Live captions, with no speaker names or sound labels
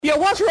Yeah,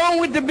 what's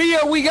wrong with the beer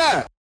we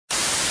got?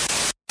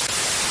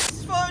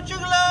 It's for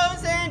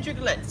juggalos and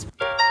juggalettes.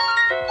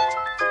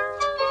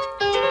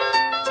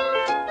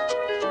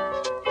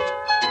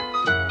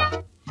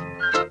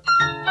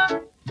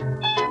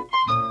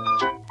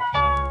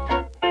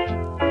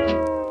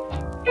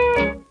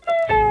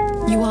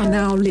 You are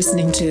now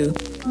listening to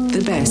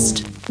the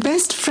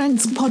Best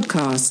Friends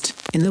podcast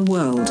in the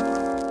world.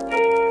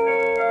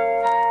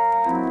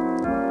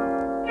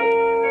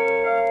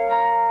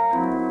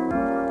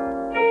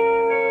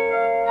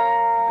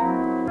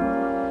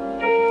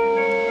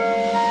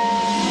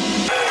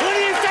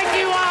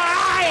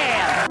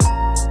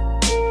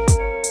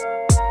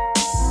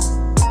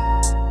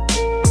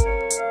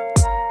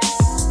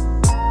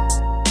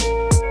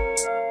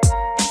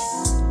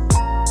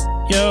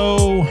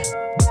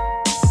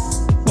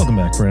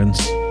 Friends,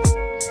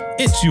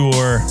 it's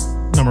your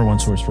number one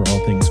source for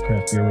all things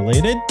craft beer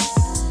related.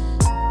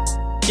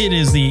 It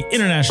is the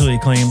internationally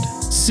acclaimed,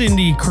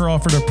 Cindy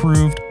Crawford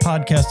approved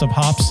podcast of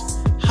hops,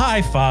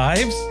 high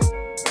fives,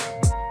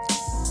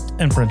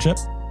 and friendship.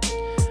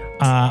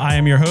 I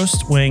am your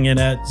host, weighing in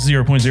at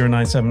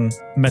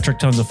 0.097 metric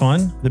tons of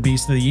fun, the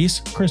beast of the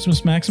East,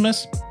 Christmas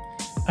Maximus.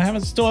 I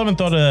still haven't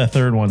thought of a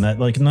third one, that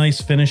like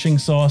nice finishing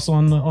sauce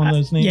on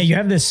those names. Yeah, you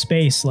have this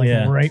space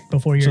right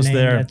before your name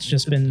that's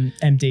just been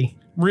empty.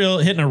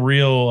 Hitting a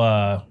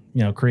real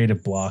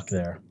creative block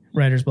there.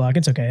 Writer's block.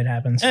 It's okay. It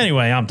happens.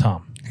 Anyway, I'm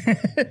Tom.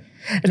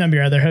 And I'm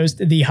your other host,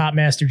 the Hop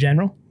Master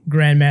General,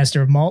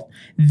 Grandmaster of Malt,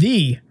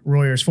 the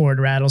Royersford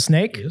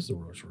Rattlesnake. He is the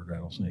Royersford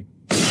Rattlesnake.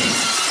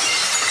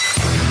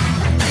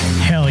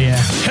 Hell yeah.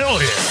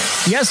 Hell yeah.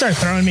 You gotta start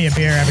throwing me a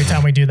beer every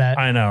time we do that.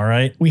 I know,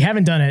 right? We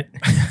haven't done it.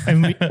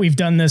 And we've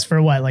done this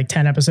for what, like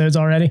 10 episodes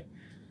already?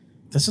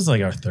 This is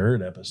like our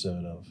third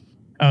episode of...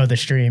 Oh, the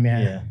stream,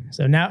 yeah.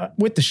 So now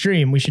with the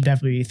stream, we should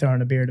definitely be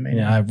throwing a beer to me.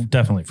 Yeah,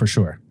 definitely, for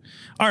sure.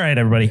 All right,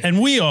 everybody.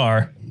 And we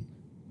are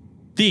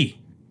the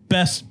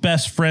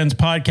best friends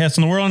podcast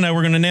in the world. Now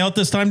we're going to nail it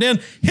this time. Dan,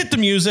 hit the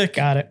music.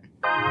 Got it.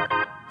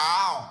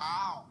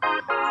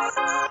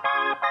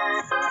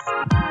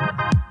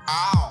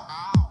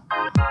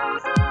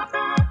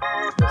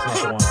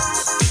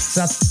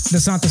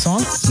 That's not the song?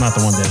 It's not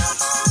the one, Dan.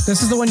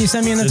 This is the one you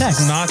sent me in the text.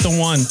 This is not the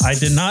one. I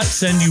did not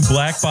send you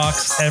Black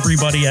Box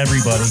Everybody.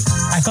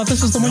 I thought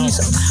this was the one you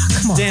sent.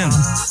 Come on. Dan,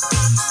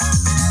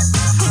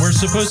 we're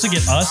supposed to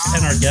get us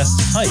and our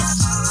guests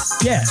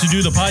hyped. Yeah. To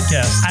do the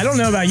podcast. I don't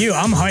know about you.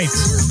 I'm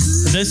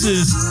hyped. This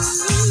is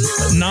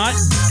not,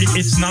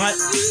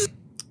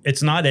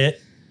 it's not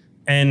it.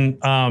 And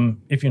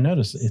if you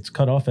notice, it's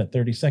cut off at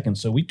 30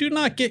 seconds. So we do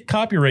not get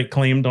copyright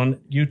claimed on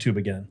YouTube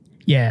again.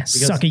 Yeah,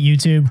 suck at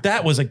YouTube.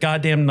 That was a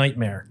goddamn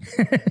nightmare.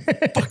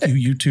 Fuck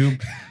you,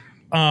 YouTube.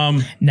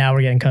 Now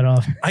we're getting cut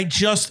off.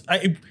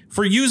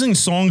 For using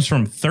songs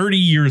from 30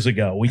 years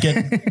ago, we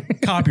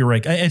get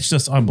copyright. It's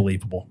just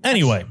unbelievable.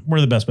 Anyway,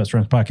 we're the best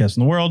friends podcast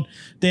in the world.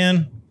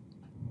 Dan,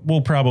 we'll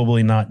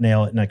probably not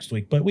nail it next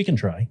week, but we can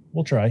try.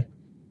 We'll try.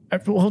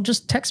 Well,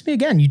 just text me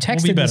again. You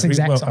texted this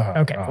exact song.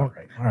 Okay. All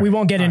right. We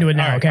won't get into it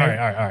now, okay? All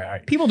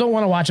right. People don't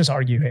want to watch us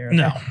argue here. Okay?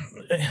 No.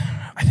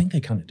 I think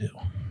they kind of do.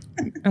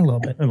 A little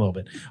bit.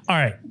 All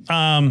right.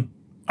 All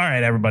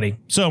right, everybody.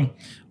 So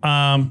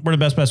we're the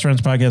best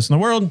friends podcast in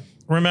the world.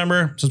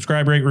 Remember,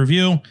 subscribe, rate,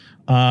 review.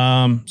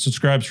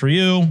 Subscribe's for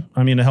you.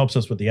 I mean, it helps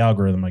us with the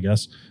algorithm, I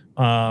guess.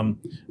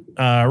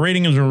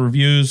 Ratings and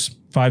reviews,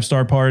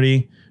 5-star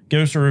party.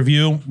 Give us a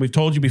review. We've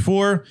told you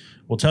before.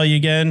 We'll tell you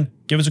again.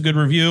 Give us a good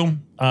review.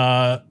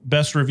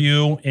 Best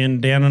review in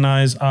Dan and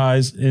I's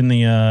eyes in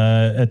the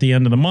at the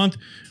end of the month.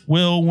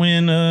 We'll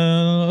win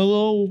a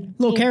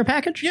little care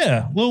package.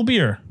 Yeah, a little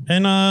beer,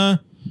 and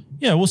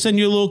we'll send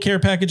you a little care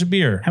package of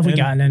beer. Have we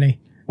gotten any?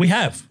 We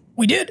have.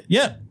 We did.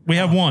 Yeah, we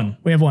have one.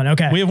 We have one.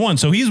 Okay, we have one.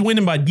 So he's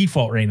winning by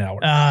default right now.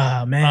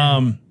 Oh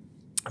man.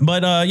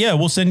 But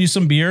we'll send you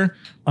some beer,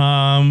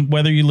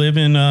 whether you live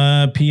in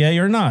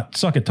PA or not.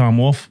 Suck it, Tom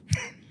Wolf.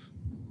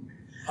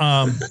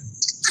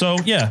 So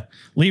yeah,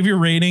 leave your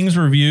ratings,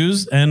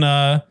 reviews,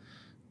 and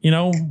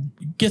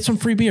get some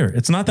free beer.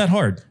 It's not that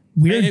hard.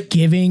 We're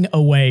giving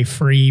away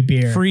free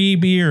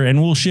beer.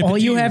 And we'll ship it to you. All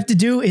you have to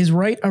do is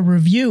write a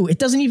review. It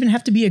doesn't even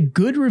have to be a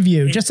good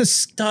review.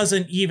 It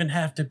doesn't even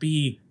have to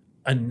be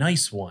a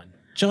nice one.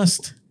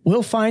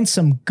 We'll find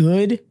some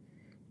good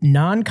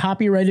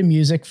non-copyrighted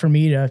music for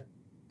me to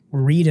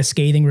read a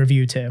scathing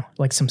review to,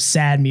 like some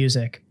sad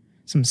music.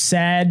 Some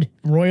sad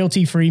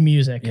royalty-free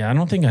music. Yeah, I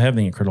don't think I have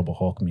the Incredible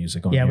Hulk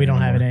music on. Yeah, we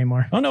don't have it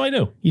anymore. Oh, no, I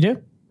do. You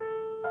do?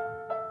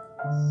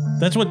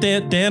 That's what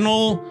Dan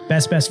will...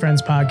 Best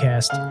Friends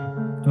podcast.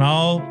 And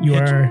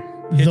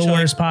the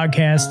worst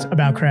podcast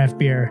about craft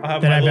beer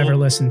that I've ever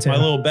listened to. My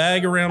little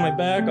bag around my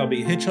back. I'll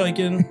be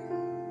hitchhiking.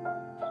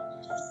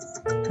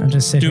 I'll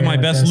just sit do here my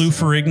best Lou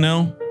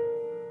Ferrigno.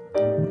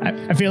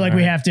 I feel like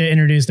we have to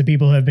introduce the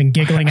people who have been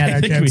giggling at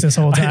our jokes this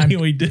whole time. I think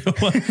we do.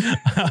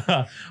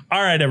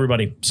 All right,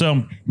 everybody.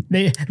 So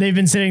they've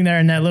been sitting there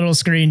in that little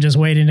screen just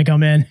waiting to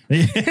come in.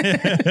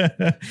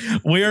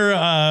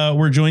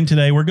 We're joined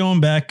today. We're going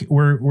back.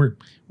 We're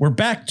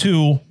back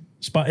to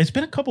spot. It's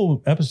been a couple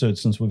of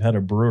episodes since we've had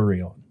a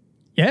brewery on.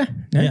 Yeah.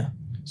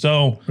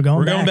 So we're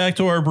going back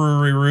to our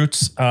brewery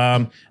roots.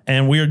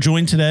 And we are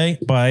joined today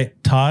by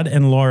Todd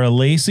and Laura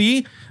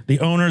Lacy, the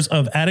owners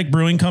of Attic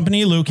Brewing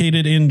Company,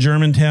 located in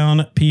Germantown,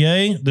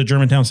 PA, the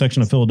Germantown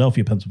section of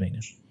Philadelphia,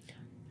 Pennsylvania.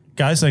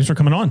 Guys, thanks for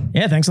coming on.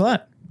 Yeah, thanks a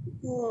lot.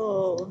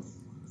 Whoa.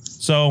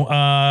 So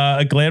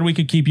glad we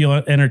could keep you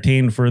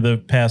entertained for the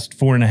past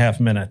 4.5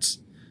 minutes.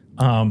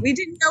 We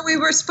didn't know we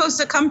were supposed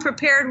to come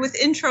prepared with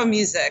intro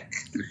music.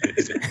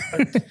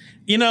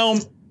 You know,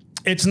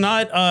 it's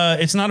not a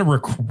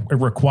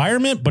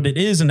requirement, but it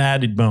is an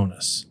added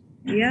bonus.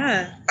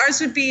 Yeah. Ours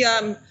would be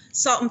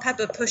Salt and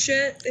Pepper Push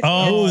It.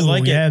 Oh, I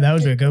like it. Yeah, that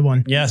would be a good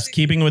one. Yes,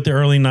 keeping with the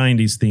early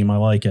 90s theme. I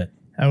like it.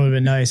 That would have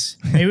been nice.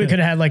 Maybe we could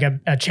have had like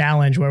a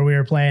challenge where we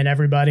were playing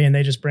everybody and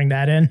they just bring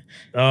that in.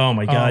 Oh,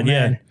 my God.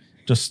 Man. Yeah.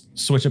 Just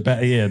switch it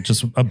back. Yeah,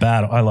 just a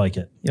battle. I like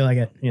it. You like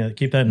it? Yeah,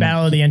 keep that in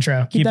Battle of the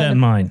intro. Keep that in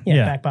mind.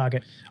 Yeah, back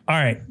pocket. All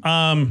right.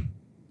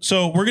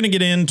 So we're going to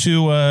get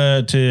into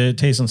to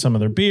tasting some of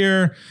their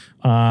beer,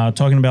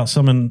 talking about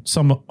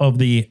some of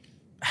the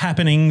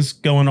happenings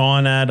going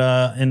on at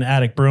in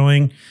Attic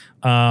Brewing.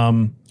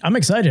 I'm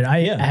excited.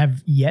 I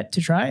have yet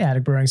to try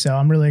Attic Brewing, so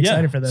I'm really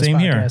excited for this same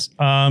podcast.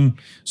 Here.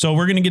 So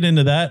we're going to get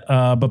into that.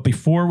 But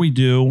before we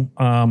do,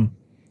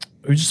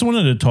 we just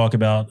wanted to talk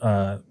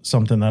about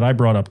something that I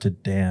brought up to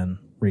Dan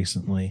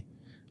recently.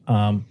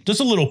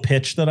 Just a little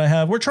pitch that I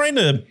have. We're trying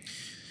to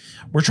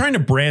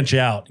branch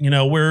out. You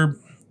know,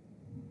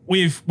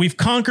 we've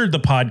conquered the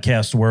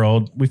podcast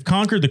world. We've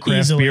conquered the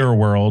craft beer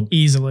world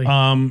easily.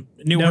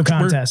 No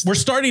contest. We're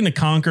starting to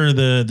conquer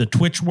the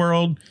Twitch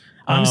world.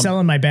 I'm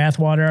selling my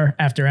bathwater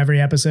after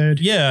every episode.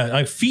 Yeah,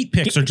 like feet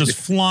pics are just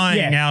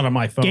flying out of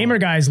my phone. Gamer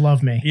guys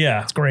love me.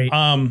 Yeah, it's great.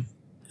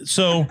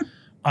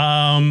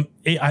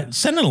 I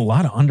sending a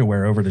lot of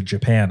underwear over to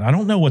Japan. I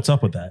don't know what's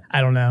up with that.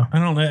 I don't know.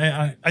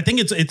 I think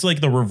it's like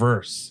the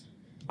reverse.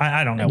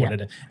 I don't know what it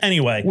is.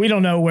 Anyway, we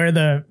don't know where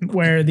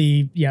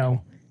the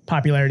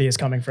popularity is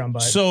coming from,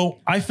 but so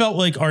I felt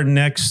like our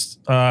next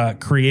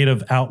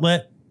creative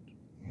outlet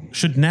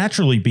should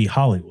naturally be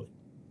Hollywood.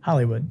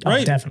 Hollywood,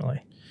 right?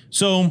 Definitely.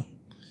 So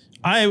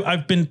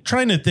I've been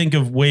trying to think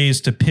of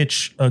ways to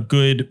pitch a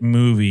good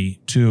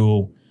movie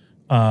to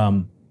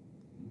Hollywood.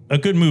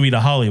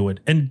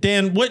 And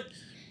Dan,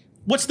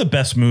 what's the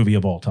best movie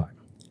of all time?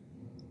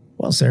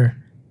 Well, sir,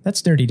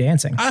 that's Dirty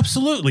Dancing.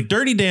 Absolutely.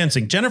 Dirty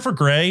Dancing. Jennifer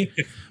Grey,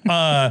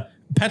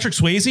 Patrick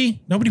Swayze.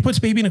 Nobody puts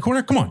baby in a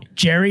corner. Come on.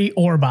 Jerry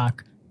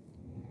Orbach.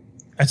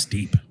 That's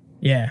deep.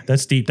 Yeah.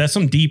 That's deep. That's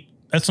some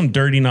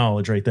dirty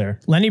knowledge right there.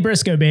 Lenny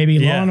Briscoe, baby.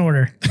 Yeah. Law and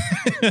Order.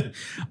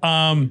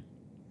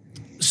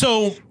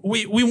 So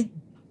we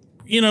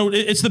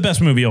it's the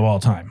best movie of all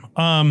time.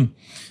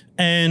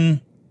 And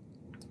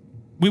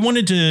we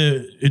wanted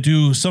to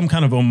do some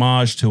kind of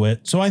homage to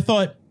it. So I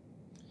thought,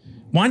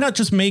 why not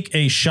just make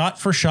a shot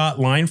for shot,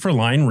 line for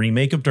line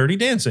remake of Dirty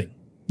Dancing?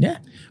 Yeah.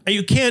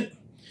 You can't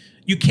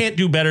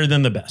do better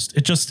than the best.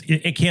 It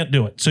can't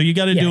do it. So you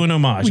got to do an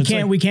homage.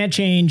 We can't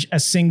change a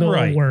single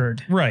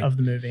word of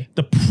the movie.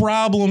 The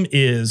problem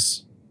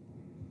is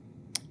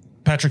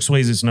Patrick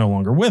Swayze is no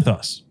longer with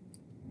us.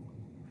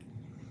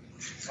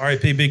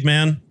 R.I.P. big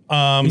man.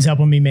 He's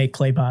helping me make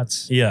clay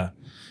pots. Yeah.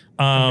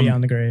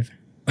 Beyond the grave.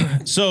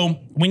 So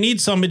we need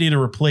somebody to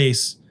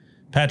replace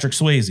Patrick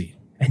Swayze.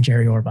 And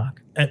Jerry Orbach.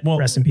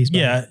 Rest in peace.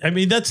 Buddy. Yeah. I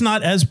mean, that's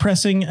not as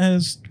pressing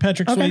as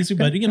Patrick Swayze,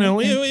 but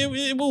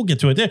we'll get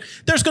to it.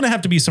 There's going to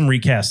have to be some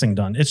recasting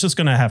done. It's just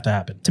going to have to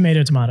happen.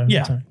 Tomato.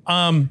 Yeah.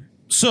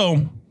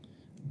 So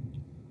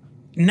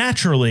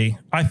naturally,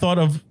 I thought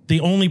of the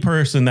only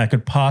person that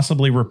could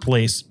possibly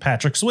replace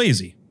Patrick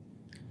Swayze.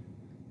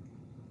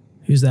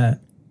 Who's that?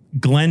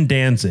 Glenn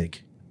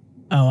Danzig.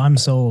 Oh, I'm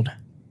sold.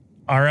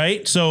 All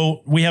right.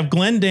 So we have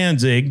Glenn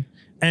Danzig,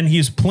 and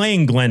he's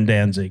playing Glenn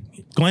Danzig.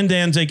 Glenn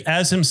Danzig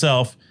as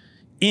himself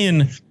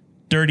in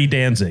Dirty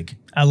Danzig.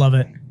 I love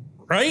it.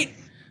 Right?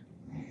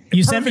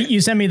 You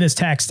sent me this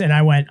text, and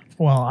I went,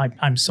 well,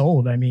 I'm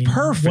sold. I mean,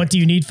 perfect. What do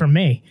you need from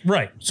me?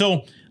 Right.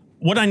 So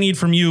what I need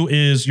from you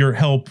is your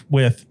help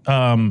with,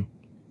 getting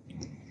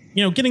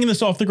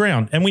this off the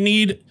ground. And we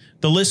need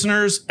the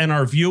listeners and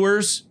our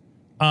viewers.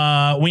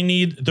 We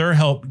need their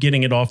help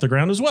getting it off the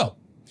ground as well.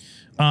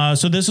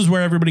 So this is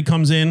where everybody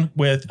comes in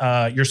with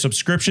your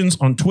subscriptions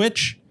on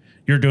Twitch,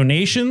 your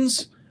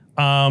donations.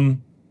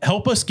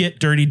 Help us get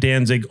Dirty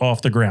Danzig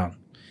off the ground.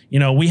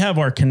 We have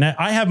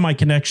I have my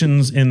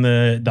connections in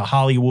the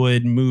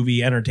Hollywood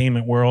movie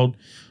entertainment world.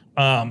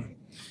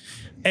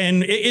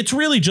 And it's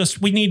really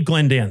just, we need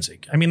Glenn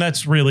Danzig. I mean,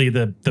 that's really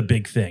the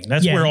big thing.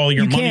 That's where all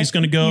your money's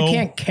going to go. You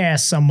can't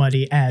cast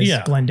somebody as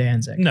Glenn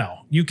Danzig. No,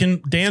 you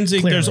can. Danzig,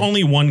 Clearly. There's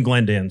only one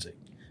Glenn Danzig.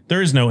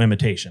 There is no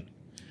imitation.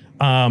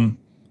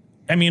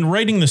 I mean,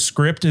 writing the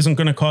script isn't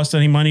going to cost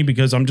any money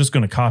because I'm just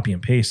going to copy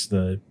and paste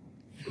the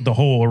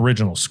whole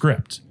original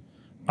script.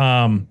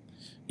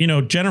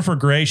 Jennifer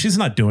Grey, she's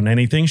not doing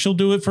anything. She'll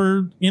do it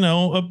for,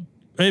 a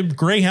a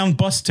Greyhound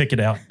bus ticket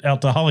out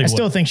to Hollywood. I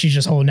still think she's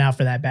just holding out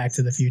for that Back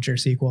to the Future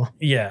sequel.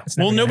 Yeah. It's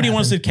never Well, gonna nobody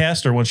wants to happen.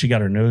 cast her once she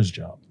got her nose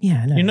job.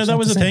 Yeah, no, You know, it's that not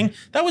was the a same. thing.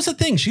 That was the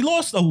thing. She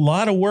lost a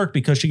lot of work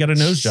because she got a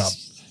nose job.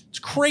 It's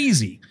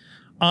crazy.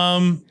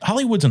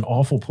 Hollywood's an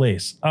awful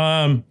place.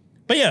 But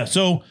yeah,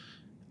 so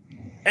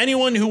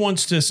anyone who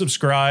wants to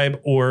subscribe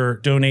or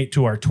donate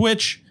to our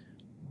Twitch,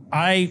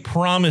 I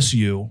promise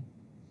you,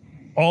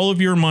 all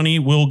of your money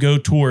will go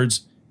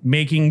towards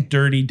making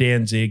Dirty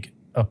Danzig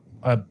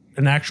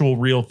an actual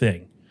real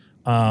thing.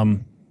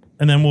 And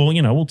then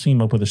we'll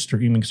team up with a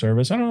streaming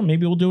service. I don't know.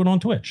 Maybe we'll do it on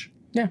Twitch.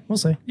 Yeah, we'll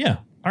see. Yeah.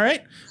 All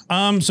right.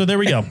 So there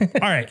we go.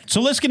 All right.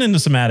 So let's get into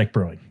some attic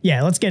brewing.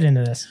 Yeah, let's get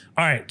into this.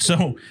 All right.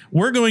 So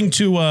we're going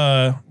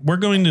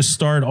to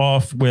start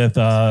off with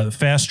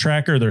Fast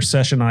Tracker, their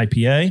session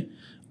IPA.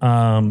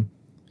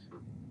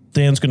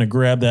 Dan's going to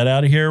grab that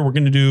out of here. We're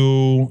going to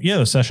do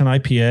the session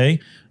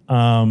IPA.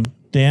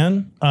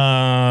 Dan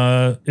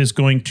is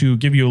going to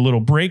give you a little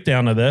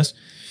breakdown of this.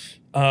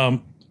 I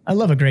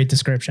love a great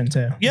description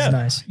too. Yeah. It's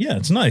nice. Yeah,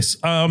 it's nice.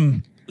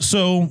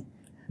 So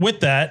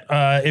with that,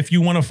 if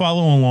you want to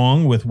follow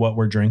along with what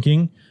we're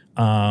drinking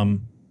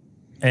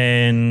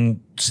and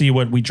see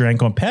what we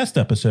drank on past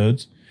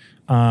episodes,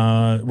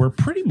 we're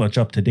pretty much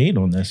up to date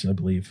on this, I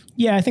believe.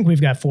 Yeah, I think we've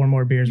got 4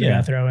 more beers we Yeah. got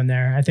to throw in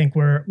there. I think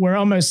we're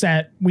almost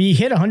we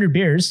hit 100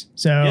 beers.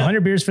 So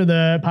 100 beers for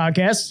the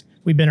podcast.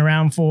 We've been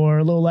around for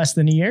a little less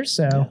than a year.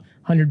 So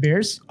 100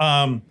 beers.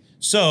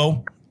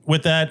 So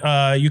with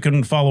that, you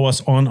can follow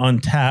us on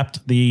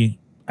Untapped, the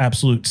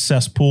absolute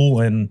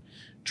cesspool and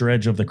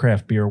dredge of the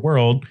craft beer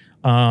world.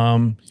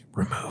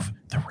 Remove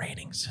the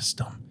rating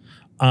system.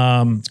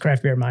 It's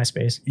Craft Beer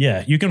MySpace.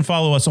 Yeah, you can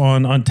follow us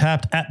on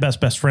Untapped at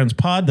Best Friends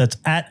Pod. That's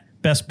at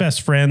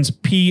Best Friends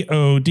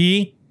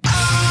POD.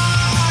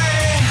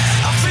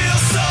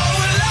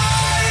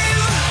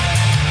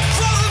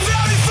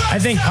 I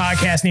think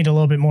podcasts need a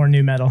little bit more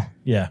new metal.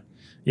 Yeah.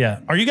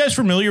 Are you guys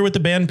familiar with the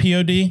band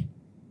POD?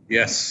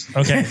 Yes.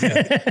 Okay.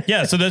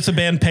 Yeah. So that's a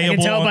band I payable.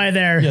 can tell by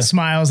their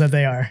smiles that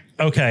they are.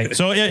 Okay.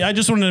 So I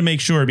just wanted to make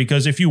sure,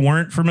 because if you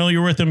weren't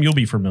familiar with them, you'll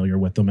be familiar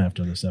with them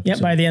after this episode. Yep.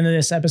 By the end of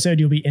this episode,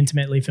 you'll be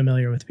intimately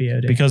familiar with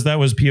POD. Because that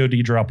was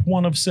POD drop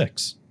 1 of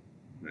 6.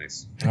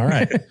 Nice. All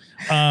right.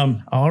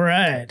 All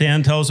right.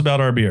 Dan, tell us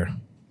about our beer.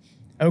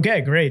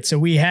 Okay, great. So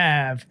we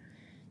have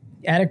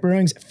Attic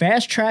Brewing's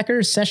Fast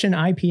Tracker Session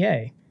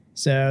IPA.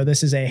 So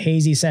this is a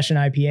hazy session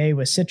IPA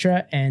with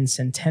Citra and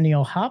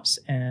Centennial hops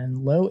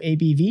and low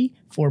ABV,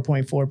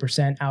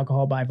 4.4%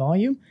 alcohol by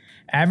volume.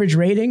 Average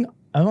rating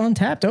of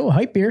Untapped. Oh,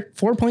 hype beer,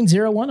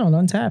 4.01 on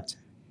Untapped.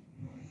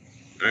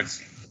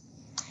 Nice.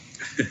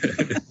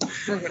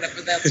 Or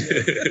whatever that's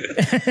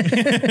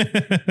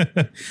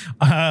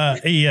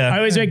Yeah. I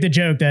always make the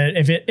joke that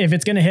if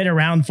it's going to hit a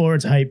round 4,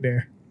 it's a hype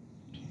beer.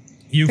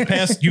 You've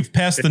passed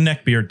the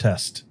neckbeard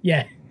test.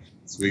 Yeah.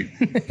 Sweet.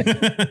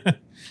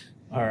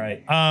 All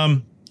right.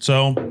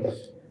 So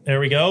there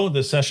we go.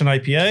 The session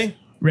IPA,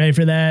 Ready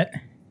for that?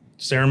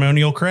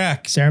 ceremonial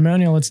crack.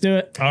 Ceremonial, let's do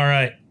it. All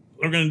right.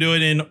 We're going to do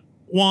it in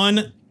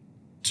 1,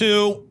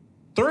 2,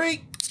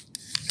 3.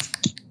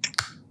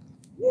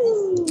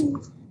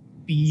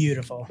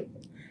 Beautiful.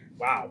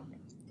 Wow.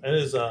 That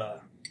is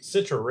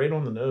Citra right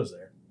on the nose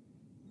there.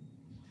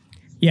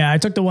 Yeah, I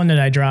took the one that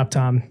I dropped,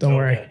 Tom. Don't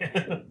worry.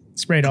 Okay.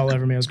 Sprayed all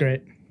over me. It was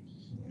great.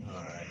 All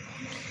right.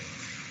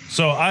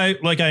 So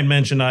like I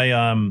mentioned,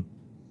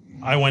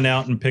 I went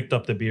out and picked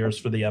up the beers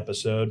for the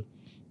episode,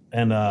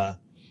 and I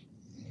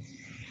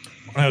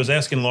was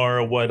asking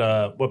Laura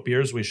what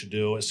beers we should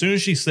do. As soon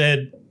as she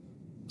said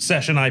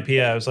session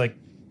IPA, I was like,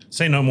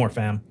 say no more,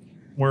 fam.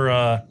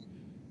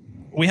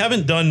 We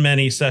haven't done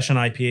many session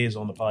IPAs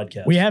on the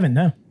podcast. We haven't,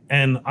 no.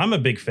 And I'm a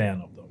big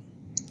fan of them.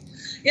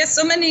 Yeah,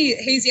 so many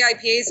hazy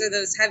IPAs are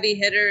those heavy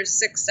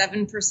hitters,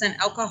 6-7%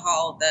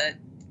 alcohol that,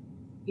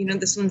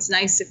 this one's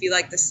nice if you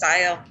like the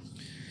style.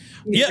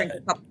 You drink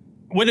a couple.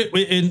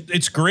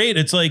 It's great.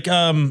 It's like,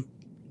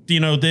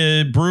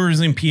 the Brewers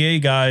and PA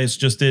guys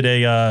just did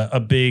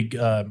a big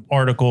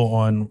article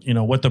on,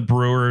 what the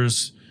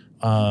brewers,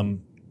 a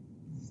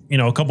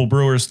couple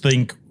brewers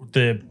think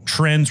the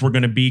trends were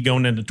going to be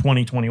going into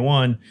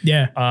 2021.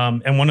 Yeah.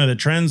 And one of the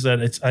trends that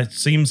it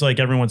seems like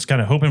everyone's kind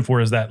of hoping for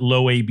is that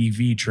low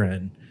ABV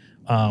trend,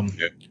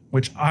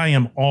 which I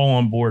am all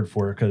on board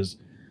for, because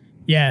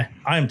Yeah.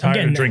 I am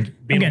tired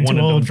of being a one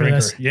and done drinker.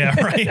 This. Yeah,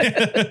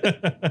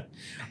 right.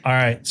 All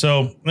right,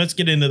 so let's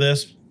get into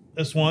this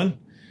one.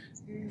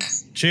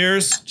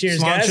 Cheers.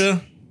 Cheers,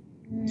 Sláinte.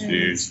 guys.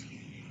 Cheers.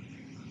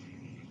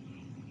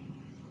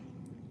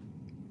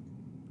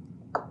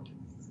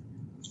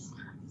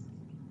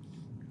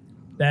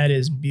 That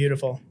is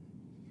beautiful.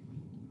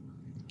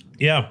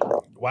 Yeah.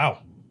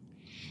 Wow.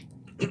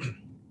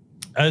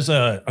 Has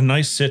a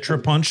nice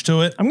Citra punch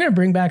to it. I'm going to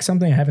bring back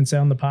something I haven't said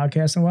on the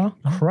podcast in a while.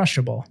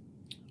 Crushable.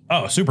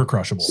 Oh, super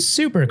crushable.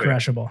 Super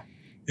crushable.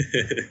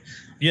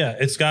 Yeah,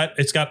 it's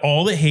got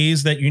all the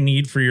haze that you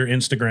need for your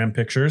Instagram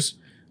pictures.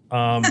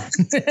 No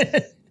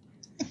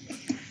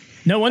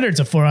wonder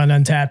it's a 4 on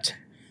Untapped.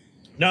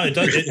 No, it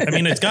does.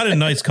 It's got a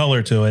nice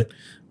color to it.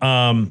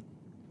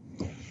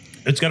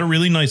 It's got a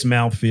really nice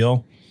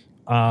mouthfeel.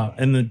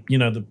 And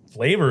the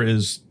flavor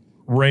is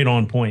right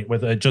on point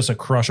with just a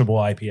crushable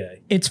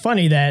IPA. It's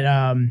funny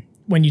that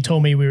when you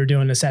told me we were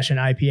doing a session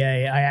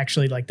IPA, I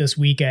actually like this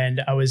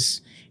weekend, I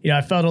was,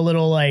 I felt a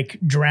little like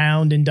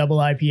drowned in double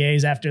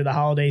IPAs after the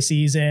holiday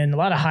season. A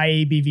lot of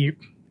high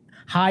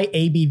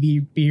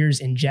ABV beers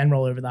in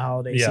general over the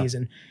holiday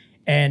season.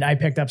 And I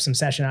picked up some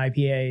session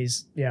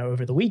IPAs,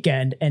 over the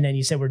weekend. And then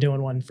you said we're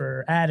doing one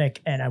for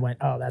Attic. And I went,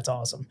 oh, that's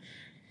awesome.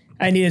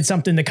 I needed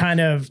something to kind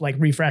of like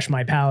refresh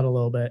my palate a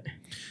little bit.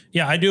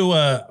 Yeah, I do.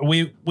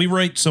 We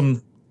write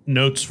some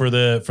notes for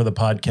the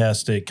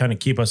podcast to kind of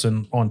keep us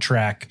on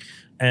track.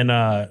 And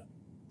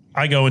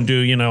I go and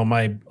do,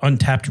 my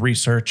untapped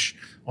research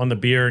on the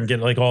beer and get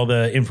like all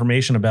the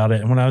information about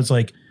it. And when I was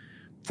like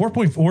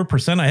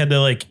 4.4%, I had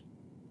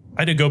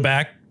to go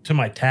back to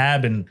my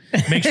tab and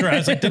make sure. I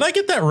was like, did I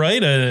get that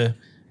right? A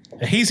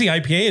hazy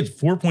IPA is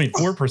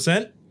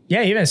 4.4%.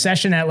 Yeah, even a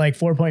session at like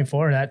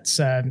 4.4. That's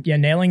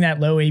nailing that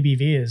low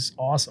ABV is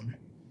awesome.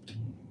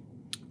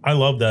 I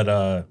love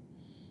that.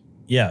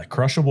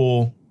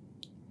 Crushable,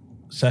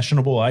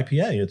 sessionable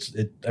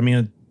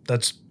IPA.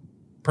 That's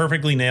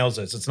perfectly nails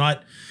this. It's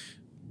not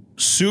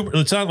super.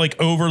 It's not like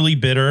overly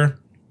bitter.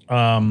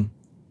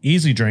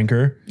 Easy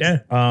drinker. Yeah.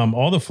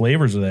 All the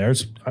flavors are there.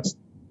 It's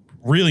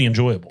really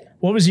enjoyable.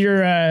 What was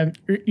your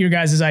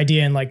guys'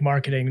 idea in like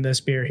marketing this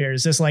beer here?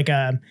 Is this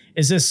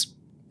is this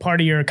part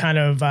of your kind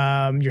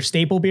of your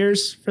staple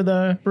beers for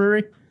the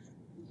brewery?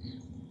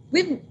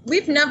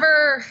 We've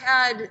never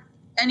had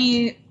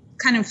any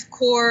kind of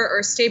core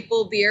or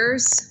staple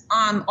beers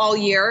all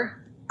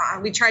year.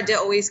 We tried to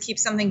always keep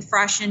something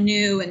fresh and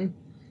new and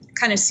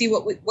kind of see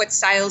what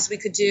styles we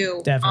could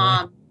do.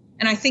 Definitely.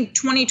 And I think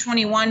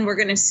 2021 we're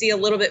going to see a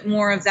little bit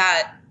more of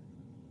that.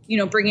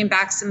 Bringing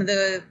back some of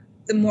the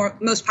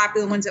most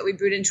popular ones that we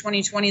brewed in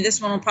 2020.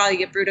 This one will probably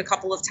get brewed a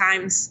couple of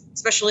times,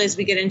 especially as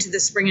we get into the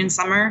spring and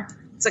summer.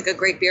 It's like a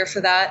great beer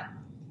for that.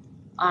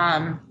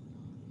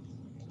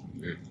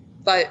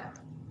 But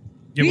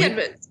we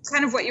had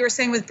kind of what you were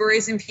saying with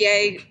breweries in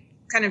PA,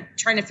 kind of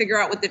trying to figure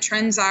out what the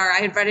trends are. I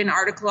had read an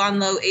article on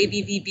low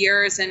ABV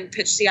beers and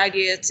pitched the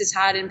idea to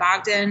Todd and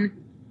Bogdan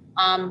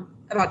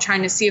about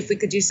trying to see if we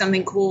could do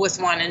something cool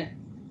with one. And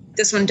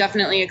this one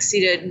definitely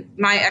exceeded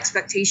my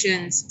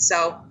expectations.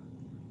 So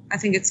I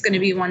think it's going to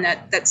be one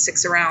that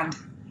sticks around.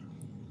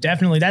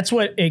 Definitely. That's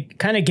what it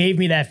kind of gave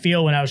me that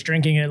feel when I was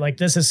drinking it. Like,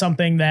 this is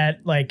something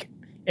that, like,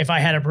 if I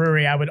had a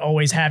brewery, I would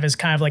always have as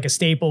kind of like a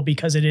staple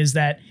because it is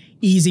that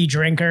easy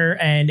drinker.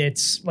 And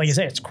it's, like I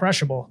say, it's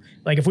crushable.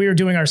 Like, if we were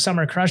doing our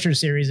Summer Crusher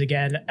series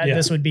again,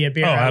 this would be a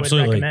beer I would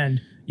recommend.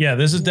 Yeah,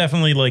 this is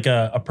definitely like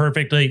a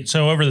perfect.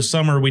 So over the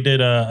summer, we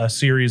did a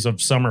series of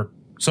summer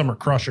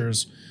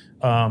crushers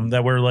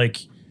that were like,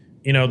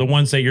 the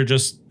ones that you're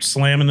just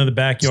slamming in the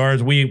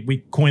backyards.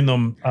 We coined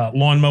them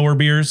lawnmower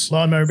beers.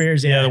 Lawnmower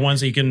beers, yeah. The ones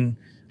that you can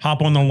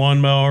hop on the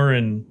lawnmower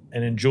and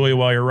enjoy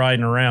while you're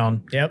riding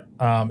around. Yep.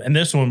 And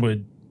this one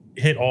would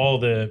hit all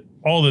the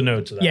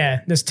notes of that.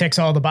 Yeah, this ticks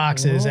all the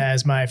boxes,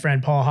 as my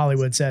friend Paul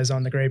Hollywood says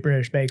on the Great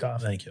British Bake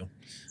Off. Thank you.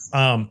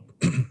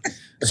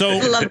 So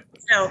I love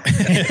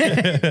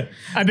it.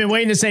 I've been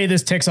waiting to say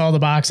this ticks all the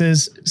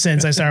boxes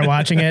since I started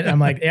watching it. I'm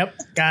like, yep,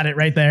 got it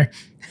right there.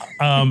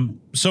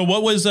 So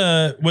what was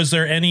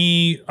there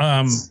any,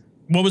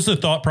 what was the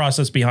thought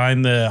process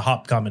behind the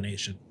hop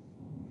combination?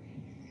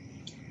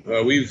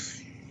 We've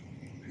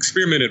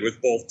experimented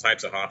with both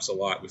types of hops a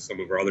lot with some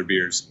of our other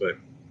beers, but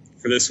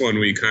for this one,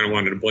 we kind of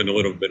wanted to blend a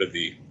little bit of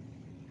the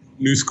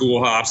new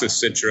school hops with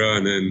Citra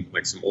and then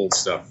like some old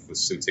stuff with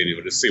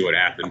Centennial to see what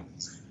happened.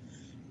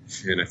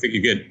 And I think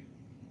you get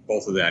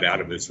both of that out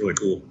of it. It's really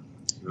cool.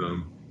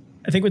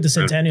 I think with the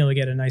Centennial, you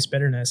get a nice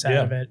bitterness out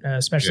of it,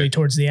 especially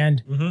towards the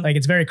end. Mm-hmm. Like,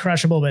 it's very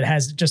crushable, but it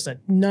has just a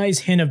nice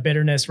hint of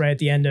bitterness right at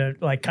the end to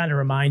like kind of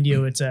remind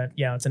you it's an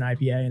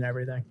IPA and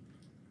everything.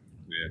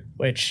 Yeah.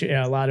 Which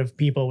a lot of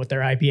people with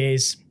their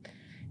IPAs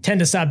tend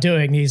to stop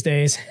doing these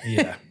days.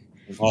 Yeah.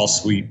 All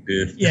sweet,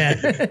 dude.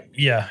 Yeah.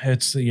 Yeah.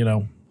 It's,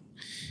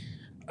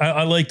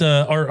 I liked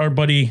our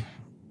buddy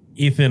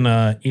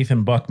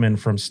Ethan Buckman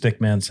from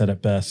Stickman said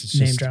it best. It's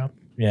Name drop.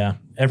 Yeah.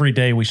 Every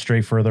day we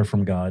stray further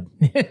from God.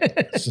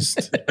 It's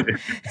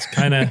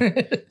kind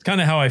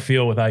of how I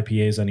feel with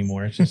IPAs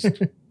anymore. It's just,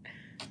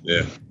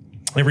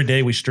 every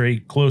day we stray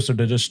closer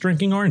to just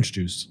drinking orange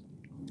juice.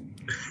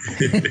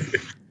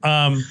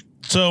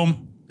 So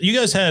you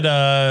guys had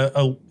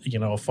a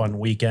fun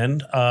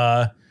weekend.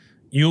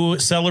 You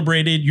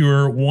celebrated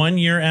your 1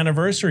 year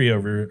anniversary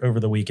over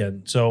the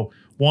weekend. So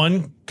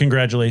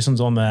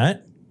congratulations on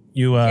that.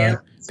 You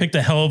picked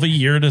a hell of a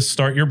year to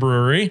start your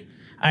brewery.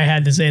 I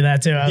had to say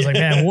that too. I was like,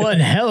 man, one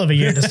hell of a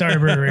year to start a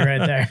brewery right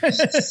there.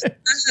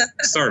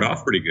 Started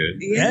off pretty good.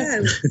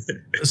 Yeah.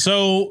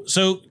 So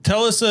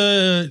tell us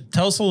a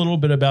little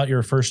bit about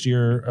your first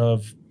year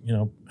of,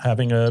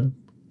 having a,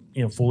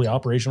 fully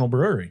operational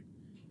brewery.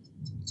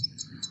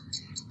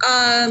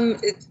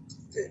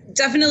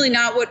 definitely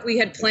not what we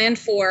had planned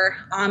for.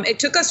 It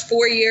took us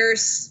 4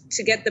 years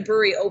to get the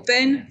brewery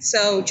open.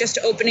 So just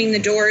opening the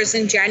doors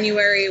in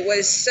January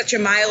was such a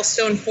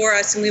milestone for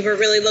us. And we were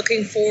really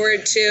looking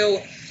forward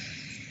to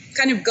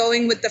kind of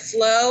going with the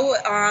flow,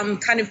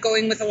 kind of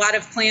going with a lot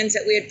of plans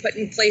that we had put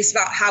in place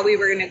about how we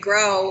were going to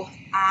grow.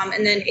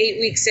 And then 8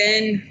 weeks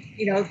in,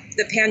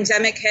 the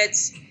pandemic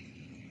hits.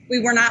 We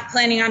were not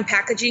planning on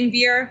packaging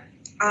beer.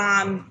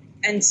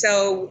 And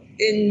so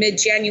in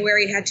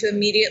mid-January, had to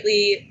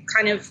immediately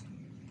kind of,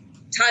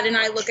 Todd and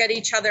I look at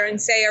each other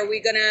and say, are we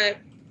going to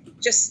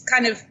just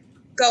kind of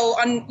go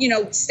on,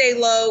 stay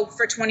low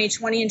for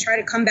 2020 and try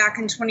to come back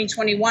in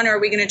 2021? Or are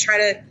we going to try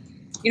to,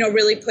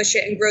 really push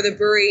it and grow the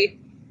brewery?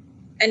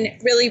 And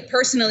really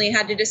personally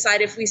had to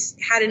decide if we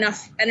had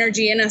enough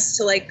energy in us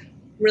to like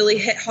really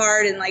hit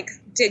hard and like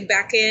dig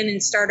back in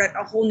and start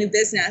a whole new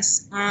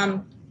business.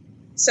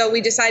 So we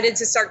decided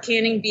to start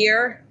canning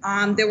beer.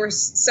 There were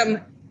some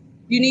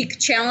unique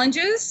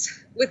challenges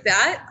with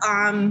that.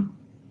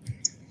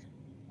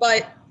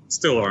 But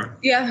still are.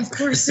 Yeah, of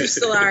course there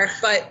still are.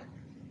 But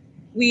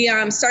we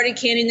started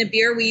canning the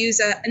beer. We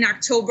use an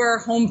October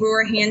home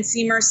brewer hand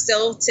seamer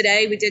still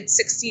today. We did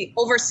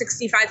over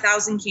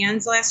 65,000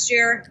 cans last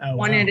year,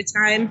 one at a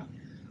time.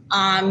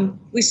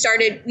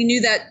 We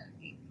knew that,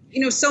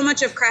 so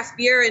much of craft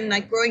beer and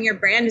like growing your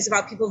brand is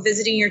about people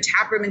visiting your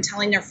tap room and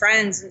telling their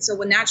friends. And so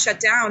when that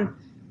shut down,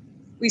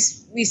 we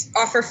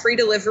offer free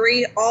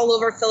delivery all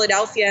over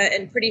Philadelphia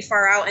and pretty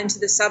far out into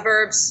the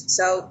suburbs.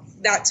 So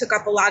that took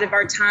up a lot of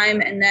our time.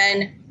 And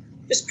then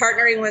just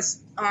partnering with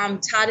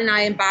Todd and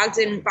I and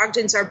Bogdan.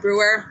 Bogdan's our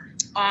brewer,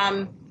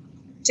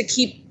 to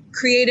keep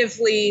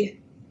creatively,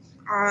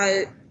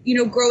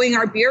 growing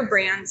our beer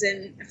brands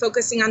and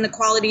focusing on the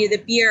quality of the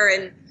beer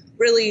and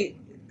really,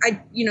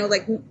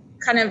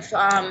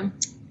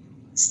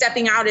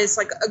 stepping out as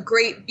like a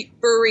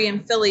great brewery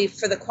in Philly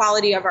for the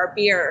quality of our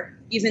beer,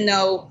 even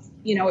though,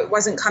 it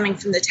wasn't coming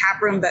from the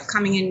tap room, but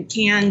coming in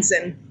cans.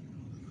 And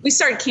we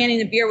started canning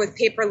the beer with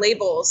paper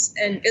labels,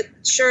 and it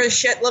sure as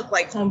shit looked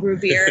like homebrew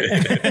beer.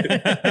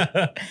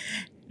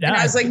 And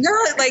I was like, no,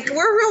 like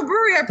we're a real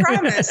brewery, I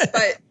promise.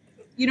 But,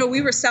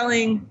 we were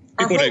selling.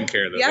 People didn't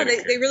care though. Yeah,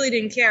 they really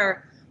didn't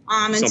care.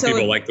 And some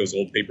people like those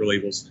old paper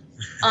labels.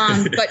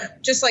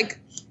 But just like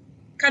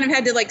kind of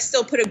had to like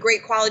still put a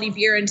great quality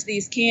beer into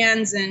these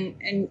cans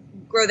and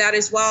grow that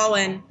as well.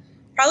 And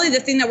probably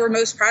the thing that we're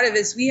most proud of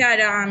is we had,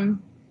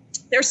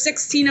 there's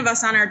 16 of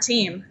us on our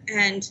team,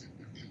 and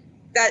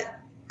that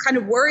kind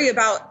of worry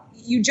about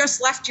you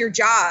just left your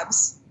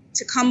jobs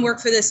to come work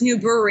for this new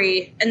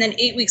brewery. And then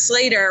 8 weeks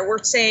later,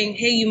 we're saying,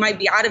 hey, you might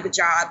be out of a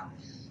job.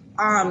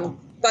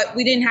 But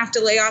we didn't have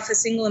to lay off a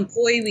single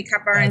employee. We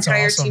kept our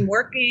entire team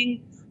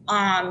working.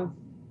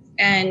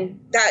 And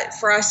that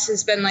for us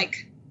has been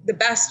like the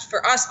best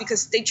for us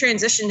because they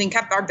transitioned and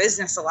kept our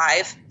business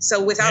alive.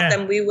 So without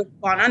them, we would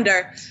have gone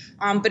under.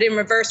 But in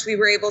reverse, we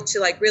were able to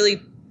like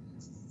really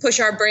push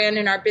our brand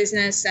and our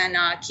business and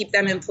keep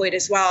them employed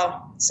as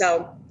well.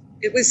 So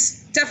it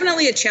was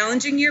definitely a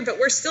challenging year, but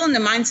we're still in the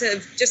mindset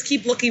of just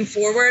keep looking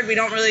forward. We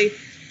don't really,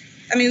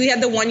 we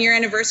had the 1 year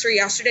anniversary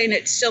yesterday and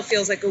it still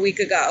feels like a week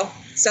ago.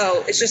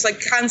 So it's just like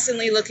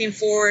constantly looking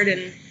forward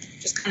and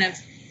just kind of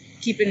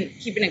keeping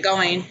it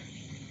going.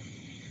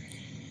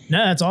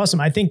 No, that's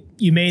awesome. I think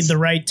you made the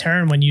right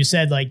turn when you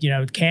said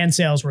can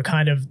sales were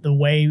kind of the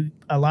way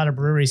a lot of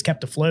breweries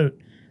kept afloat.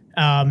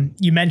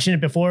 You mentioned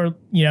it before,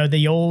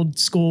 the old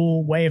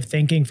school way of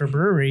thinking for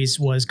breweries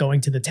was going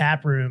to the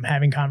tap room,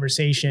 having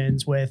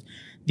conversations with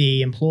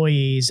the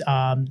employees,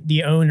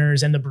 the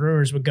owners and the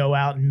brewers would go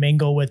out and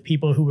mingle with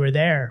people who were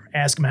there,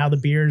 ask them how the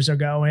beers are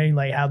going,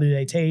 like how do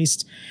they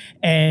taste?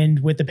 And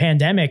with the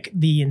pandemic,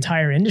 the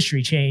entire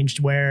industry changed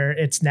where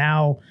it's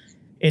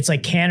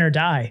like can or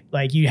die.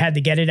 Like you had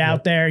to get it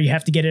out there. You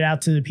have to get it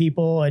out to the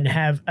people and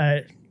have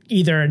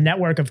either a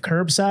network of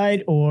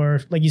curbside or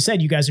like you said,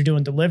 you guys are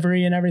doing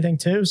delivery and everything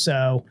too.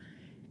 So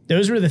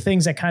those were the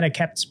things that kind of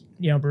kept,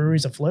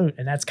 breweries afloat.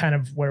 And that's kind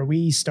of where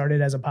we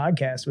started as a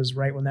podcast was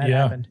right when that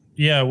happened.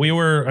 Yeah.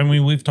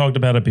 We've talked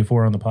about it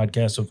before on the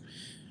podcast. So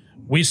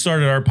we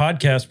started our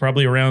podcast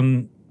probably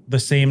around the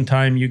same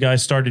time you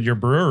guys started your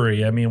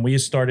brewery. We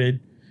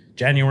started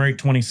January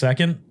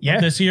 22nd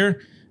of this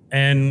year.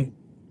 And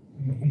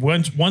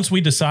once we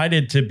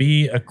decided to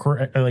be a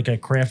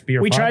craft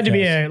beer, we tried to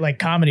be a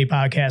comedy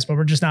podcast, but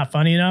we're just not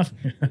funny enough.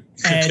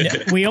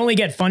 And we only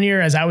get funnier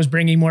as I was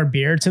bringing more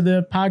beer to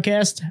the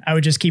podcast. I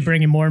would just keep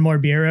bringing more and more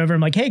beer over. I'm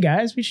like, hey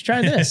guys, we should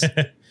try this.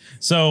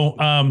 So,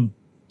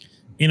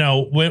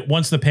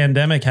 once the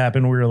pandemic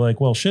happened, we were like,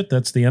 well, shit,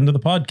 that's the end of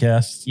the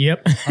podcast.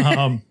 Yep.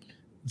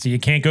 So you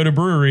can't go to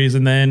breweries.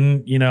 And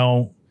then,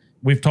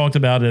 we've talked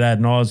about it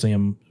ad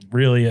nauseum.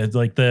 Really,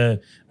 like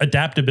the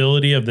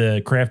adaptability of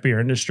the craft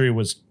beer industry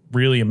was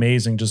really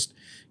amazing. Just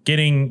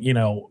getting,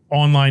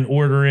 online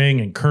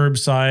ordering and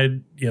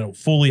curbside,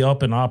 fully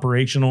up and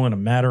operational in a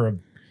matter of,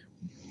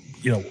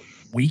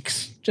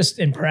 weeks. Just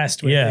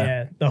impressed with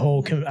the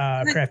whole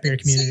craft beer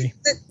community.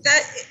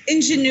 That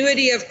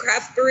ingenuity of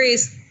craft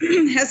breweries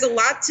has a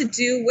lot to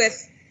do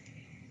with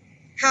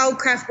how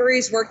craft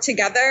breweries work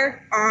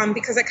together,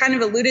 because I kind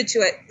of alluded to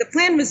it. The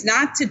plan was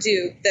not to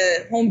do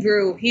the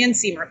homebrew hand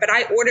seamer, but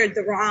I ordered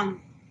the wrong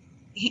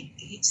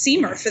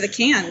seamer for the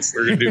cans.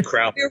 We're going to do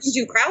crowlers. We were going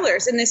to do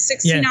crowlers, and this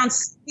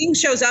 16-ounce thing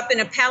shows up in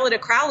a pallet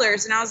of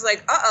crowlers, and I was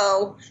like,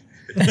 uh-oh.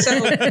 So,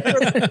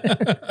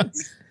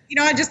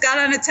 I just got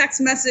on a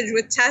text message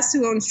with Tess,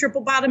 who owns Triple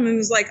Bottom, and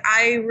was like,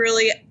 I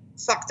really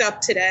fucked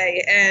up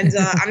today, and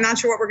I'm not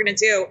sure what we're going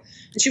to do.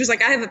 And she was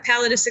like, I have a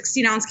pallet of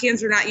 16-ounce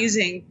cans we're not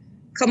using.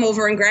 Come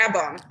over and grab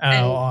them.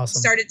 And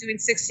awesome. Started doing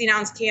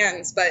 16-ounce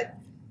cans, but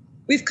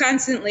we've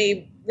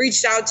constantly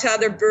reached out to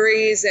other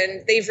breweries,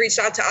 and they've reached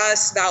out to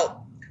us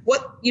about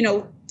what,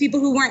 people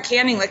who weren't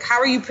canning, like, how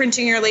are you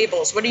printing your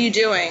labels? What are you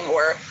doing?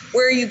 Or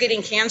where are you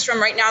getting cans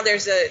from? Right now,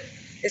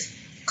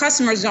 if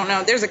customers don't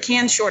know, there's a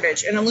can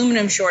shortage, an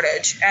aluminum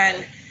shortage,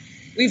 and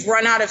we've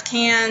run out of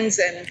cans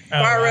and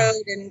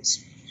borrowed and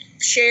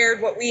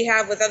shared what we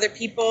have with other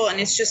people.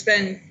 And it's just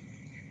been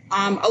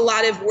a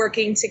lot of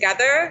working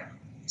together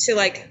to,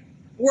 like,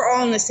 we're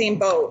all in the same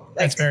boat. Like,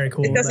 that's very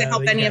cool. It doesn't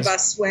help any of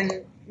us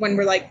when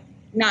we're like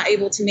not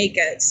able to make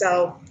it.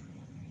 So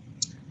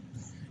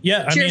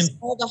cheers to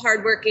all the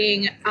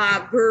hardworking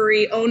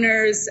brewery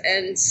owners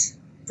and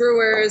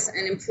brewers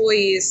and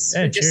employees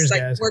who just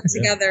work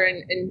together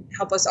and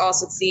help us all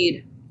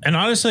succeed. And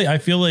honestly, I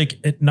feel like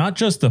not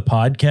just the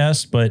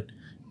podcast, but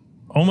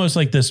almost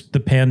like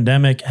the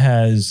pandemic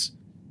has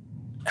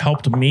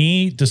helped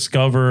me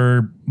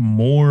discover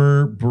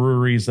more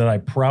breweries that I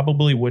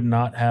probably would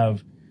not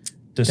have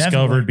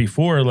discovered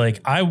before. Like,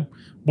 I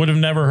would have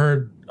never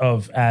heard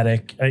of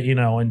Attic,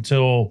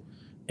 until,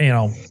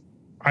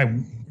 I,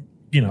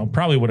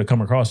 probably would have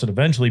come across it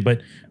eventually.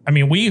 But I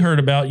mean, we heard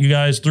about you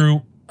guys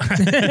through,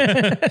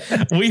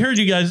 we heard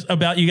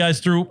about you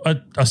guys through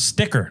a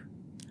sticker.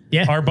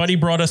 Yeah. Our buddy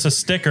brought us a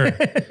sticker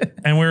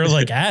and we were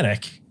like,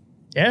 Attic.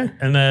 Yeah.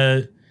 And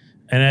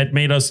that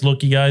made us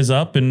look you guys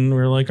up, and we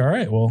were like, all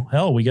right, well,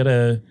 hell, we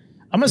gotta.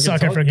 I'm a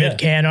sucker for good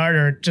can art,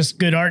 or just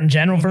good art in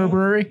general for a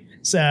brewery.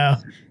 So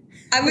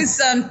I was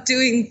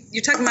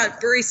you're talking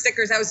about brewery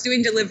stickers. I was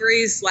doing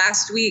deliveries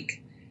last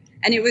week,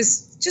 and it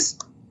was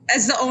just,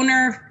 as the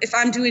owner, if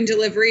I'm doing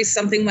deliveries,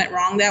 something went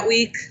wrong that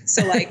week.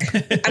 So, like,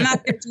 I'm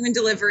out there doing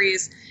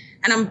deliveries,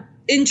 and I'm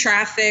in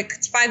traffic.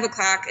 It's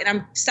 5:00, and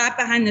I'm stopped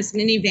behind this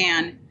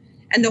minivan.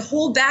 And the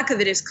whole back of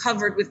it is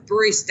covered with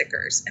brewery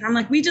stickers. And I'm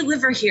like, we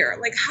deliver here.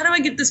 Like, how do I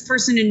get this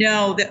person to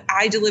know that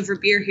I deliver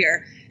beer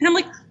here? And I'm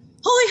like,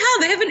 holy hell,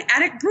 they have an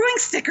Attic Brewing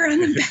sticker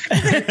on the back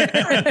of their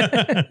car.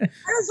 I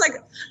was like,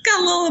 got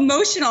a little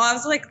emotional. I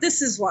was like,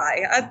 this is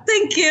why.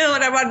 Thank you.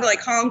 And I wanted to,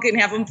 like, honk and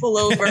have them pull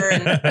over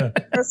and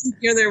throw some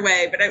beer their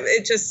way. But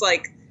it just,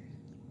 like,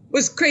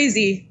 was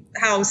crazy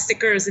how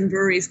stickers and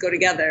breweries go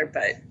together.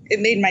 But it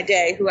made my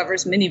day,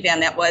 whoever's minivan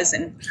that was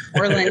in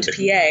Orland,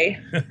 PA.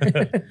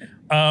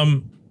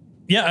 I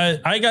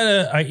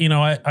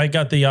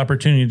got the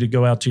opportunity to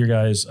go out to your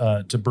guys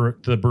to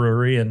the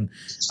brewery, and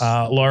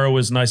Laura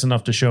was nice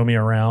enough to show me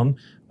around.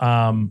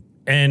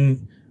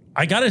 And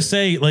I gotta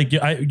say, like,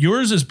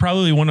 yours is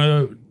probably one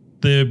of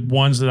the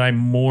ones that I'm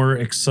more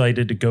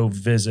excited to go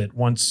visit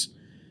once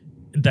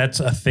that's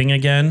a thing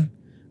again,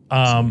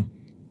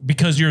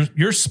 because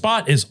your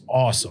spot is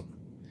awesome.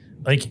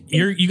 Like,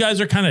 you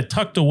guys are kind of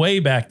tucked away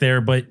back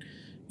there, but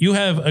you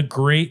have a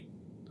great,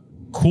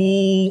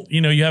 cool,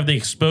 you have the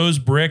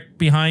exposed brick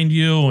behind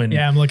you, and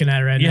I'm looking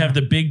at it right now. You have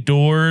the big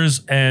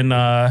doors, and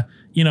I'm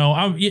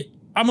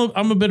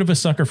a bit of a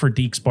sucker for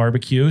Deke's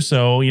barbecue,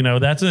 so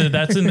that's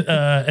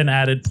an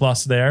added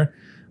plus there.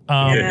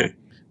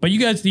 But you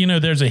guys,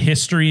 there's a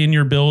history in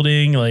your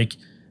building. Like,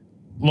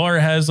 Laura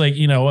has, like,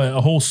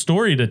 a whole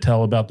story to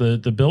tell about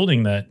the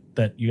building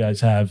that you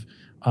guys have,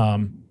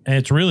 and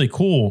it's really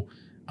cool.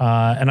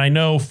 And I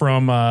know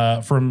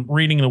from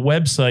reading the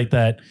website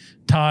that,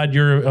 Todd,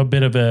 you're a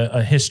bit of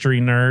a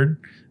history nerd,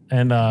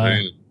 and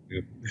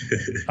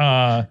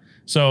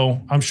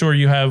so I'm sure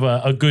you have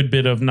a good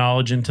bit of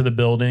knowledge into the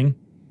building.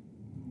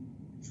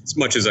 As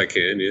much as I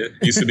can, yeah.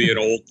 Used to be an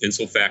old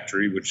pencil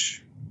factory,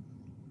 which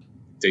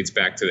dates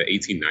back to the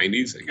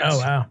 1890s, I guess. Oh,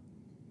 wow.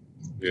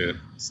 Yeah,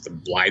 it's the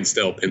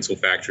Blithedale Pencil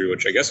Factory,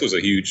 which I guess was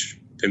a huge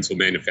pencil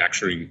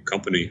manufacturing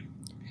company.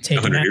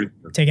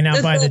 Taken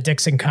out by the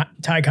Dixon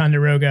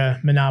Ticonderoga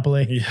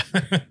monopoly.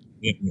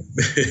 Yeah.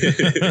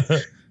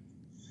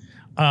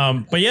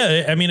 But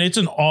yeah, I mean, it's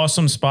an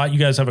awesome spot. You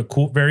guys have a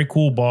very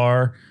cool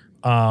bar,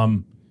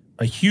 a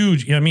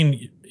huge,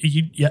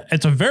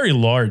 it's a very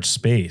large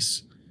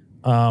space.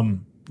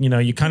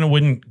 You kind of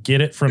wouldn't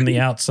get it from the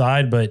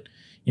outside, but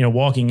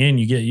walking in,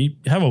 you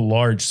have a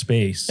large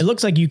space. It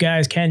looks like you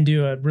guys can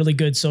do a really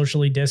good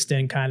socially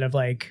distant kind of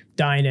like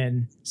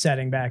dine-in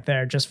setting back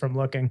there just from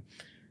looking.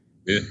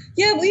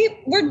 Yeah,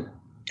 we're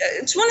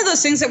it's one of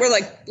those things that we're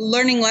like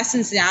learning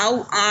lessons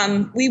now.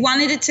 We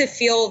wanted it to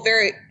feel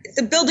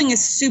the building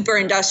is super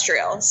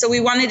industrial. So we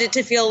wanted it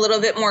to feel a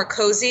little bit more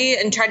cozy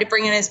and try to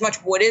bring in as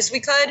much wood as we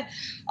could.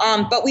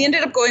 But we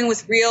ended up going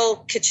with real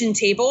kitchen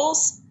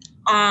tables.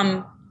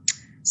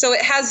 So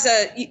it has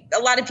a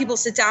lot of people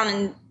sit down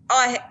and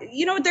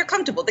they're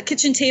comfortable. The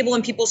kitchen table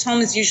in people's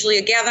home is usually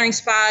a gathering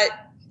spot,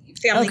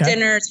 family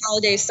dinners,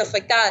 holidays, stuff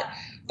like that.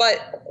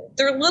 But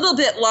they're a little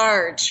bit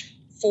large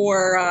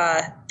for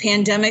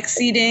pandemic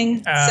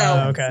seating.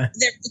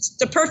 It's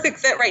the perfect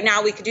fit right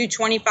now. We could do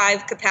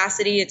 25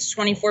 capacity. It's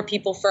 24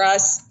 people for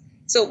us.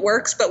 So it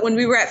works. But when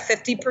we were at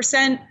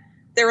 50%,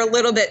 they're a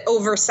little bit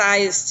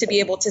oversized to be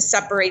able to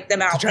separate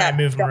them out. To try and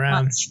move them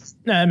around.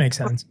 No, that makes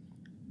sense.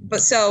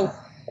 But so,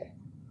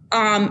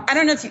 I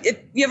don't know if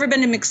you ever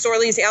been to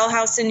McSorley's Ale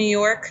House in New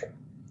York.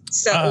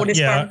 It's the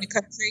oldest bar in the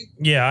country.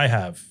 Yeah, I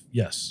have.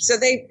 Yes. So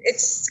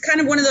it's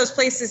kind of one of those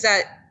places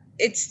that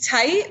it's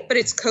tight, but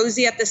it's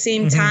cozy at the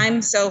same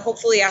time. So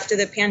hopefully after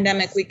the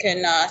pandemic, we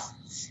can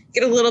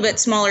get a little bit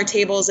smaller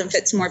tables and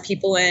fit some more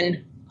people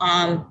in.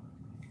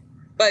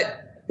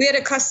 But we had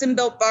a custom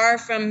built bar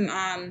from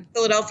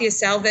Philadelphia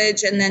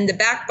Salvage. And then the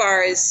back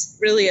bar is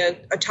really a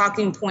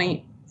talking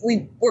point.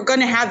 We were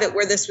going to have it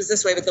where this was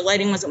this way, but the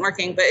lighting wasn't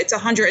working. But it's a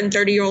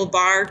 130-year-old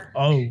bar.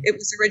 Oh. It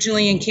was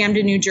originally in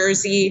Camden, New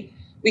Jersey.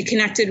 We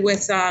connected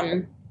with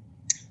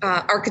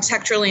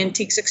Architectural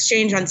Antiques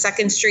Exchange on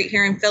 2nd Street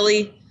here in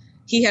Philly.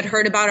 He had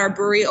heard about our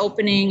brewery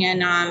opening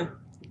and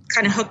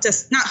kind of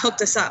not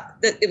hooked us up.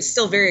 It was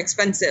still very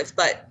expensive,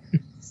 but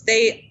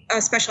they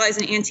specialize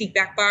in antique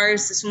back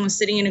bars. This one was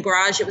sitting in a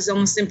garage. It was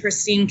almost in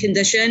pristine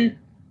condition.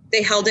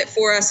 They held it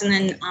for us and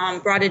then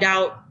brought it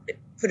out,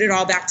 put it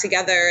all back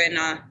together.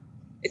 And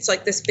it's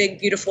like this big,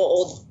 beautiful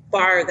old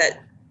bar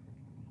that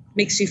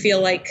makes you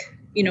feel like,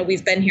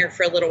 we've been here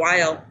for a little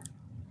while.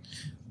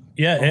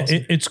 Yeah,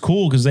 awesome. It's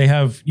cool because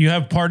you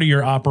have part of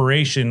your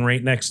operation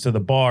right next to the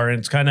bar, and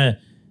it's kind of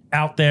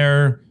out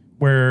there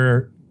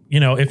where,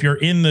 if you're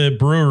in the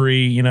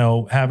brewery,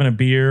 having a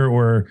beer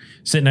or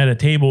sitting at a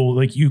table,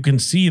 like you can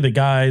see the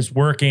guys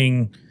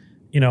working,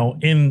 on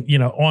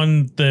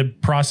the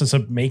process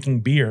of making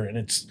beer. And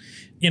it's,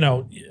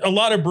 a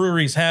lot of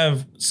breweries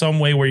have some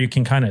way where you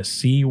can kind of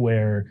see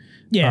where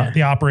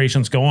the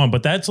operations go on,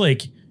 but that's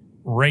like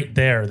right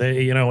there.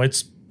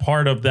 It's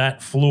part of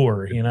that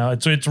floor,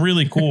 it's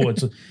really cool.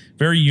 It's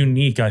very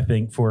unique, I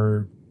think,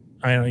 for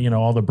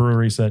all the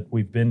breweries that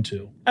we've been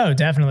to. Oh,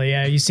 definitely.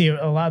 Yeah. You see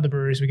a lot of the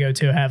breweries we go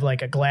to have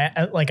like a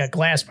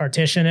glass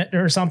partition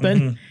or something.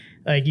 Mm-hmm.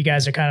 Like you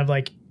guys are kind of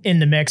like in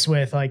the mix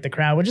with like the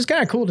crowd, which is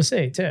kind of cool to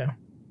see too.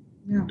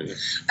 Yeah.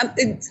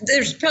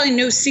 There's probably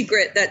no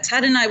secret that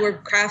Todd and I were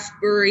craft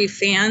brewery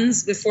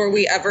fans before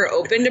we ever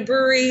opened a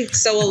brewery.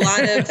 So a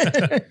lot of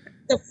the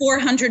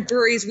 400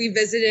 breweries we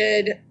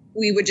visited,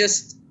 we would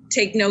just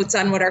take notes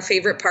on what our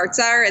favorite parts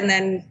are. And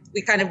then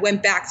we kind of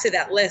went back to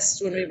that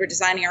list when we were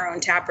designing our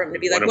own tap room to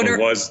be like, one of them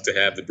was to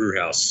have the brew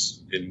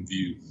house in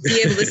view.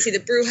 Be able to see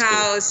the brew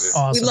house.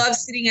 Awesome. We love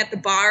sitting at the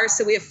bar.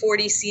 So we have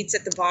 40 seats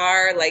at the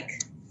bar,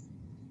 like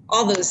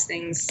all those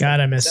things. God,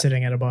 I miss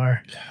sitting at a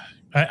bar.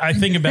 I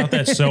think about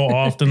that so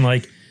often.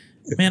 Like,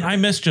 man, I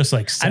miss just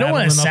like I don't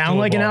want to sound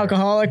like an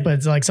alcoholic, but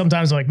it's like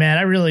sometimes I'm like, man,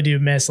 I really do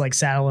miss like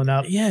saddling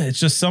up. Yeah, it's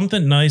just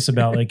something nice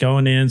about like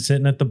going in,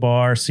 sitting at the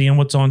bar, seeing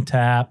what's on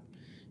tap.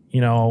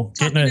 Talking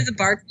to the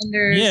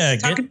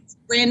bartenders, talking to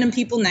random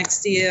people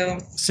next to you,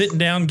 sitting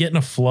down, getting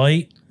a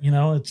flight.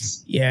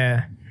 It's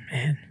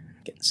man,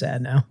 getting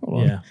sad now.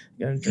 Hold on.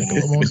 Gotta drink a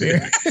little more beer.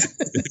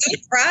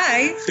 Don't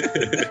cry.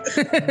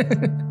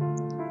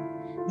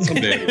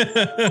 Someday.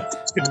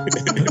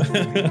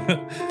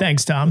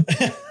 Thanks, Tom.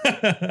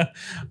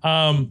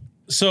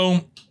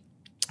 So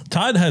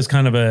Todd has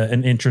kind of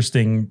an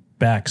interesting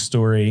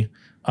backstory.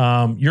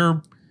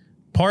 You're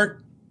part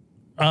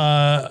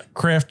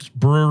craft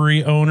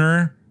brewery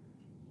owner,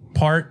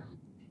 part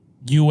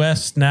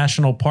U.S.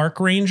 National Park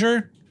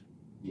Ranger.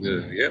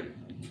 Yep.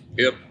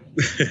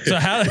 So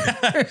how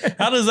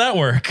does that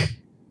work?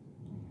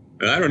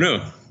 I don't know.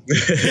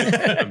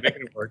 I'm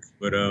making it work,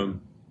 but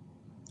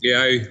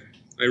my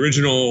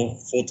original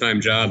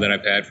full-time job that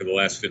I've had for the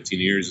last 15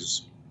 years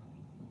is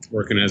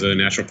working as a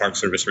National Park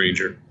Service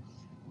ranger,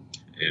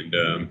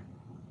 and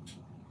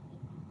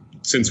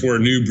since we're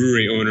new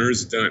brewery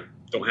owners,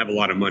 don't have a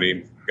lot of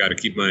money. Got to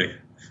keep my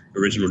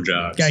original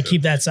job. Got to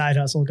keep that side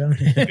hustle going.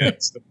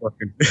 It's still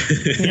working.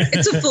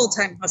 It's a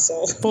full-time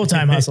hustle.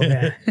 Full-time hustle,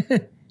 yeah.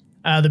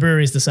 The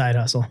brewery's the side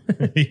hustle.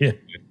 Yeah.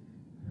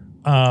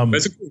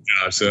 That's a cool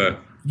job. So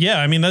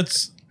I mean,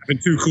 that's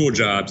been 2 cool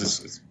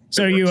jobs.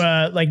 So are you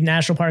like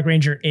National Park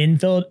Ranger in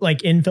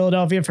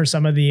Philadelphia for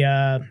some of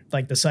the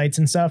like the sites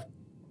and stuff?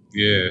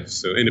 Yeah.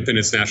 So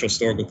Independence National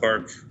Historical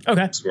Park. Okay.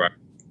 That's where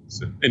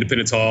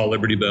Independence Hall,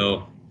 Liberty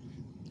Bell.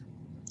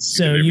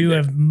 So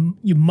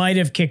you might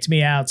have kicked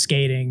me out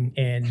skating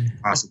in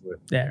possibly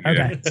there.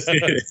 Okay.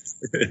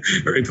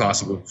 Very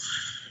possible.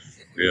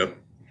 Yeah.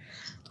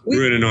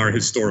 We're in our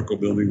historical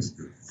buildings.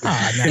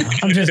 Oh no.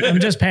 I'm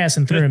just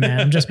passing through, man.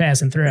 I'm just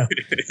passing through.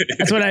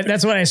 That's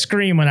what I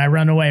scream when I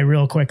run away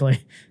real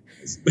quickly.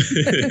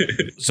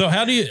 So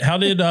how did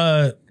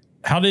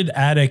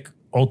Attic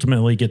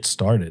ultimately get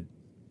started?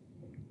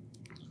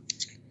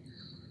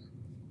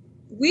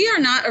 We are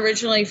not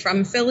originally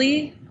from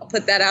Philly. I'll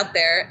put that out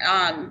there.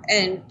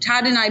 And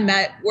Todd and I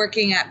met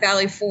working at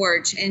Valley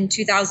Forge in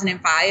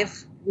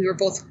 2005. we were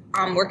both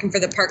working for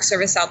the Park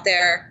Service out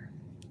there.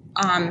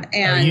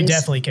 And you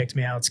definitely kicked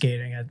me out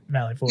skating at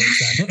Valley Forge.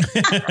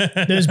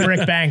 Then. Those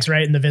brick banks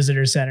right in the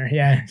visitor center.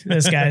 Yeah,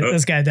 this guy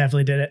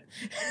definitely did it.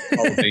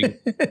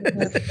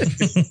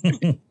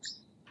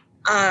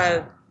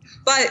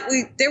 But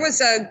there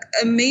was a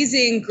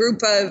amazing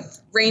group of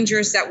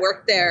Rangers that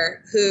worked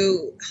there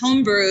who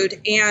homebrewed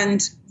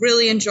and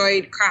really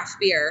enjoyed craft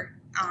beer.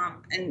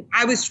 And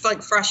I was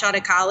like fresh out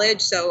of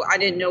college, so I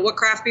didn't know what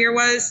craft beer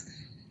was.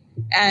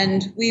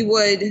 And we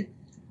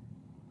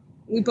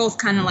both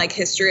kind of like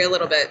history a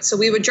little bit. So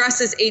we would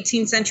dress as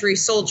 18th century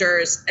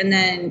soldiers and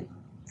then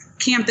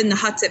camp in the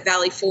huts at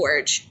Valley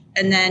Forge.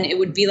 And then it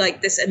would be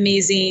like this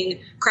amazing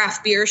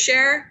craft beer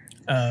share.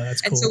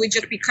 That's cool. And so we'd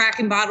just be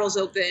cracking bottles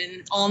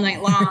open all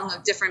night long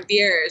of different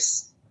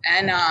beers.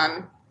 And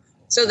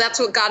so that's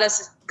what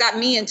got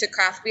me into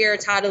craft beer.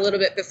 Todd a little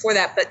bit before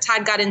that, but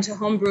Todd got into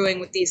home brewing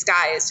with these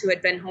guys who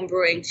had been home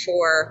brewing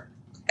for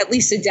at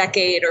least a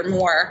decade or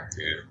more.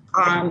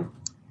 Yeah.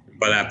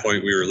 By that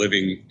point, we were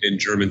living in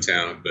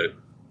Germantown, but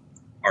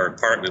our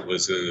apartment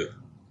was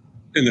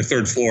in the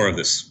third floor of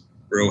this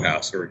row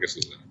house, or I guess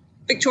it was a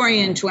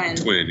Victorian twin.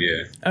 Twin,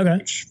 yeah. Okay.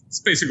 It's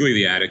basically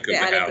the attic of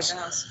the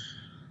house.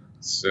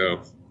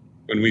 So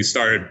when I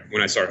started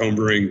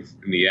homebrewing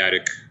in the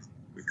attic,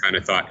 we kind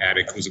of thought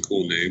attic was a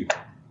cool name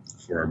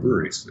for our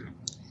brewery. So,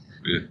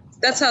 yeah.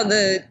 That's how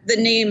the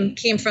name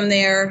came from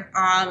there.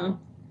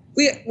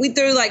 We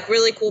threw like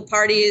really cool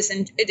parties,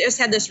 and it just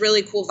had this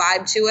really cool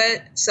vibe to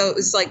it. So it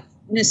was like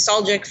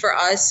nostalgic for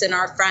us and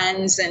our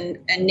friends and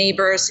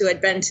neighbors who had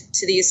been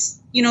to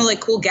these, like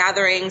cool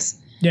gatherings.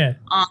 Yeah.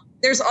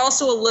 There's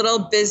also a little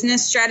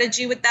business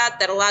strategy with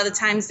that a lot of the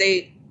times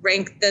they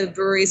rank the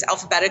breweries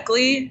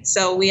alphabetically.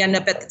 So we end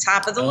up at the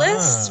top of the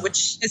list,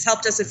 which has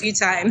helped us a few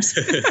times.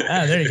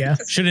 There you go.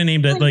 Should have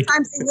named it like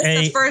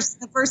the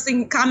first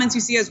thing comments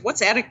you see is,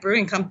 what's Attic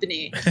Brewing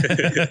Company?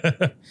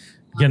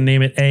 You gotta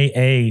name it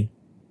AA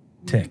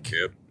Tick.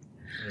 Yep.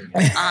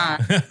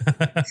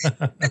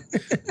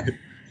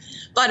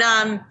 But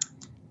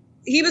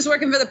he was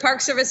working for the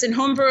Park Service in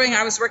home brewing.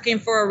 I was working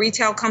for a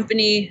retail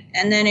company.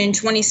 And then in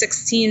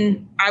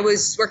 2016, I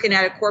was working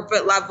at a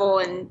corporate level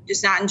and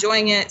just not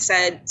enjoying it.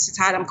 Said to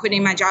Todd, I'm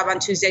quitting my job on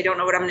Tuesday. Don't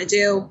know what I'm going to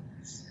do.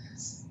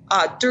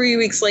 3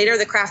 weeks later,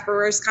 the Craft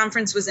Brewers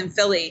Conference was in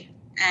Philly.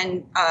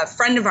 And a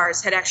friend of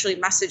ours had actually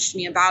messaged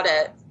me about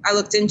it. I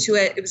looked into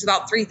it. It was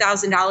about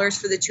 $3,000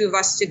 for the two of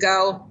us to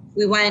go.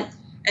 We went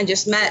and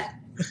just met.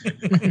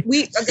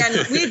 We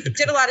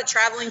did a lot of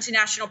traveling to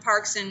national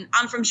parks, and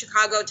I'm from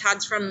Chicago.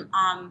 Todd's from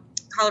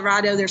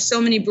Colorado. There's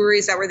so many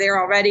breweries that were there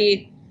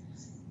already.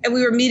 And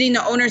we were meeting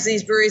the owners of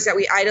these breweries that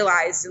we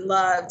idolized and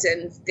loved.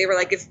 And they were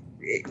like, if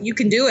you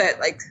can do it,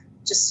 like,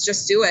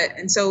 just do it.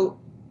 And so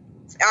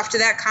after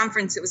that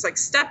conference, it was like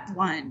step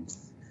one,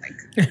 like,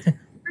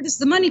 where does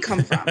the money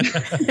come from?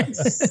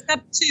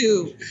 Step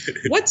two,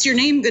 what's your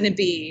name going to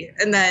be?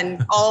 And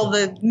then all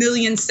the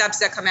million steps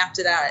that come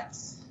after that.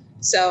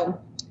 So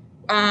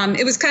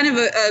it was kind of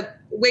a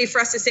way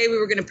for us to say we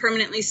were going to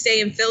permanently stay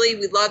in Philly.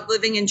 We loved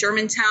living in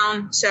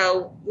Germantown,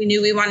 so we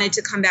knew we wanted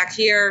to come back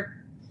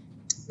here.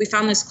 We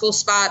found this cool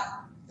spot,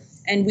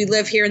 and we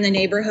live here in the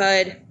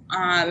neighborhood.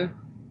 And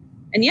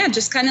yeah,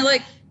 just kind of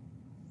like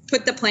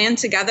put the plan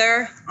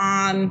together.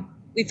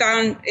 We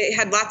found it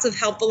had lots of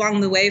help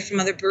along the way from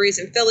other breweries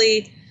in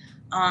Philly.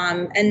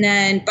 And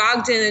then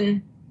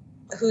Bogdan,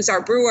 who's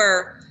our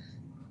brewer,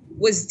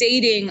 was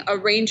dating a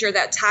ranger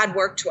that Todd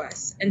worked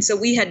with. And so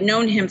we had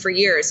known him for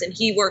years, and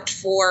he worked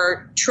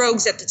for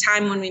Trogs at the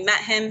time when we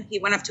met him. He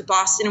went up to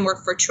Boston and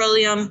worked for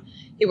Trillium.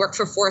 He worked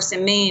for Forest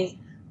and Maine.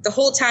 The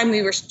whole time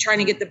we were trying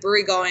to get the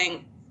brewery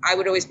going, I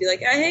would always be like,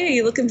 hey,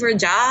 you looking for a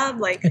job?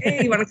 Like,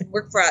 hey, you want to come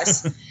work for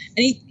us? And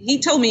he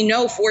told me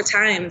no 4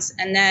 times.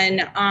 And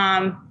then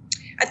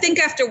I think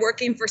after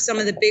working for some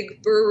of the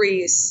big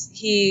breweries,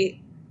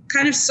 he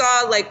kind of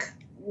saw like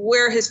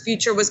where his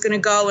future was going to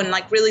go and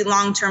like really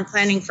long-term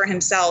planning for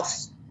himself.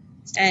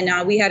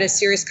 And we had a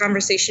serious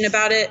conversation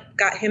about it,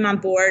 got him on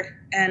board.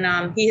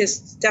 And he has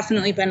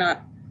definitely been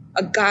a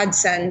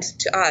godsend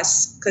to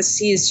us because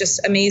he is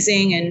just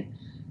amazing and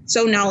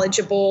so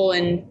knowledgeable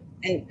and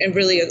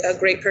really a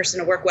great person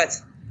to work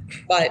with.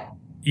 But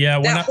yeah,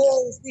 that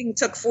whole thing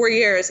took 4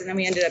 years, and then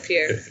we ended up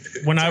here.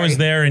 When I was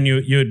there, and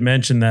you had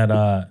mentioned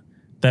that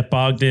that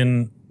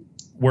Bogdan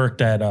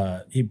worked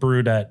at he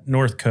brewed at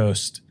North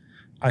Coast,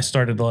 I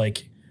started to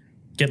like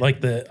get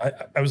like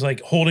I was like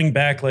holding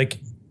back, like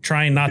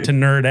trying not to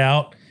nerd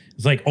out.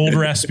 It's like Old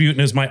Rasputin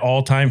is my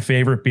all-time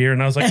favorite beer,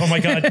 and I was like, oh my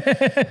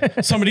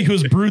god, somebody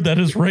who's brewed that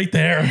is right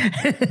there.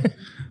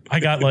 I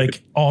got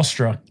like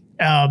awestruck.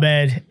 Oh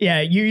man.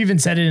 Yeah. You even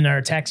said it in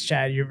our text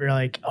chat. You were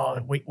like, oh,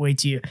 wait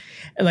till you,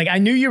 like, I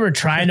knew you were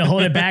trying to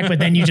hold it back, but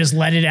then you just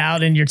let it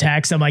out in your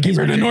text. I'm like, he's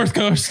from the North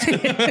Coast.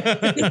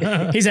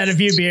 He's had a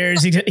few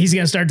beers. He's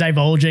going to start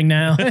divulging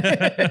now.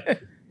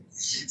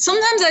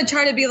 Sometimes I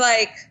try to be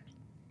like,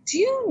 do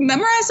you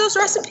memorize those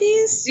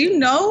recipes? Do you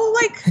know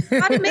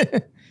like how to make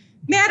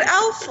Mad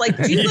Elf? Like,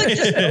 do you like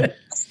just know the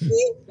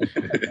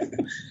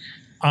recipe?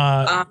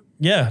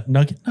 Yeah,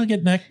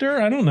 nugget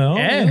nectar. I don't know.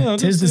 Yeah,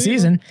 'tis the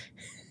season.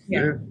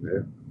 Yeah.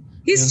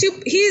 He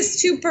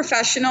is too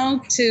professional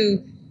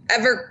to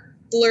ever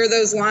blur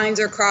those lines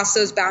or cross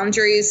those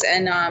boundaries,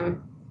 and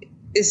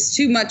is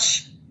too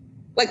much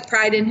like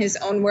pride in his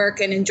own work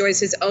and enjoys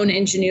his own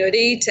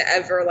ingenuity to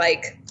ever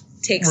like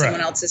take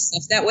someone else's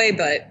stuff that way.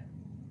 But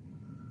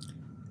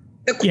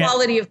the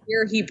quality of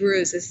beer he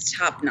brews is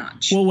top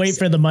notch. We'll wait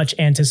for the much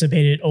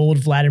anticipated old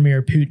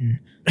Vladimir Putin.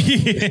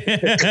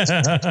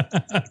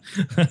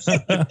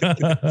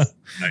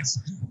 Nice.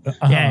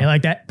 Yeah, you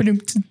like that?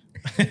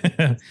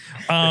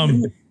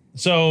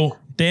 So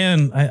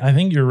Dan, I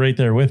think you're right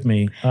there with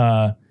me.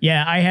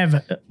 Yeah, I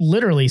have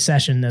literally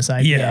sessioned this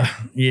idea.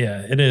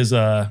 Yeah, it is.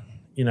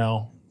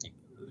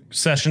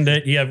 Sessioned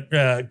it. You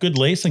have good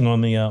lacing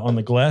on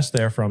the glass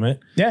there from it.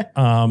 Yeah.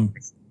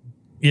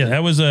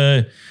 That was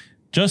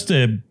just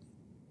a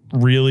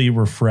really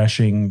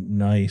refreshing,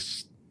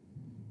 nice,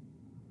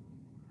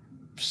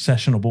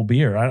 sessionable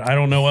beer. I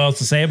don't know what else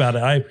to say about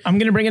it. I'm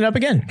going to bring it up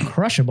again.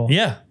 Crushable.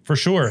 Yeah, for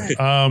sure.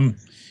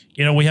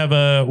 We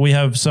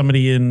have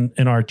somebody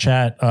in our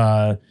chat,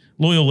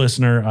 loyal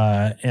listener,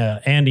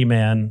 Andy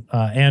man,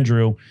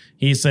 Andrew.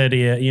 He said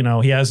he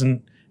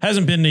hasn't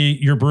been to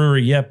your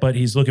brewery yet, but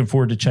he's looking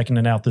forward to checking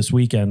it out this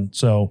weekend.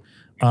 So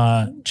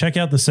check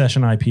out the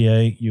Session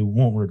IPA. You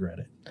won't regret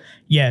it.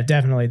 Yeah,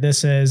 definitely.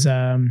 This has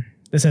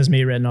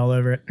me written all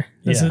over it.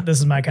 This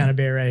is my kind of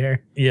beer right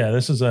here. Yeah,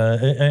 this is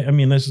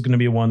this is going to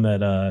be one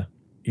that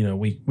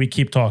we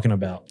keep talking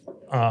about.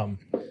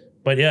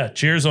 But yeah,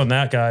 cheers on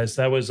that, guys.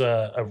 That was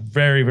a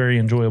very, very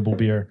enjoyable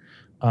beer.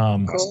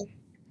 Cool.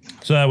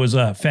 So that was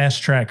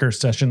Fast Tracker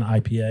Session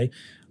IPA.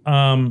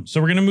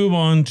 So we're going to move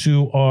on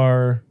to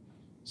our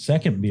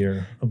second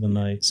beer of the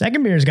night.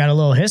 Second beer's got a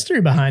little history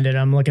behind it.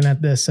 I'm looking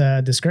at this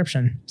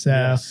description.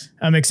 So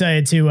I'm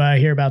excited to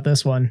hear about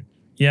this one.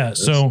 Yeah.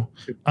 So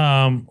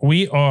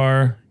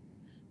we're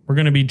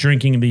going to be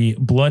drinking the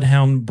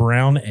Bloodhound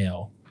Brown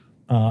Ale.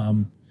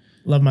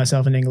 Love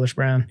myself an English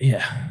brown.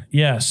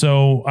 Yeah.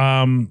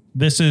 So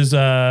this is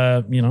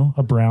a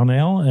brown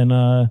ale,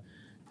 and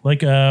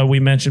like we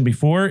mentioned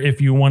before,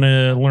 if you want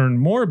to learn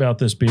more about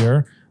this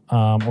beer,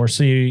 or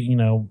see,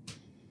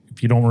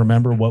 if you don't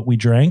remember what we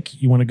drank,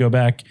 you want to go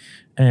back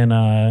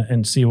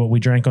and see what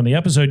we drank on the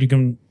episode, you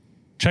can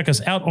check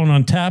us out on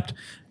Untapped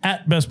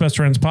at Best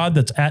Friends Pod.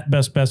 That's at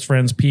Best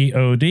Friends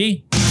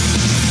POD.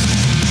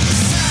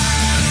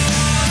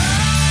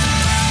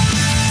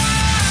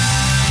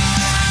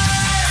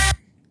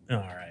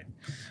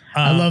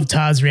 I love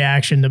Todd's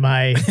reaction to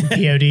my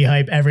POD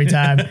hype every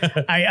time.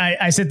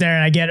 I sit there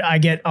and I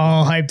get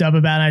all hyped up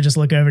about it. I just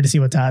look over to see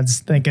what Todd's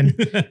thinking.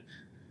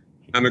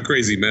 I'm a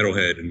crazy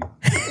metalhead. And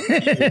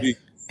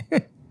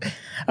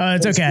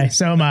it's okay.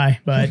 So am I.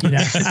 But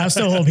I'll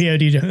still hold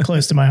POD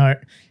close to my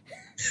heart.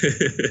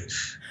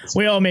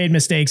 We all made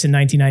mistakes in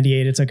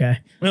 1998. It's okay.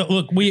 Well,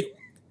 look, I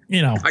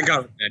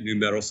got that new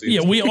metal scene.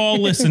 Yeah, we all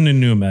listen to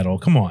new metal.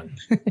 Come on.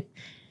 We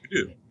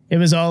do. It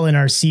was all in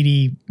our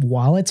CD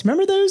wallets.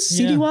 Remember those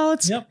CD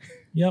wallets? Yep.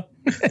 I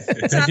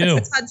do.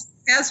 Todd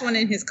has one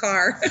in his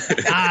car.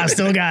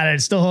 Still got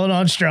it. Still holding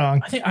on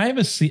strong. I think I have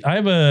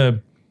a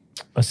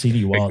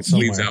CD wallet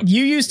somewhere.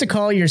 You used to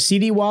call your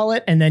CD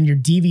wallet and then your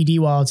DVD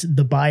wallets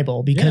the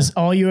Bible because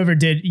all you ever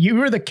did, you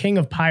were the king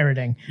of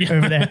pirating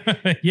over there.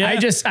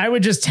 I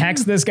would just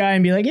text this guy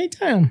and be like, "Hey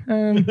Tom,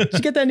 did you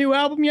get that new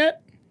album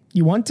yet?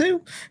 You want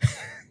to?"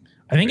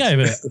 my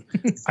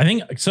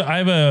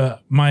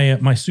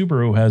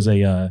Subaru has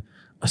a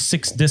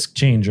 6-disc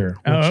changer.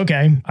 Oh,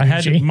 okay. I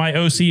had my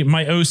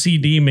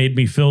OCD made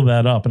me fill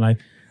that up, and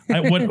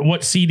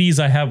what CDs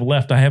I have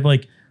left. I have a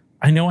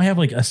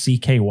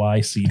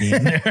CKY CD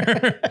in there,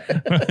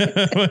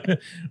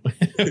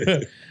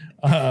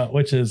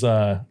 which is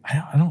I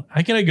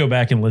gotta go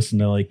back and listen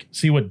to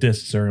see what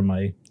discs are in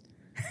my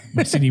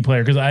CD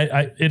player, because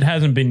it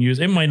hasn't been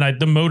used. It might not.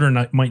 The motor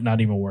might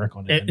not even work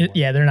on it.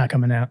 They're not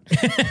coming out.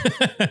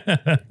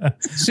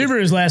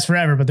 Subarus last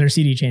forever, but their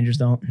CD changers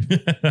don't.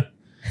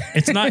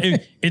 It's not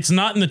in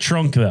the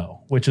trunk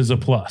though, which is a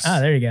plus.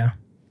 There you go.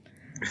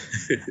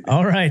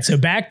 All right, so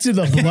back to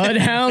the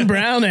Bloodhound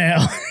Brown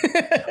Ale.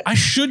 I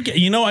should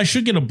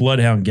get a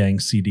Bloodhound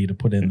Gang CD to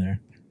put in there.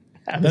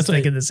 I was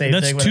thinking the same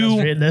thing when I was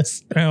reading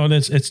this. Oh,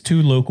 it's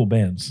 2 local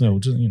bands, so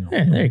just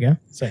there you go.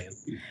 Saying.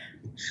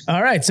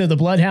 All right, so the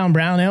Bloodhound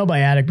Brown Ale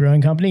by Attic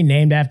Brewing Company,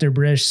 named after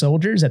British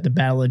soldiers at the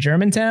Battle of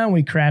Germantown.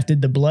 We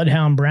crafted the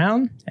Bloodhound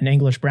Brown, an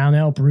English brown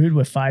ale brewed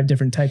with 5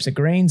 different types of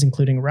grains,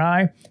 including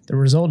rye. The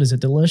result is a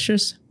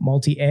delicious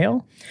malty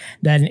ale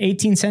that an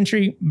 18th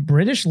century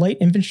British light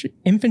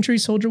infantry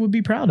soldier would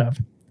be proud of.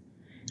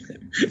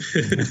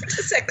 Where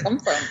does that come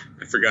from?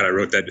 I forgot I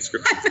wrote that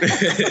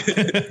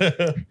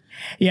description.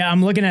 Yeah,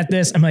 I'm looking at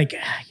this. I'm like,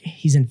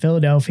 he's in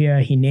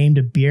Philadelphia. He named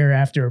a beer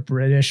after a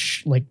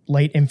British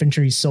light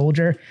infantry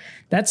soldier.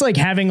 That's like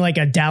having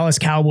a Dallas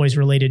Cowboys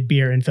related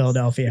beer in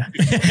Philadelphia.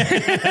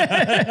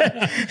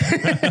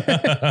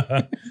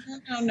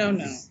 No.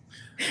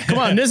 Come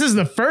on, this is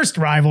the first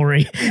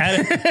rivalry.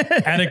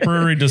 Attic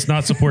Brewery does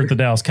not support the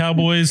Dallas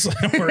Cowboys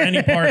or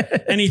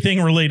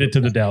anything related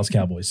to the Dallas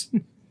Cowboys.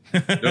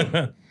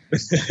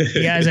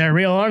 You guys are a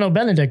real Arnold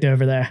Benedict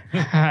over there.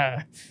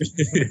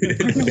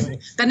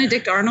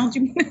 Benedict Arnold,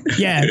 you mean?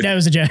 Yeah, that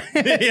was a joke.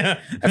 Yeah.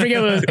 I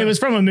forget it was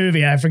from a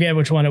movie. I forget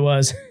which one it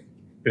was.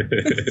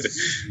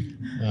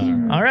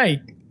 All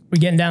right. We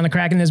getting down to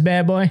cracking this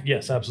bad boy?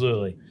 Yes,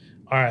 absolutely.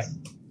 All right.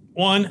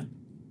 1,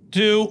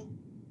 2,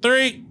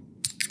 3.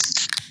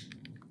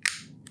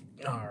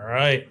 All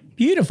right.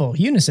 Beautiful.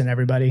 Unison,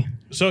 everybody.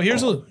 So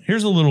here's a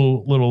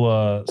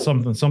little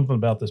something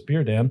about this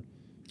beer, Dan.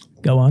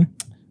 Go on.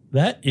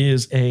 That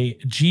is a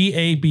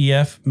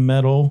GABF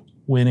medal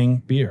winning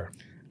beer.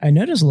 I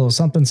noticed a little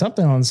something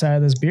on the side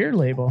of this beer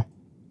label.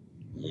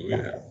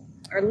 Yeah.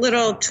 Our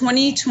little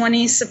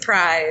 2020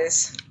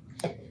 surprise.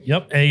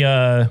 Yep,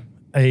 a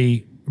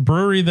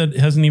brewery that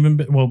hasn't even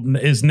been,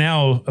 is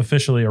now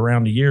officially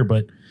around a year,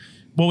 but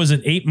what was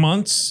it, 8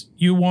 months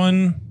you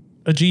won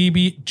a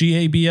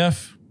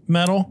GABF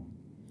medal?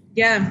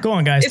 Yeah. Go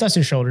on, guys. Dust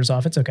your shoulders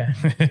off. It's okay.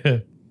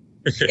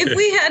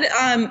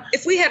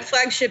 If we had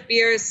flagship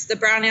beers, the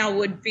brown ale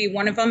would be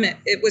one of them.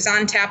 It was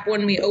on tap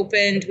when we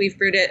opened. We've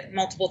brewed it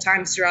multiple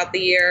times throughout the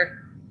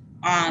year.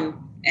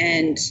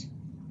 And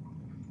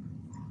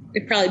we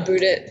probably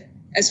brewed it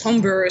as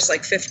home brewers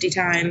like 50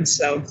 times.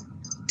 So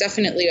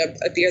definitely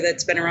a beer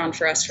that's been around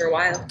for us for a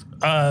while.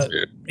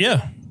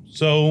 Yeah.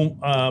 So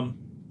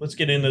let's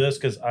get into this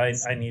because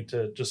I need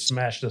to just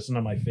smash this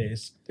into my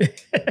face. All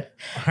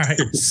right.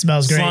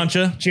 Smells great.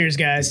 Slancha. Cheers,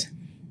 guys.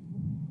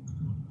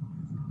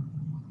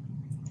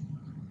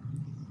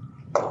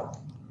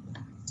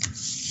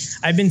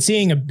 I've been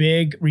seeing a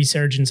big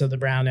resurgence of the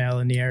brown ale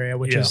in the area,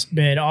 which has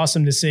been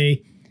awesome to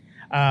see.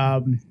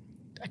 I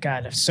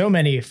got so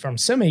many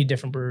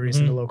different breweries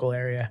in the local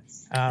area.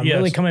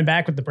 Really coming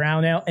back with the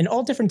brown ale and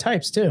all different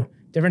types too.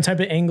 Different type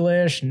of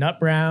English, nut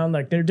brown,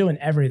 like they're doing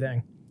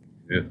everything.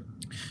 Yeah.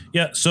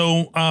 Yeah.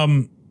 So,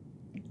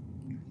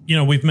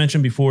 we've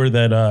mentioned before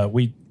that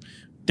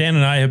Dan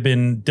and I have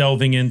been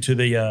delving into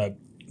the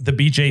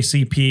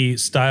BJCP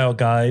style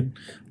guide.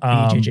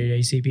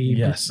 BJCP,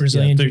 yes,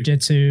 Brazilian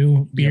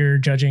Jiu-Jitsu beer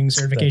judging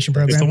certification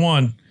program. That's the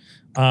one.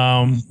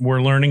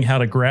 We're learning how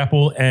to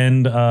grapple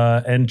and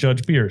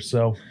judge beers.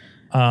 So,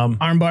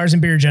 arm bars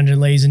and beer judging,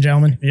 ladies and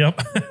gentlemen. Yep.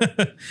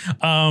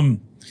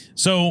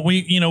 So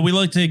we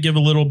like to give a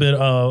little bit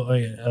of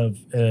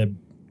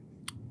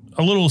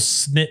a little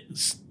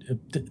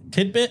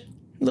tidbit.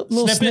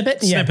 Little snippet.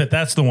 Yeah. Snippet.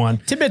 That's the one.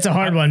 Tidbit's a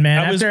hard one,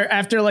 man.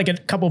 After like a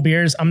couple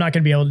beers, I'm not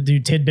going to be able to do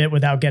tidbit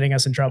without getting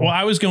us in trouble. Well,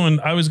 I was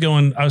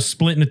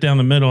splitting it down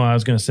the middle. And I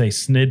was going to say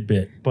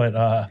snidbit, but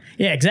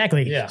yeah,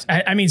 exactly. Yeah.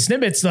 I mean,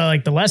 snidbit's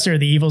the lesser of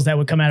the evils that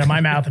would come out of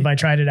my mouth if I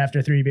tried it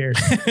after 3 beers.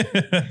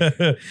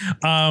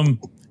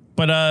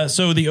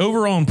 So the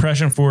overall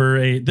impression for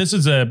this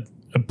is a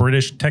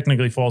British,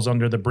 technically falls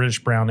under the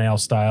British brown ale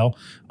style.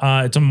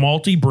 It's a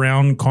malty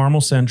brown caramel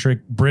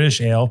centric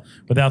British ale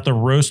without the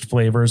roast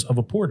flavors of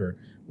a porter,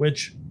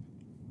 which,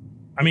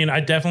 I mean,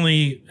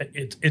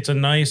 it's a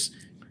nice,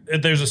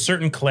 there's a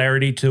certain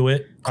clarity to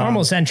it.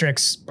 Caramel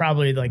centric's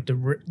probably like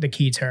the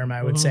key term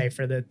I would say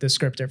for the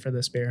descriptor for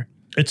this beer.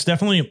 It's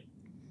definitely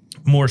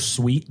more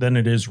sweet than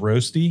it is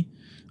roasty.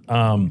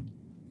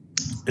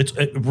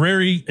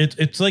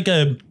 It's like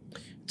a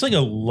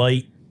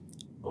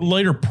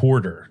lighter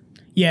porter.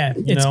 Yeah,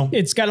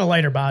 it's got a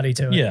lighter body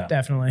to it. Yeah,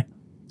 definitely.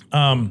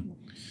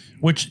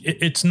 Which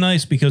it's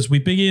nice because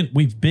we've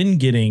been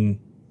getting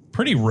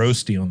pretty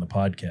roasty on the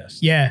podcast.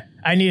 Yeah,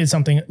 I needed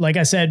something. Like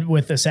I said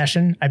with the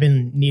session, I've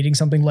been needing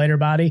something lighter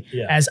body.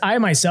 Yeah. As I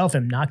myself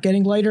am not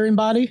getting lighter in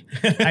body,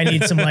 I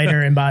need some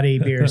lighter in body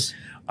beers.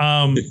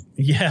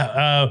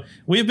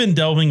 We've been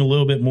delving a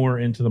little bit more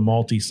into the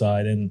malty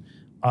side, and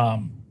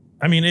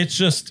I mean, it's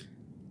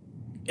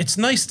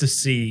nice to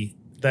see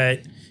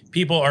that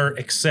people are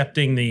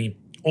accepting the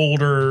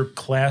older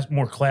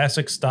more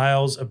classic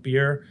styles of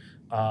beer.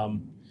 I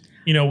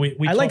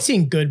like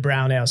seeing good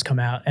brown ales come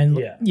out. And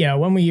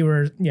when we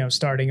were,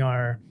 starting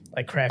our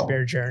like craft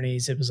beer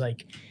journeys, it was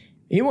like,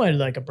 you wanted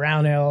like a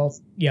brown ale,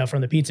 from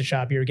the pizza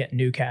shop, you were getting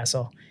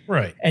Newcastle.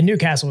 Right. And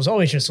Newcastle was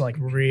always just like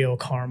real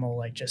caramel,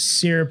 like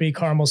just syrupy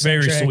caramel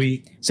centric. Very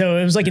sweet. So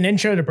it was like an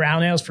intro to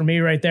brown ales for me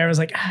right there. I was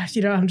like,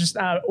 I'm just,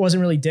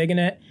 wasn't really digging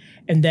it.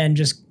 And then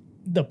just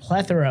the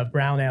plethora of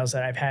brown ales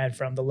that I've had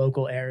from the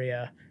local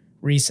area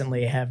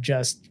recently have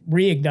just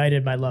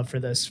reignited my love for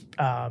this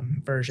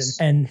version.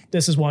 And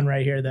this is one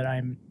right here that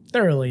I'm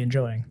thoroughly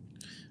enjoying.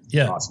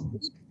 Yeah. Awesome.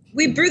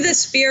 We brew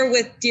this beer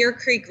with Deer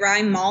Creek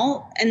rye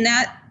malt, and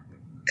that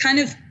kind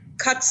of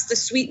cuts the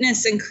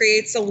sweetness and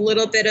creates a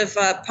little bit of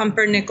a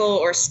pumpernickel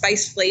or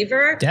spice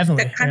flavor.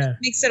 Definitely. That kind of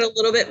makes it a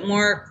little bit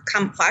more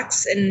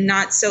complex and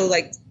not so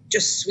like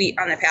just sweet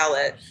on the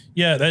palate.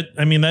 Yeah,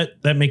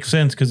 that makes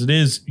sense because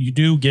you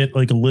do get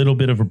like a little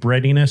bit of a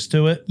breadiness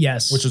to it.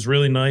 Yes. Which is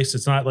really nice.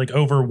 It's not like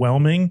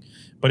overwhelming,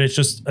 but it's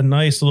just a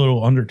nice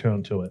little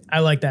undertone to it. I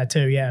like that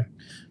too, yeah.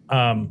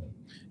 I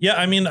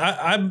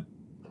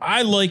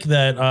like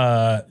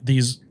that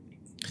these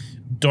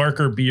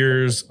darker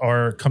beers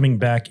are coming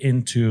back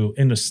into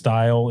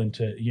style,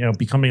 into, you know,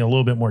 becoming a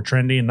little bit more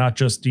trendy and not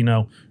just, you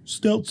know,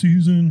 stout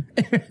season.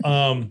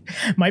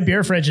 My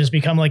beer fridge has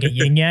become like a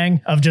yin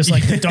yang of just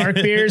like the dark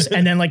beers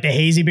and then like the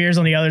hazy beers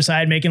on the other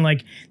side, making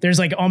like there's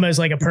like almost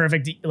like a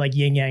perfect like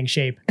yin yang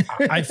shape.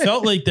 I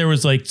felt like there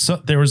was like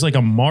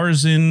a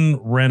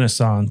Marzen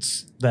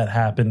renaissance that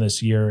happened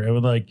this year. It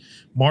was like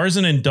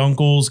Marzen and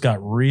Dunkels got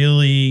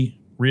really,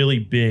 really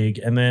big,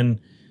 and then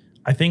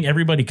I think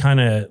everybody kind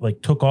of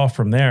like took off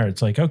from there.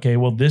 It's like, okay,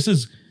 well, this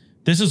is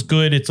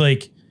good. It's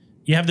like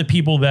you have the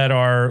people that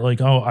are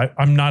like, oh,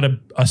 I'm not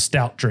a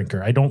stout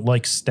drinker. I don't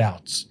like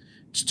stouts.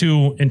 It's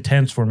too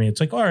intense for me. It's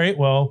like, all right,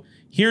 well,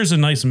 here's a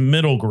nice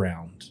middle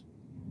ground.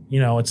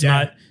 You know, it's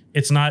not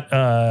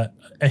a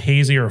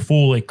hazy or a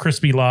full like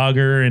crispy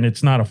lager, and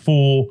it's not a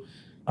full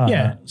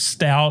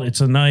stout. It's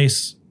a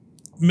nice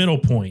middle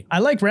point. I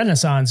like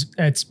Renaissance.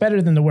 It's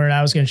better than the word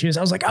I was going to choose.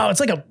 I was like, oh, it's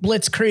like a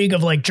blitzkrieg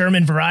of like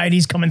German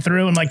varieties coming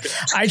through. I'm like,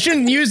 I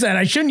shouldn't use that.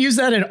 I shouldn't use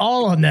that at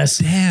all on this.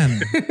 Damn.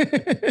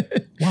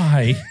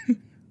 Why?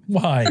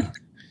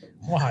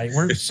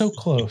 We're so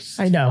close.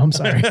 I know. I'm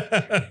sorry.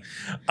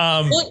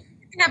 Well,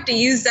 you have to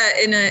use that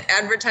in an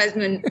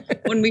advertisement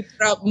when we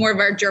put out more of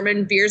our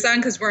German beers on,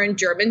 because we're in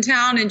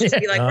Germantown, and just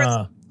be like,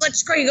 we're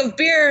blitzkrieg of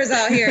beers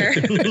out here.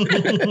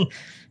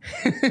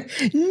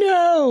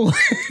 No.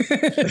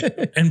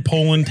 And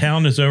Poland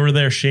Town is over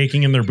there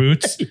shaking in their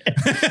boots. The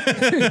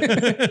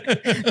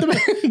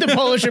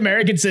Polish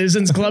American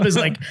Citizens Club is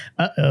like,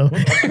 uh-oh.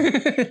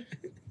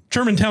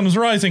 Germantown is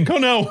rising. Oh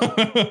no. All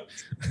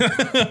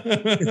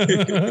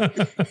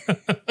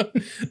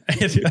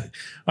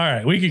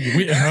right.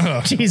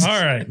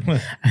 All right.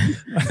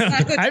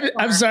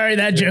 I'm sorry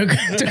that joke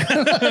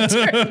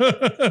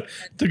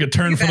took a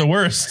turn for the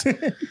worst.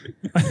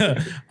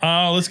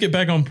 Let's get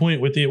back on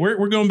point with it.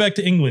 We're going back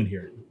to England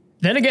here.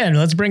 Then again,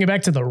 let's bring it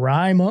back to the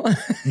rye malt.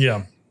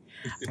 Yeah.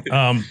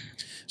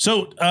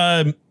 So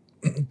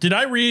did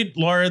I read,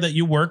 Laura, that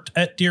you worked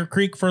at Deer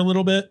Creek for a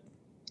little bit?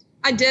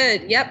 I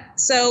did. Yep.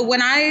 So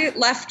when I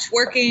left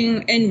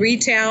working in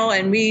retail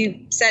and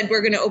we said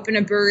we're going to open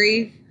a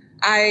brewery,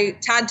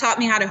 Todd taught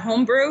me how to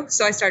homebrew.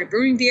 So I started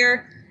brewing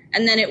beer,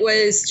 and then it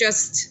was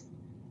just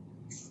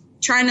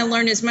trying to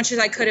learn as much as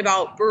I could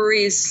about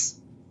breweries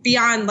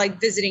beyond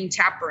like visiting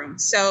tap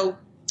rooms. So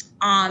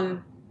I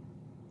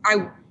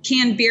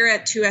canned beer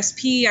at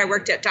 2SP. I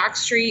worked at Dock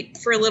Street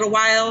for a little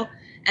while,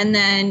 and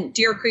then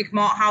Deer Creek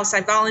Malt House,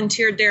 I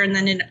volunteered there and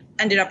then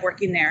ended up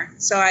working there.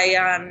 So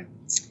I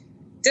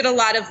did a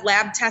lot of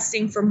lab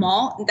testing for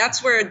malt. And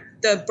that's where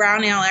the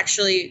brown ale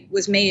actually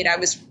was made. I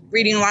was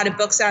reading a lot of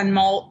books on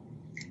malt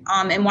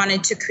and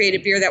wanted to create a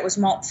beer that was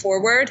malt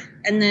forward,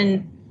 and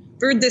then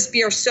brewed this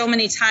beer so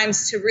many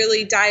times to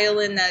really dial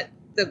in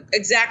the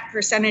exact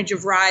percentage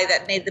of rye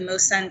that made the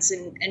most sense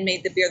and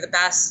made the beer the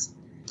best.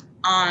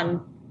 And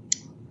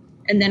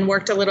then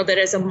worked a little bit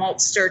as a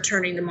maltster,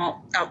 turning the malt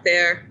out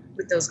there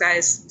with those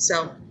guys.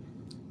 So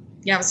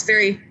yeah, it was a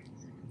very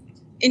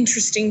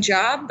interesting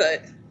job,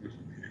 but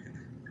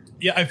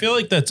yeah, I feel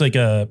like that's like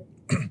you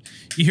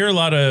hear a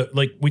lot of,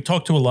 like, we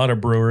talk to a lot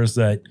of brewers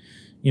that,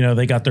 you know,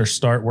 they got their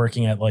start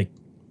working at like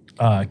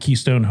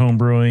Keystone Home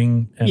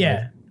Brewing. And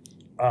yeah.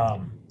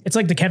 It's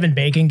like the Kevin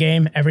Bacon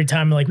game. Every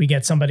time like we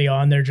get somebody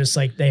on, they're just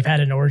like, they've had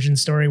an origin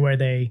story where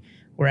they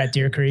were at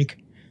Deer Creek.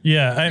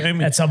 Yeah. I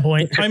mean, at some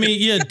point. I mean,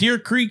 yeah, Deer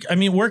Creek. I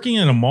mean, working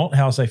in a malt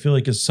house, I feel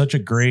like is such a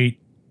great,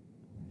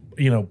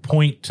 you know,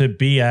 point to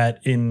be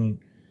at in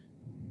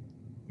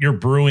your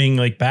brewing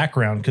like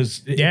background,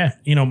 because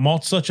you know,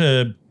 malt's such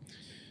an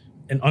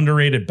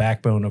underrated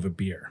backbone of a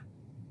beer,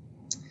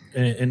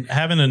 and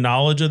having a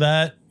knowledge of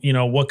that, you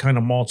know, what kind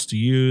of malts to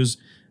use,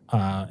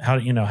 how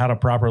to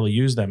properly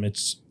use them,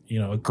 it's, you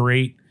know, a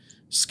great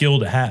skill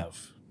to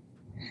have.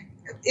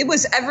 It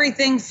was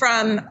everything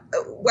from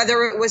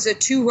whether it was a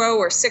 2-row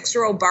or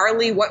 6-row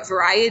barley, what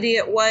variety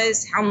it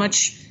was, how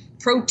much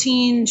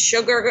protein,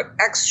 sugar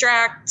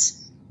extract,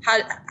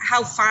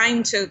 how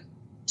fine to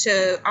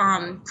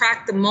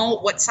crack the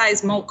malt, what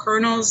size malt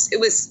kernels. It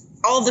was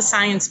all the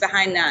science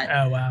behind that.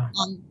 Oh, wow.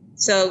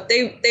 So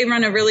they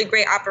run a really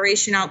great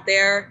operation out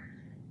there.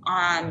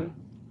 And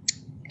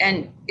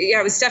yeah,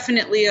 it was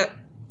definitely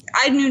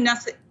I knew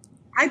nothing.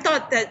 I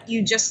thought that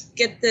you just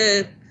get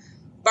the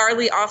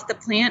barley off the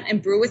plant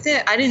and brew with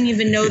it. I didn't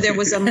even know there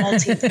was a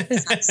malting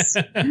process.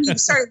 You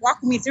started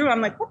walking me through.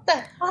 I'm like, what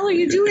the hell are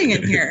you doing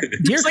in here?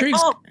 Deer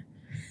Creek's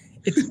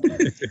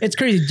It's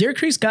crazy. Deer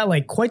Creek's got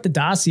like quite the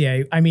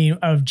dossier. I mean,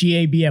 of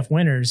GABF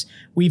winners.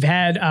 We've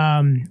had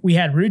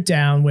Root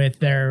Down with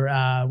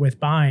their with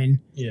Bine.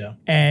 Yeah.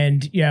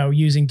 And you know,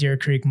 using Deer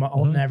Creek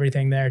malt and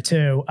everything there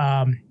too.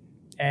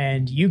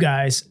 And you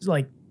guys,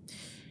 like,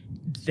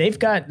 they've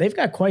got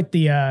quite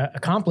the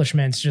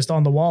accomplishments just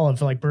on the wall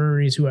of like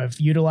breweries who have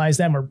utilized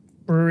them, or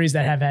breweries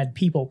that have had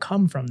people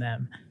come from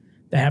them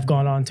that have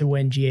gone on to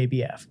win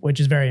GABF, which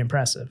is very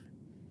impressive.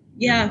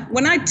 Yeah.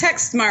 When I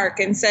text Mark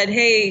and said,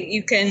 hey,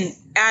 you can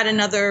add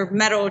another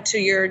medal to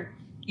your,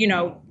 you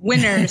know,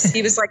 winners,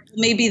 he was like,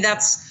 maybe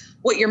that's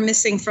what you're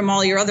missing from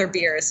all your other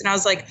beers. And I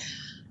was like,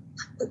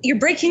 You're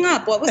breaking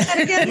up. What was that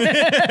again?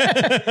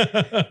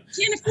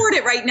 Can't afford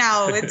it right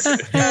now. It's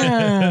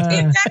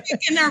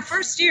pandemic in our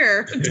first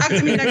year. Talk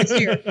to me next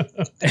year.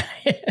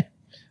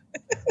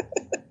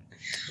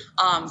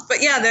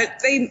 But yeah,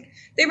 they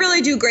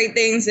really do great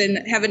things and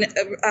have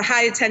a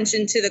high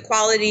attention to the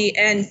quality.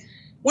 And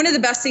one of the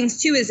best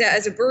things too is that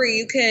as a brewery,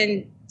 you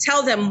can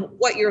tell them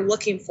what you're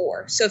looking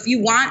for. So if you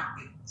want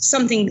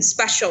something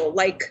special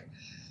like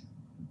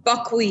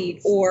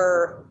buckwheat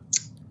or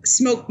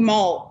smoked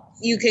malt,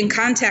 you can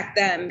contact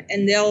them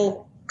and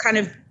they'll kind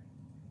of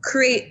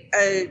create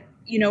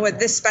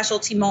this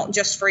specialty malt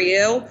just for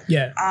you.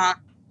 Yeah.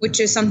 Which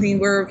is something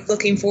we're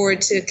looking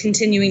forward to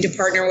continuing to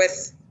partner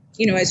with,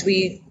 as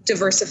we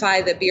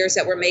diversify the beers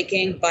that we're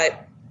making.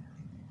 But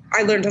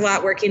I learned a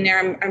lot working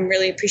there. I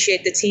really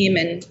appreciate the team,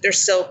 and they're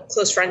still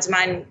close friends of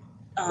mine.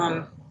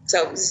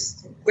 So it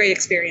was a great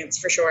experience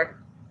for sure.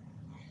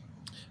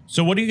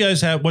 So what do you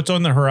guys have? What's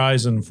on the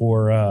horizon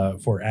for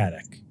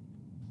Attic?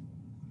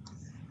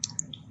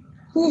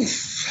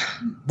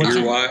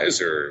 Beer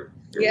wise or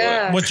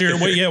yeah. what?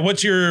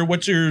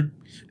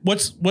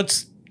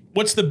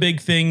 What's the big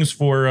things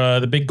for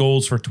the big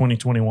goals for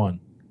 2021?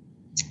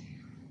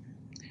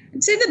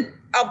 I'd say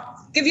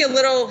I'll give you a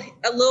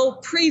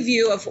little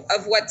preview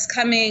of what's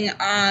coming.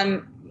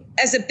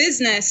 As a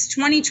business,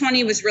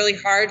 2020 was really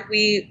hard.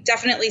 We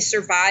definitely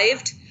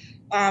survived,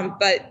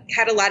 but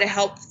had a lot of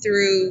help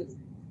through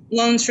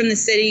loans from the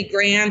city,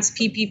 grants,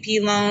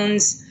 PPP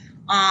loans.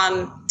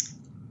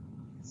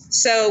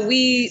 So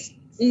we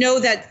know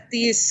that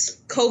these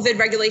COVID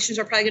regulations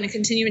are probably going to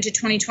continue into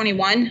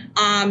 2021.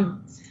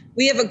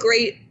 We have a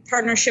great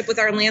partnership with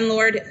our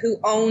landlord who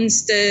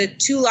owns the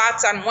 2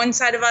 lots on one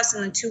side of us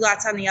and the 2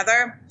 lots on the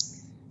other.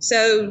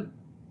 So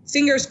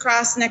fingers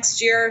crossed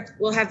next year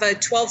we'll have a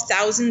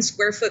 12,000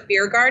 square foot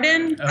beer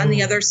garden on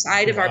the other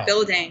side of our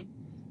building.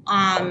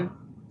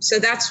 So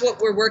that's what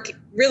we're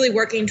really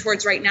working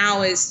towards right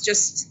now, is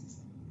just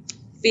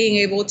being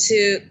able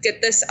to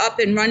get this up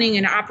and running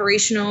and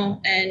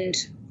operational and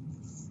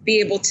be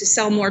able to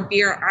sell more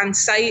beer on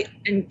site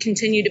and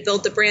continue to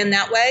build the brand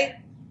that way.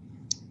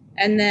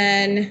 And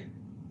then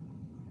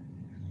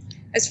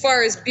as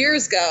far as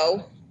beers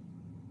go,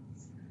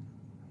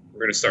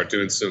 we're going to start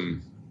doing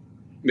some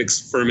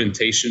mixed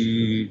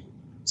fermentation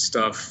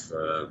stuff.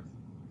 We're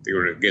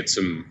going to get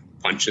some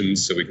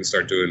puncheons so we can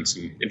start doing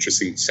some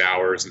interesting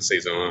sours and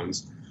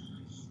saisons.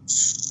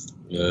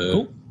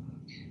 Cool.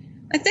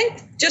 I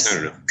think just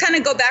kind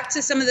of go back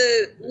to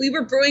we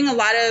were brewing a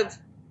lot of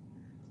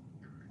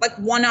like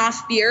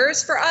one-off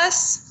beers for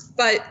us,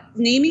 but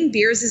naming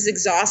beers is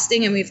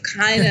exhausting and we've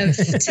kind of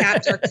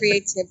tapped our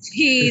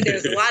creativity.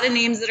 There's a lot of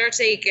names that are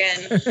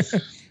taken.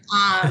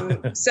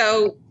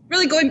 So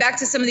really going back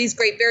to some of these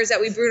great beers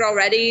that we brewed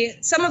already.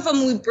 Some of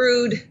them we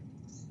brewed,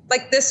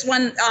 like this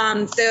one,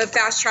 the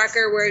Fast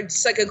Tracker, where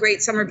it's like a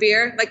great summer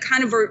beer, like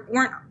kind of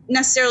weren't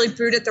necessarily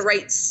brewed at the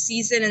right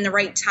season and the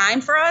right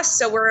time for us.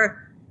 So we're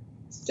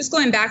just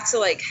going back to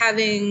like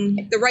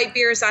having the right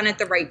beers on at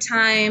the right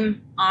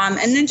time.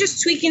 And then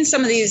just tweaking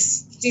some of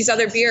these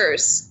other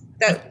beers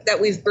that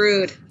we've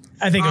brewed.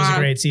 I think it was a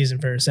great season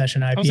for a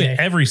session IPA. I would say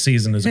every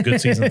season is a good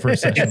season for a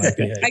session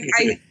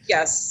IPA.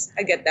 Yes,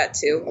 I get that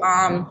too.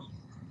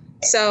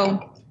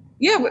 So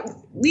yeah,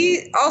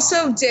 we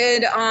also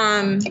did,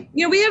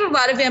 we had a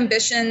lot of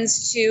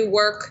ambitions to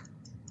work,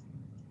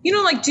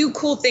 like do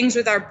cool things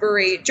with our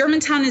brewery.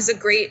 Germantown is a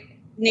great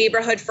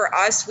neighborhood for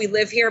us. We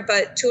live here,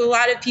 but to a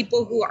lot of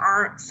people who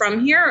aren't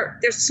from here,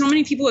 there's so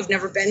many people who have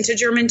never been to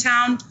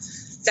Germantown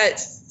that,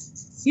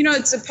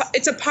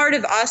 it's a part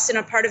of us and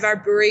a part of our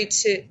brewery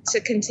to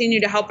continue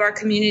to help our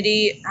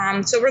community.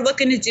 So we're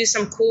looking to do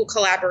some cool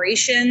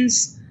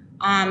collaborations.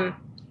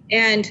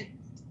 And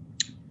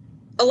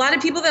a lot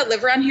of people that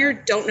live around here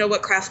don't know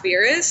what craft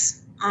beer is.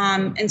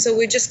 And so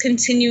we're just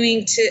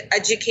continuing to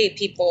educate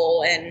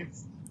people and,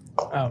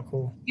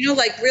 cool.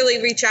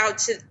 Really reach out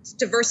to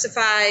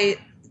diversify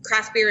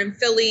craft beer in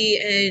Philly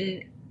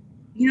and,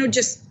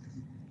 just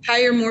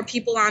hire more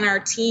people on our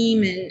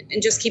team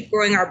and just keep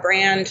growing our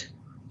brand.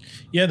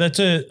 Yeah, that's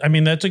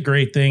a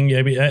great thing.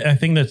 I mean, I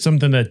think that's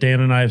something that Dan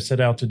and I have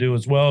set out to do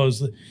as well, is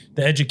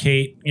to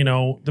educate,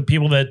 the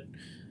people that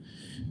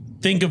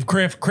think of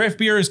craft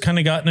beer has kind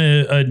of gotten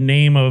a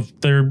name of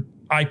their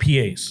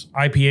IPAs.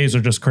 IPAs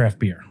are just craft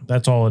beer.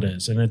 That's all it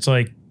is. And it's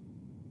like,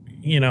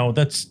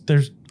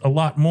 there's a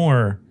lot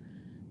more.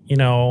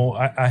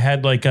 I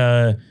had like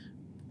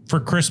for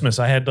Christmas,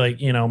 I had like,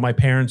 my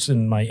parents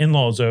and my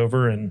in-laws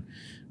over, and,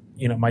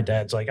 my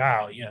dad's like,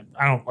 oh yeah,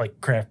 I don't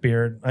like craft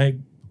beer. I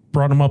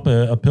brought him up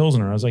a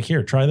Pilsner. I was like,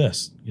 here, try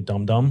this, you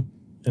dumb.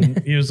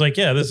 And he was like,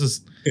 yeah, this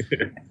is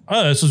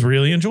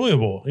really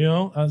enjoyable.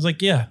 I was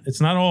like, yeah,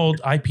 it's not all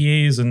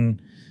IPAs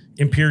and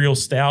imperial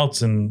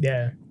stouts and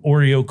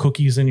Oreo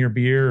cookies in your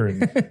beer.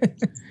 And,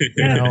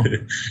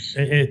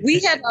 we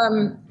had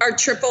our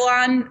triple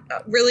on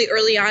really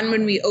early on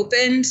when we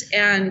opened,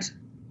 and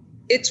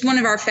it's one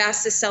of our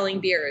fastest selling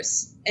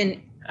beers. And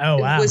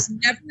it was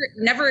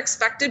never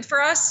expected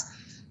for us,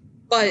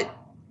 but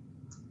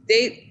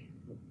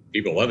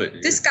People love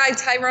it. This guy,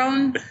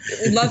 Tyrone,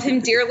 we love him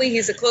dearly.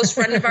 He's a close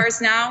friend of ours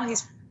now. I'm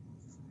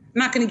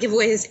not going to give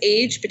away his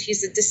age, but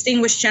he's a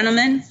distinguished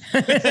gentleman.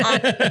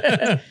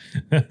 But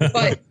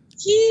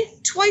he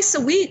twice a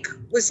week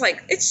was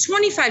like, it's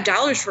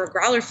 $25 for a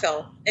growler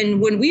fill.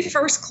 And when we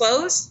first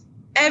closed,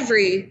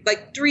 every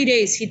 3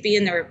 days he'd be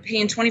in there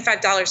paying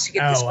 $25 to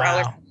get this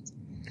growler filled.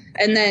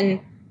 And then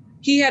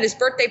he had his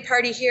birthday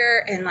party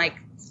here, and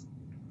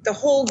the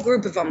whole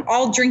group of them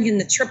all drinking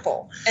the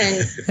triple.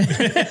 And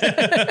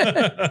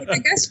I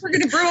guess we're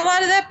going to brew a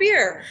lot of that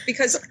beer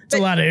because it's a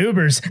lot of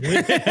Ubers.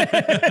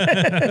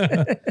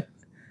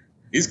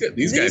 These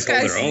guys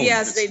hold their own.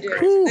 Yes, they do.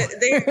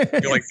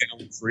 You're down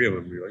with 3 of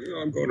them. You're like,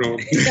 I'm going home.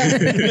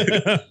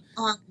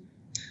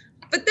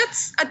 But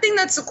I think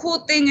that's the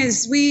cool thing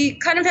is we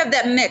kind of have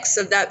that mix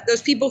of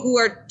those people who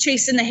are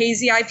chasing the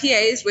hazy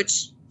IPAs,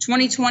 which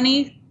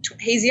 2020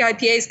 hazy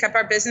IPAs kept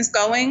our business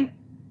going.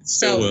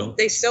 So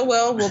they still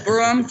will. We'll brew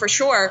them for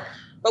sure.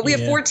 But we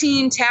have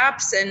 14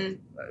 taps, and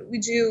we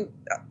do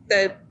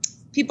the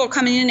people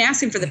coming in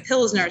asking for the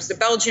Pilsners, the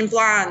Belgian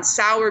blondes,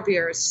 sour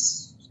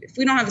beers. If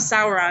we don't have a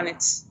sour on,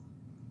 it's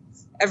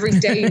every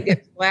day you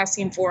get people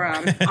asking for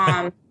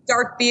them.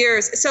 Dark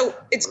beers. So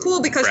it's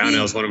cool because Brown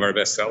Ale is one of our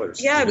best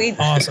sellers. Yeah,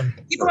 awesome.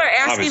 People are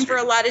asking for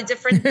a lot of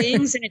different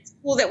things, and it's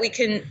cool that we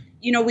can,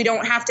 we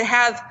don't have to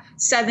have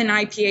 7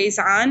 IPAs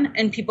on,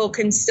 and people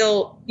can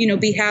still,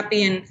 be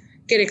happy and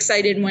get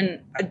excited when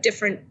a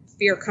different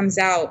beer comes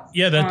out.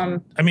 Yeah,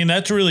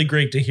 that's really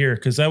great to hear,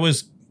 because that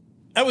was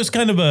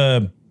kind of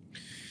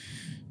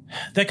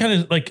that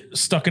kind of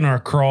stuck in our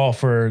craw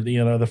for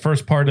the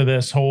first part of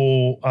this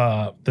whole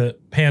the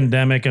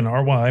pandemic, and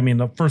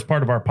the first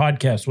part of our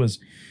podcast was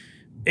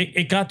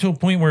it got to a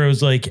point where it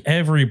was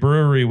every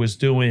brewery was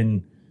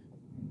doing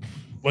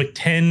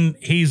 10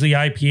 hazy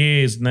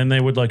IPAs, and then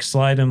they would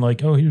slide in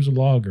oh, here's a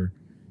lager,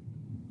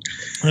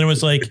 and it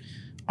was all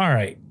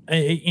right,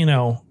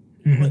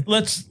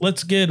 let's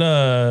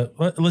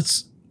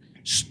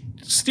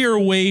steer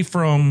away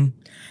from.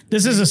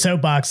 This is a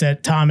soapbox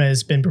that Tom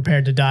has been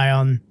prepared to die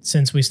on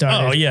since we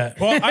started. Oh yeah.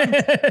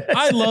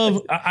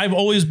 Well, I've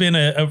always been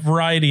a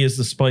variety is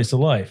the spice of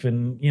life.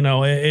 And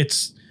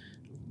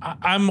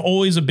I'm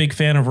always a big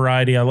fan of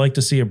variety. I like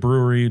to see a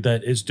brewery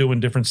that is doing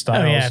different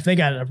styles. Oh yeah. If they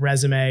got a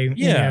resume,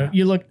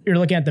 you're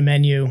looking at the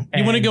menu.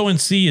 You want to go and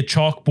see a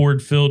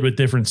chalkboard filled with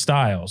different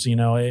styles.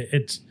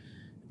 It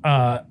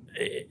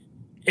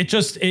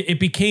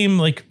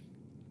became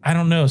I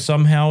don't know,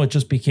 somehow it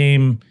just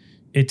became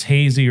it's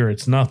hazy or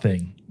it's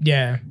nothing.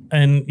 Yeah.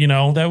 And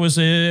those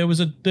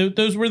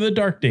were the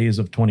dark days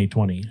of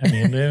 2020. I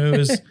mean, it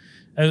was,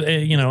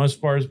 as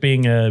far as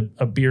being a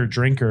beer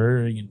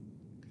drinker,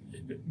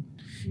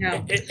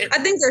 I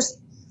think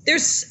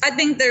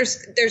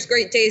there's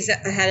great days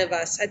ahead of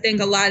us. I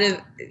think a lot of,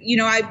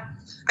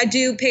 I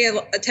do pay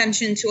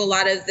attention to a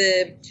lot of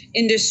the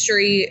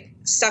industry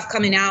stuff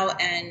coming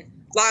out, and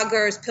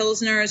lagers,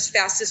 pilsners,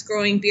 fastest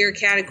growing beer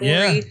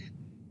category.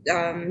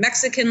 Yeah.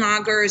 Mexican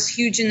lagers,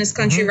 huge in this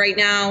country right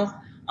now.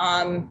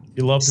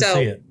 You love to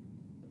see it.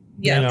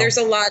 Yeah, there's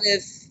a lot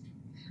of,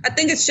 I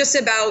think it's just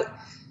about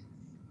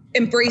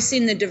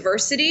embracing the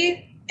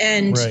diversity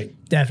and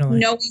definitely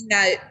knowing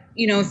that,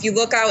 if you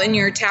look out in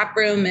your tap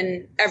room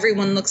and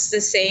everyone looks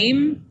the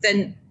same,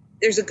 then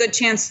there's a good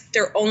chance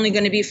they're only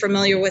going to be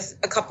familiar with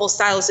a couple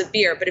styles of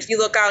beer. But if you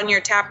look out in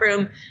your tap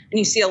room and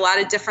you see a lot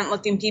of different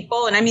looking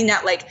people, and I mean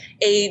that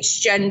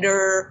age,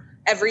 gender,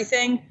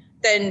 everything,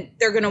 then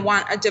they're going to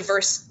want a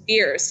diverse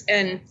beers.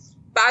 And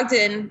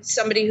Bogdan,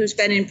 somebody who's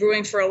been in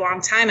brewing for a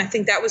long time, I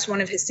think that was one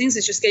of his things,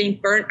 is just getting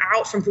burnt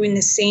out from brewing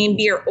the same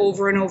beer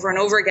over and over and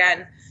over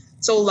again.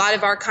 So a lot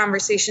of our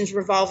conversations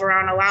revolve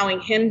around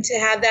allowing him to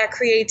have that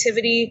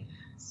creativity.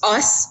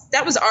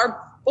 That was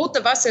both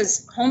of us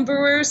as home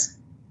brewers.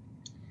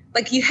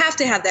 You have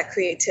to have that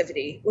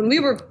creativity. When we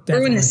were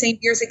brewing the same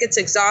beers, it gets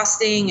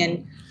exhausting,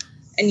 and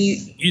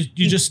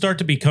you just start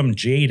to become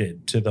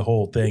jaded to the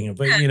whole thing.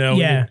 But you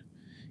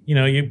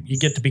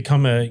get to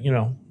become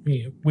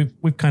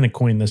we've kind of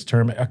coined this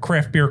term, a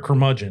craft beer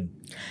curmudgeon.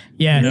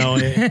 Yeah.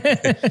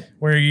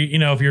 Where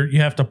if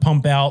you have to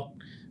pump out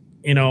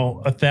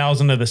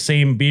 1,000 of the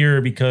same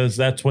beer because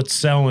that's what's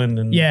selling.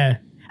 And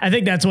I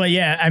think that's what.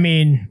 I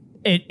mean,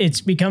 it's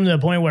become to the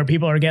point where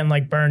people are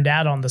getting burned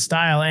out on the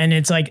style, and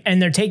it's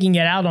and they're taking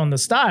it out on the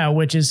style,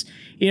 which is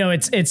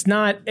it's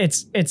not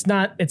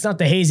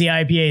the hazy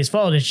IPA's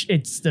fault.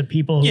 It's the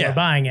people who are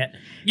buying it.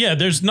 Yeah,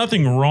 there's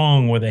nothing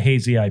wrong with a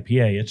hazy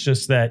IPA. It's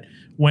just that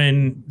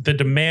when the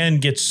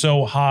demand gets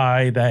so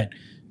high that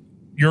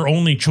your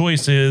only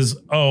choice is,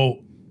 I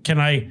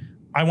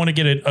want to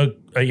get a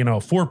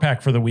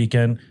 4-pack for the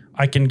weekend.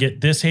 I can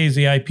get this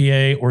hazy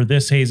IPA or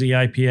this hazy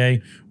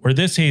IPA or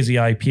this hazy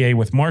IPA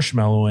with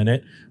marshmallow in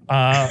it.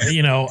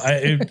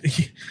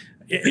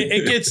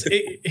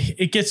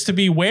 It gets to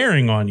be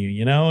wearing on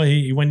you,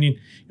 when you're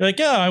like,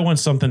 I want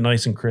something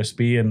nice and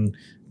crispy, and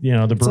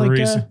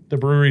the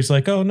brewery's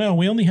like, oh no,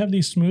 we only have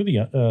these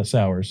smoothie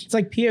sours. It's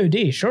like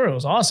POD. Sure, it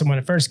was awesome when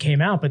it first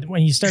came out, but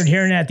when you start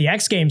hearing it at the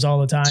X Games all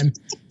the time,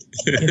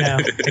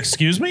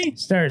 excuse me,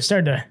 start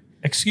to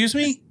Excuse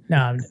me?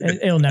 No,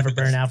 it'll never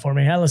burn out for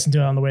me. I listened to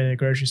it on the way to the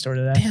grocery store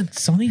today. Dan,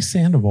 Sonny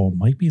Sandoval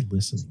might be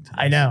listening to this.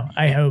 I know.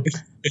 I hope.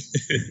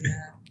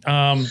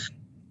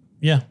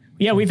 Yeah.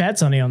 Yeah, we've had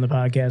Sonny on the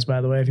podcast,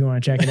 by the way, if you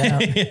want to check it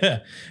out.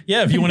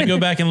 Yeah, if you want to go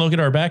back and look at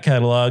our back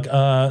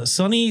catalog,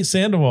 Sonny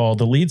Sandoval,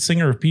 the lead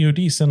singer of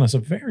POD, sent us a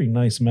very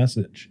nice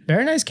message.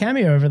 Very nice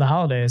cameo over the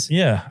holidays.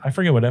 Yeah, I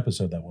forget what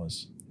episode that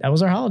was. That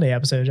was our holiday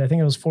episode. I think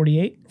it was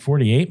 48.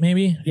 48,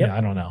 maybe? Yep. Yeah, I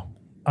don't know.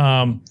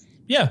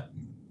 Yeah.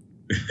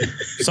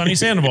 Sonny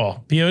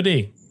Sandoval,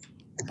 POD.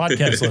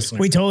 Podcast listener.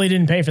 We totally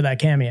didn't pay for that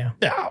cameo.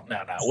 No.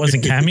 It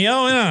wasn't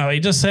cameo. No,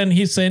 he just sent.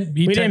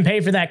 We didn't pay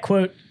for that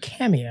quote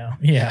cameo.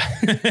 Yeah.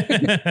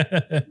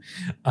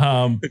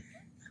 Nice.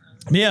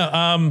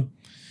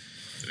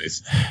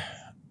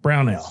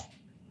 Brown ale,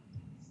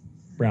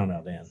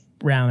 Dan.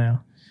 Brown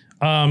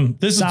ale.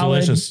 This Solid,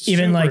 is delicious.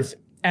 Even Super, like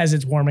as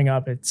it's warming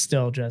up, it's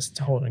still just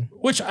holding.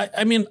 which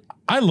I mean,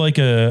 I like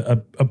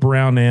a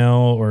brown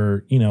ale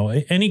or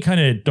any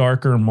kind of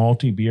darker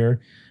malty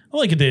beer. I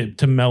like it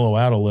to mellow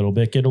out a little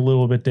bit, get a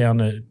little bit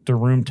down to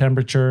room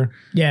temperature.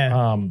 Yeah.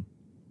 I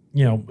feel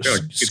like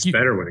it gets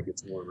better when it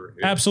gets warmer.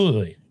 Yeah.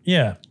 Absolutely.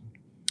 Yeah.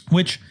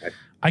 Which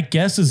I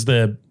guess that's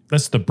the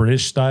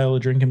British style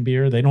of drinking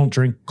beer. They don't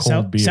drink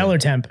cold beer. Cellar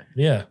temp.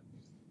 Yeah.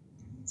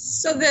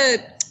 So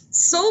the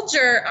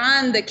soldier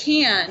on the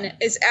can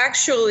is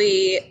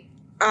actually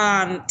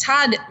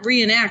Todd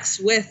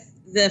reenacts with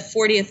the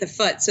 40th a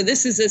foot. So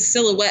this is a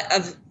silhouette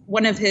of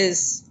one of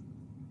his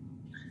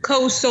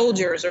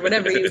co-soldiers or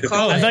whatever you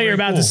call it. I thought you were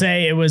about to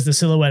say it was the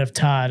silhouette of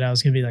Todd. I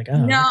was going to be like,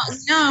 oh. No,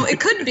 it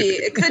could be.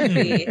 It could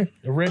be.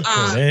 A red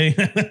coat, eh?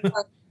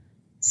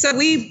 So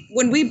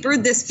when we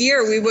brewed this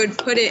beer, we would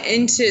put it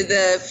into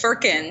the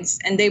firkins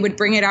and they would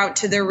bring it out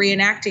to their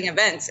reenacting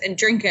events and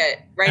drink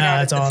it right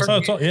out that's of the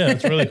awesome. firkin. Yeah,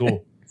 it's really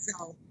cool.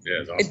 So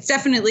Yeah, it's awesome. it's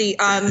definitely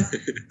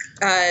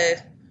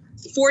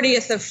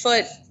 40th a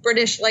foot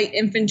British light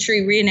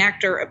infantry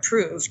reenactor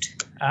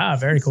approved. Ah,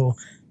 very cool.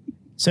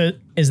 So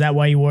is that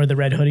why you wore the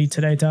red hoodie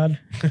today, Todd?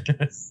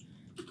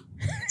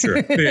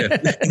 Sure. Yeah.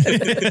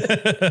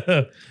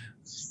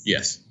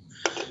 Yes.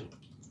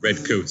 Red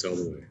coats all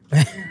the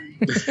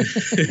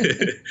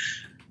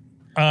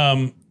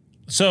way.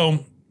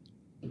 So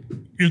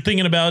you're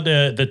thinking about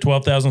the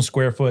 12,000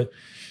 square foot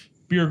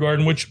beer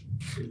garden, which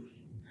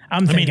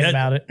I'm thinking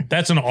about it.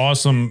 That's an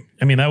awesome.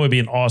 I mean, that would be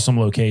an awesome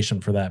location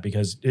for that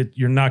because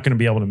you're not going to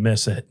be able to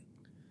miss it.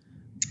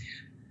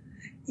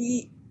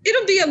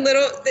 It'll be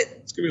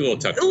It's gonna be a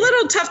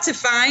little tough to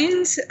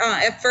find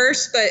at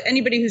first, but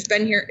anybody who's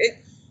been here,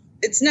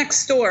 it's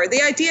next door.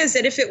 The idea is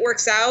that if it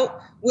works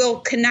out, we'll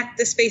connect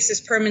the spaces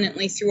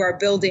permanently through our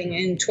building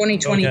in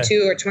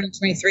 2022 or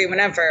 2023,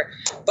 whenever.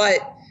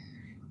 But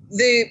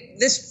we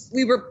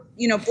were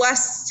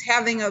blessed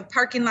having a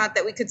parking lot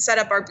that we could set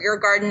up our beer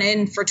garden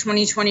in for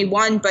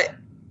 2021, but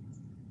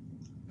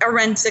our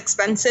rent's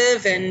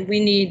expensive and we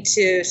need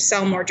to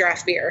sell more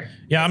draft beer.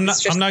 Yeah, I'm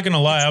not going to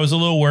lie. I was a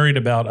little worried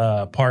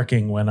about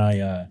parking when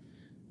I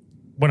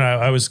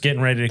was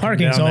getting ready to come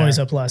Parking's down always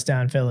there. a plus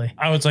down in Philly.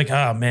 I was like,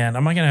 oh man,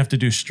 am I going to have to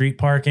do street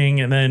parking?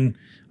 And then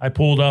I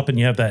pulled up and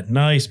you have that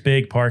nice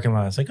big parking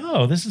lot. It's like,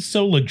 oh, this is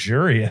so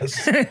luxurious.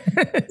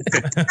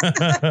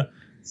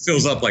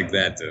 fills up like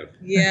that too.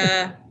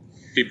 Yeah.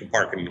 People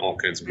park in all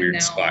kinds of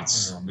weird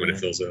spots when it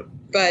fills up.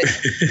 But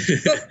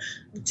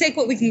take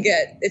what we can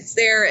get. It's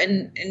there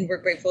and we're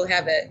grateful to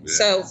have it. Yeah.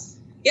 So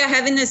yeah,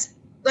 having this,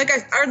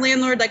 our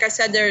landlord, like I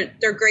said,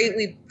 they're great.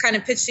 We kind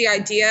of pitched the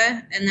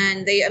idea and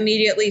then they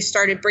immediately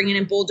started bringing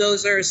in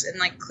bulldozers and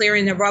like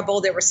clearing the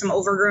rubble. There were some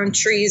overgrown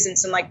trees and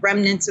some like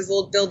remnants of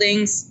old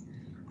buildings.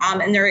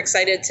 And they're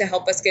excited to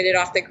help us get it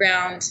off the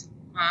ground.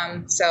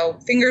 So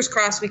fingers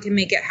crossed we can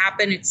make it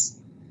happen. It's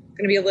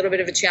going to be a little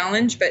bit of a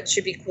challenge, but it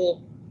should be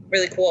cool.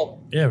 Really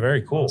cool. Yeah,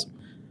 very cool.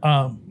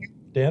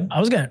 Dan?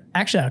 I kind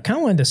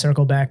of wanted to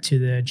circle back to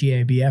the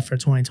GABF for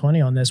 2020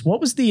 on this.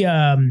 What was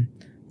the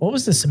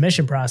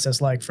submission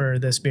process like for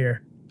this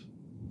beer?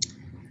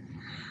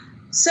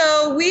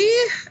 So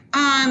we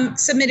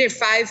submitted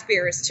 5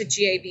 beers to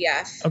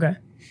GABF. Okay.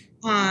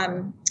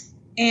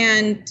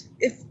 And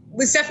it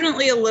was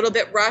definitely a little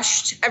bit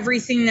rushed.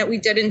 Everything that we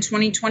did in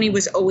 2020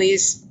 was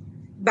always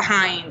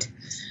behind.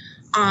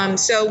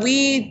 So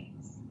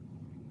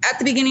at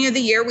the beginning of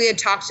the year, we had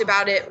talked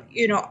about it.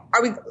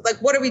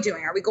 What are we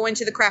doing? Are we going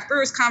to the Craft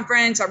Brewers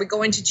Conference? Are we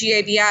going to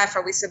GABF?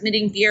 Are we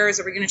submitting beers?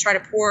 Are we going to try to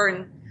pour?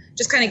 And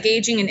just kind of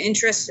gauging an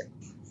interest.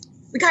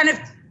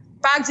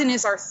 Bogdan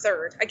is our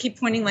third. I keep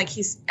pointing like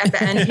he's at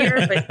the end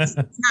here, but he's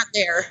not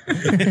there.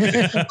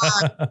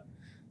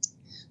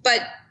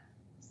 But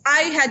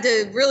I had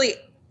to really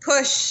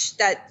push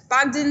that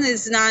Bogdan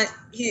is not,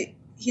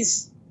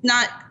 he's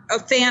not a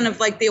fan of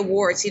like the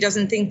awards. He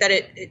doesn't think that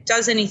it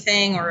does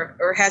anything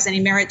or has any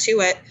merit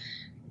to it.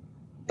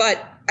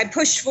 But I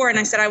pushed for it and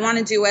I said, I want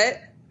to do it.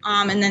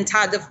 And then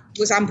Todd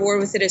was on board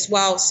with it as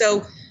well.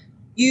 So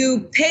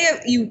you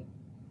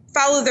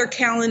follow their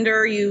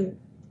calendar, you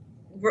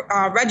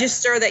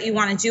register that you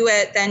want to do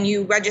it. Then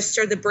you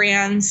register the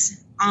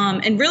brands.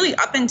 And really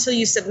up until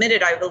you submit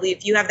it, I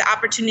believe, you have the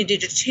opportunity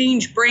to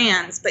change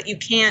brands, but you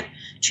can't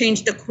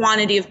change the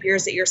quantity of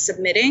beers that you're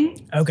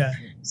submitting. Okay.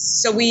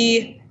 So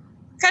we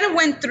kind of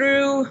went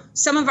through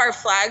some of our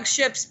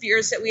flagships,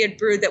 beers that we had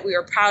brewed that we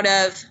were proud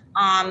of.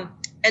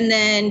 And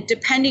then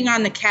depending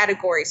on the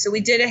category. So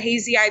we did a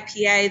hazy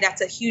IPA.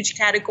 That's a huge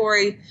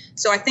category.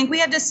 So I think we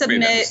had to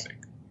submit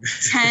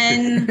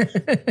 10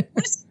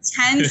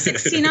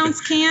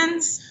 16-ounce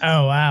cans.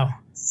 Oh, wow.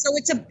 So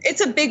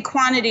it's a big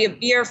quantity of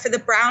beer. For the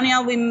brown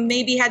ale, we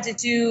maybe had to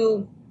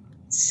do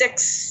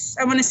 6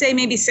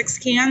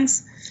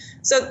 cans.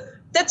 So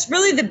that's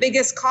really the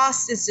biggest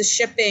cost, is the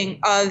shipping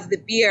of the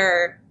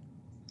beer.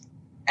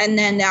 And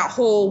then that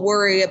whole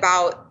worry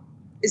about,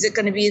 is it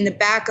going to be in the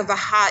back of a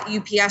hot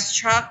UPS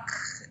truck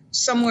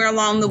somewhere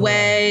along the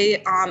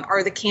way?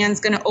 Are the cans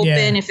going to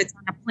open if it's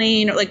on a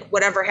plane, or like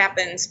whatever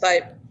happens?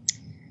 But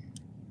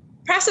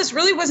process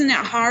really wasn't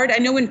that hard. I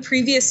know in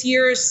previous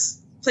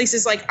years,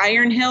 places like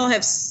Iron Hill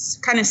have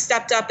kind of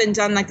stepped up and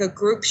done like a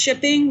group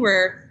shipping,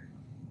 where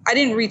I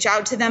didn't reach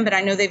out to them, but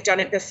I know they've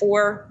done it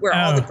before, where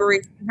all the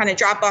breweries kind of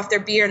drop off their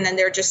beer and then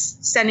they're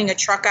just sending a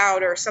truck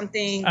out or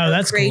something. Oh,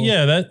 that's great.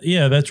 cool.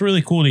 Yeah, that's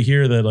really cool to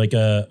hear that, like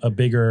a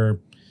bigger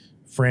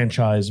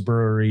franchise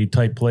brewery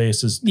type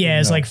place is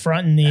it's like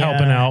fronting the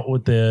helping out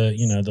with the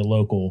the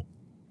local.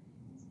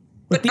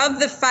 But of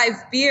the 5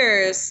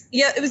 beers,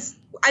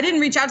 I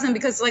didn't reach out to them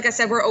because, like I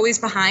said, we're always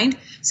behind.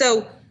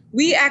 So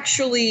we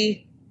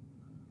actually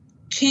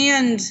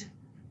canned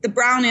the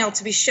brown ale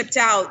to be shipped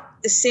out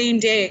the same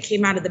day it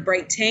came out of the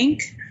bright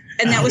tank.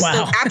 And that was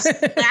the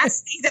absolute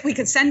last day that we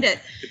could send it.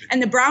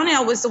 And the brown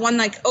ale was the one,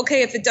 like,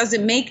 okay, if it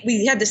doesn't make,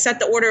 we had to set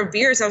the order of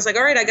beers. I was like,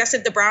 all right, I guess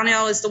if the brown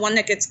ale is the one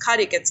that gets cut,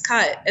 it gets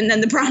cut. And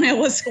then the brown ale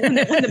was the one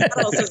that won the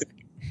medal. So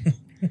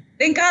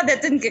thank God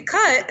that didn't get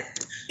cut.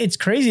 It's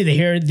crazy to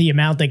hear the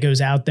amount that goes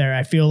out there.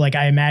 I feel like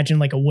I imagine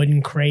like a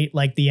wooden crate,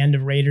 like the end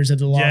of Raiders of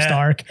the Lost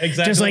Ark.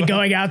 Exactly. Just like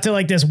going out to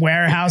like this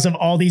warehouse of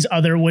all these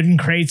other wooden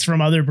crates from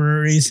other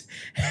breweries.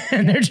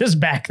 And they're just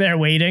back there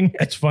waiting.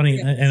 It's funny.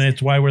 And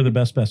it's why we're the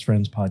Best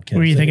Friends podcast.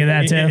 Were you thinking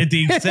that too?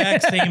 The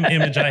exact same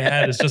image I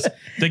had is just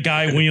the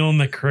guy wheeling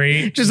the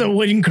crate. Just a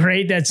wooden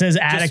crate that says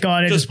Attic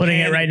on it, just putting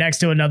it right next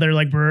to another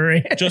like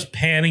brewery. Just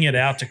panning it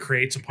out to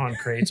crates upon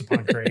crates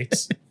upon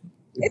crates.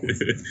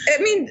 I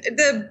mean,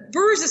 the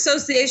Brewers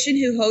Association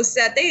who hosts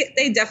that,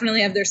 they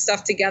definitely have their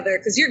stuff together,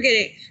 because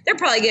they're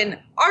probably getting,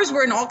 ours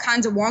were in all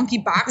kinds of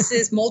wonky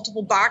boxes,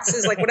 multiple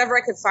boxes, like whatever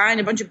I could find,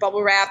 a bunch of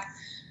bubble wrap.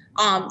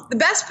 The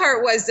best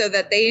part was, though,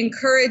 that they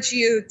encourage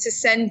you to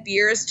send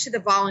beers to the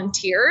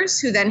volunteers,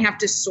 who then have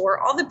to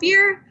sort all the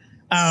beer.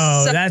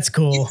 Oh, so that's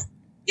cool.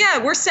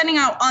 Yeah, we're sending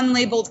out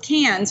unlabeled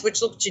cans,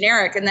 which look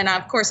generic. And then,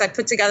 of course, I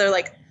put together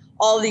like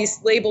all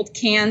these labeled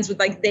cans with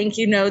like thank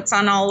you notes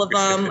on all of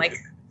them. Like,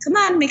 come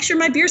on, make sure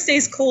my beer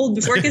stays cold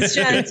before it gets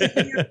shed.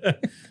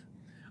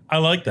 I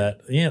like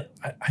that. Yeah,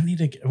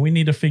 we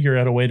need to figure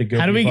out a way to go.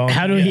 How do we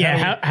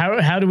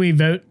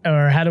vote,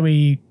 or how do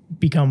we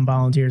become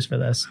volunteers for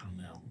this? I don't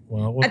know.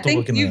 Well, we'll I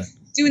think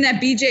doing that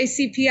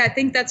BJCP, I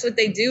think that's what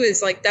they do,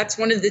 is like, that's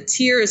one of the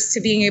tiers to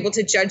being able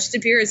to judge the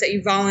beer, is that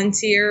you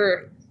volunteer,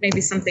 or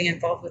maybe something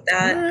involved with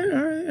that. All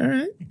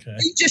right. Okay.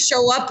 You just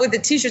show up with a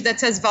t-shirt that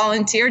says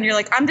volunteer and you're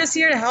like, I'm just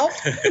here to help.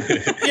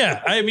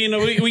 Yeah. I mean,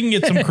 we can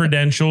get some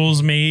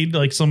credentials made,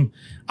 like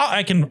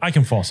I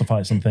can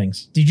falsify some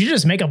things. Did you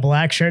just make a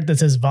black shirt that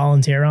says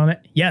volunteer on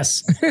it?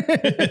 Yes.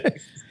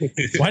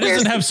 Why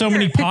does it have so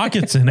many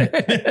pockets in it?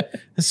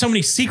 There's so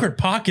many secret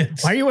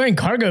pockets. Why are you wearing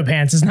cargo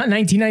pants? It's not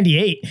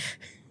 1998.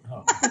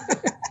 Oh.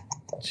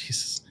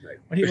 Jesus.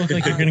 Why do you look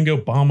like you're going to go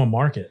bomb a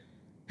market?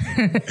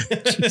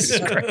 Jesus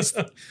Christ.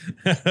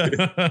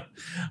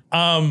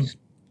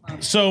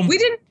 So we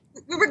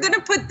were going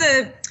to put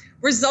the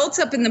results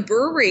up in the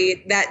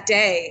brewery that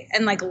day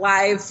and like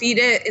live feed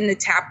it in the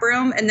tap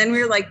room. And then we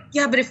were like,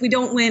 yeah, but if we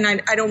don't win, I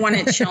don't want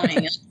it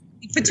showing. You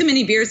put too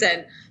many beers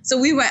in. So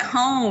we went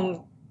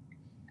home.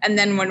 And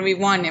then when we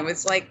won, it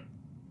was like,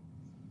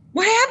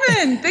 what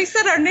happened? They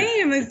said our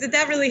name. Did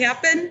that really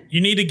happen? You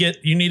need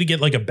to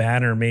get like a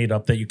banner made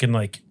up that you can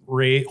like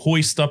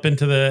hoist up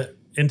into the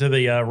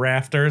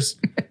rafters.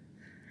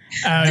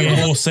 The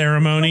whole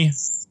ceremony.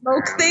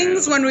 Smoke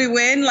things when we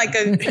win, like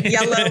a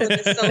yellow and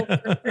a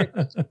silver,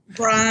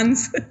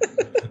 bronze.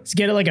 Let's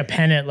get it like a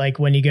pennant, like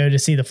when you go to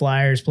see the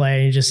Flyers play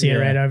and you just see it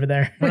right over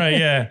there. Right,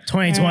 yeah.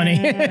 2020.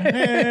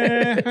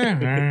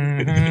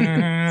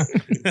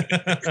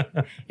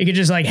 You could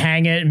just like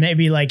hang it, and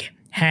maybe like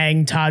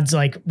hang Todd's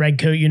like red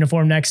coat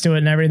uniform next to it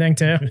and everything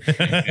too.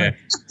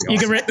 You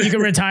can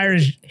retire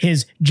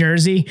his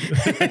jersey.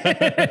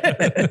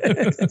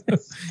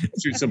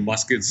 Shoot some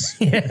muskets.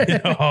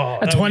 Oh,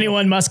 a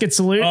 21 musket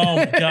salute. Oh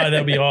my God,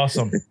 that'd be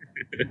awesome.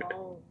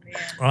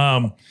 Oh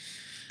man.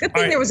 Good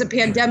thing there was a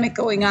pandemic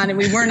going on and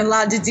we weren't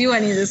allowed to do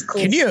any of this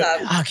cool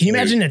stuff. Can you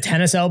imagine a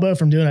tennis elbow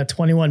from doing a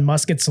 21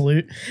 musket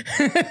salute?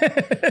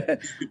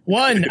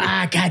 One.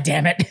 God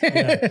damn it.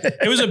 Yeah.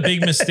 It was a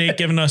big mistake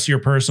giving us your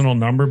personal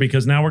number,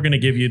 because now we're going to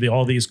give you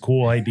all these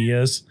cool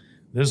ideas.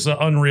 This is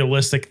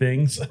unrealistic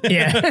things.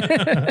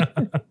 Yeah.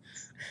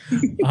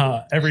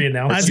 Every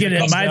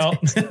announcement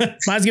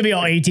mine's gonna be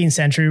all 18th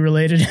century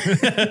related.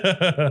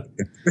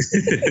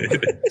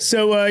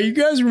 So you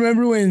guys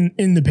remember when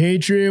in the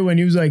Patriot when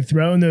he was like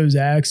throwing those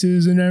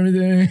axes and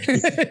everything?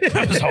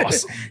 That was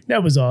awesome.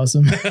 That was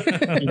awesome.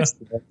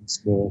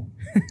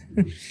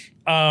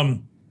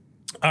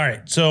 All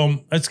right,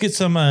 so let's get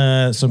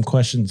some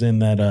questions in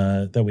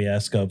that we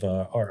ask of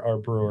our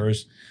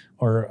brewers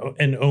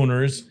and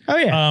owners. Oh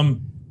yeah.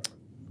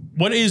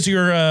 What's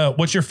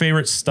your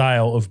favorite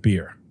style of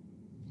beer?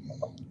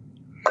 Oh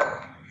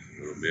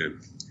man.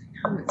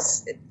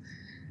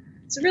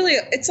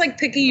 It's like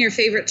picking your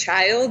favorite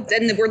child,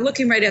 and we're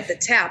looking right at the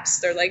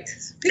taps. They're like,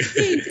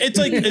 it's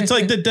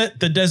like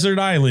the desert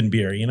island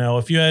beer. You know,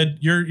 if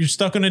you're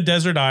stuck on a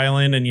desert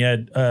island and you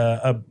had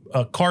a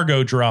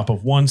cargo drop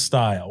of one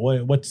style,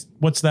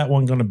 what's that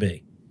one going to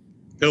be?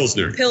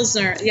 Pilsner.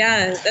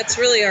 Yeah, that's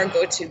really our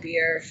go-to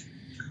beer.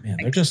 Man,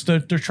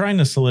 they're trying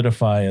to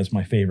solidify as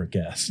my favorite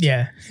guest.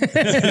 Yeah.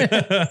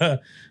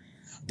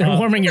 They're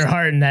warming your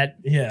heart in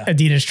that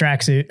Adidas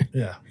tracksuit.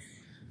 Yeah.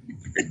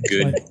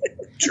 Good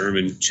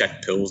German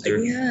Czech Pilsner.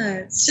 Yeah,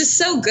 it's just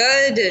so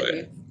good.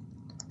 And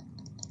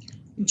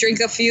drink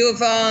a few of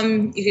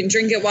them. You can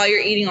drink it while you're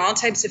eating all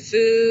types of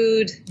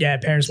food. Yeah,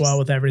 it pairs well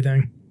with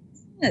everything.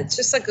 Yeah, it's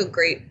just like a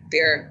great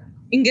beer.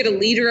 You can get a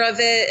liter of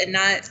it and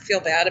not feel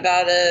bad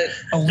about it.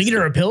 A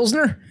liter of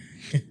Pilsner?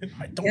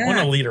 I don't want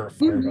a liter of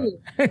Farva.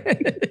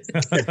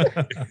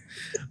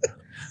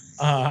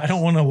 I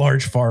don't want a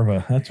large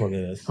Farva. That's what it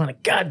is. I want a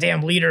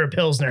goddamn liter of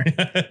Pilsner.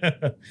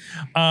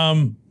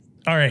 All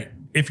right.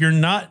 If you're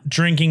not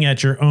drinking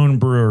at your own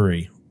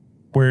brewery,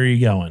 where are you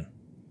going?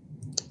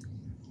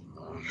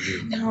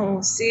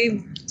 No,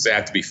 see. Does it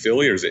have to be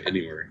Philly or is it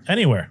anywhere?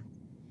 Anywhere.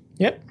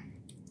 Yep.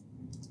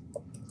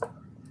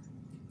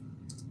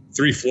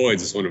 Three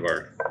Floyds is one of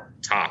our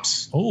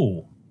tops.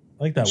 Oh,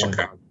 I like that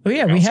Chicago. one. Oh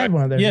yeah, we had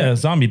one of those. Yeah,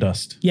 Zombie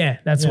Dust. Yeah,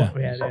 that's what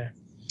we had.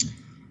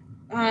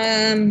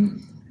 Yeah.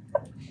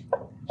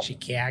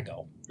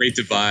 Chicago. Great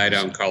Divide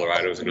out in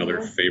Colorado is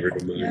another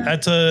favorite of mine.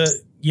 That's a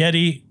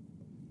Yeti.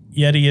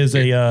 Yeti is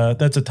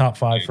that's a top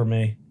 5 for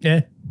me.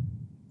 Yeah.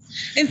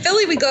 In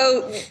Philly, we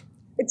go.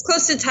 It's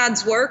close to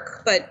Todd's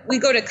work, but we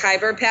go to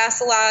Khyber Pass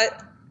a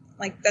lot.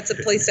 Like that's a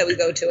place that we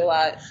go to a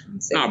lot.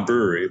 It's not a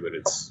brewery, but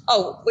it's.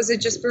 Oh, was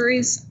it just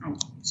breweries? Oh,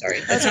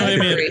 sorry, that's not I a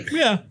mean, brewery.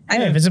 yeah.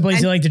 Hey, if it's a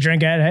place you like to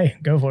drink at, hey,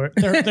 go for it.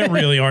 There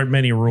really aren't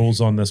many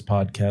rules on this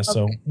podcast,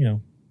 so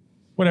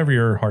whatever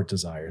your heart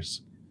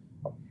desires.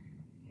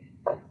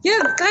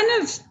 Yeah,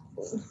 kind of.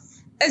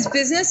 As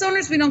business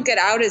owners, we don't get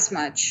out as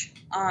much.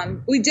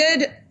 We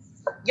did.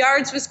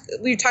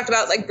 We talked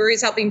about like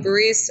breweries helping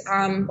breweries.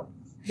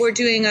 We're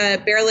doing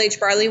a barrel-aged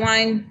barley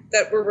wine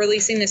that we're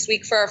releasing this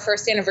week for our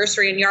first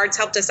anniversary, and Yards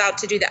helped us out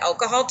to do the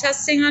alcohol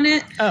testing on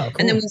it. Oh, cool.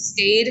 And then we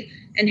stayed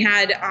and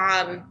had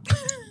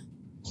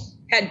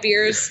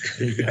beers.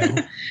 There you go.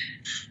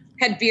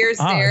 Had beers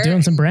Oh, there.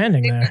 doing some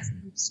branding there.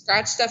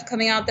 Scratch stuff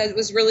coming out that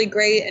was really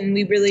great, and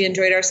we really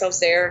enjoyed ourselves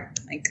there.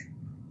 Like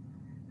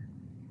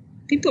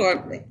people are.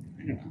 I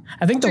don't know.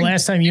 I think the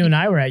last time you and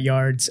I were at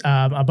Yards,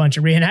 a bunch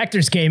of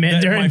reenactors came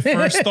in during my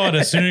first thought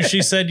as soon as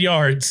she said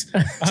Yards,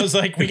 I was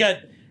like, we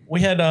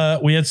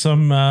had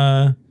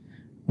some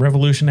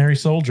revolutionary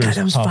soldiers. God,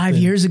 that was 5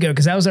 years ago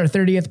because that was our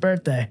 30th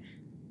birthday.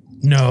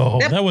 No,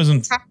 that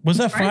wasn't. Was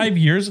that 5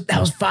 years? That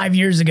was 5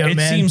 years ago, It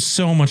man. seems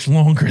so much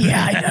longer.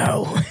 Yeah, I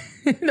know.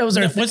 That was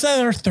Was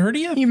that our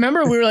 30th? You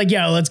remember we were like,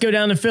 "Yo, let's go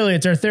down to Philly.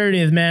 It's our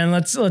 30th, man.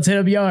 Let's hit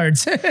up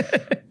Yards."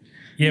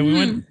 Yeah,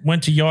 we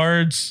went to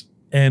Yards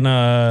and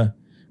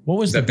what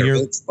was the beer?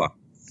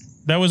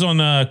 That was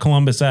on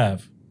Columbus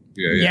Ave.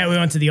 Yeah, we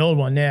went to the old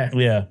one. Yeah.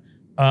 Yeah.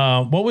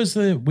 What was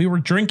we were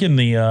drinking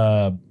the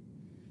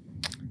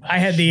I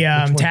had the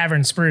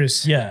Tavern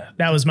Spruce. Yeah.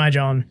 That was my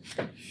John.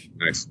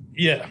 Nice.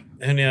 Yeah.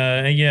 And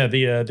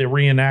the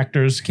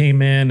reenactors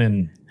came in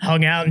and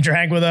hung out and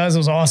drank with us. It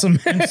was awesome.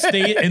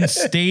 and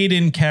stayed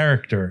in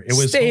character. It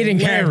was stayed in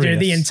character hilarious.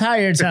 the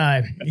entire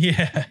time.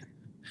 Yeah.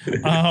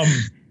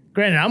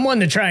 Granted, I'm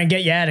one to try and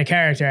get you out of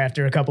character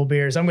after a couple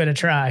beers. I'm going to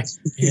try.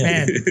 Yeah.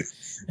 Man,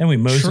 And we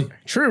moseyed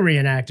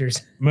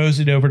reenactors.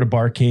 over to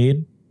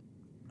Barcade.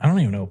 I don't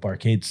even know if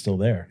Barcade's still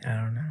there. I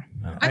don't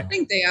know. I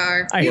think they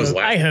are. I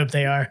hope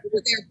they are. We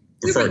were there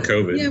Before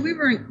COVID. Yeah, we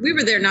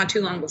were there not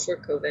too long before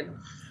COVID.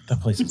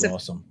 That place is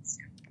awesome.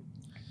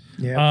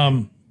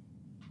 Yeah.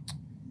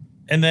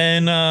 And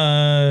then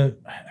I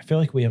feel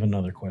like we have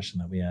another question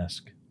that we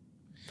ask.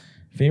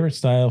 Favorite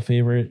style,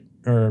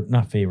 or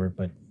not favorite,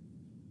 but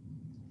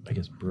I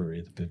guess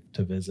brewery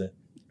to visit.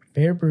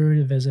 Favorite brewery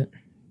to visit.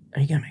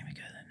 Are you going to make me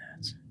go to the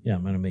notes? Yeah,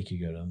 I'm going to make you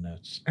go to the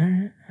notes. All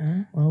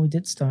right. Well, we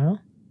did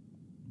style.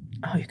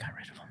 Oh, you got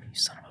rid of them, you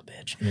son of a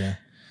bitch. Yeah.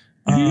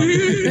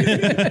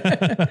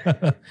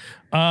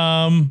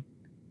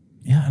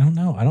 Yeah, I don't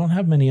know. I don't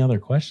have many other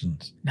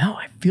questions. No,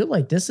 I feel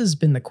like this has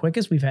been the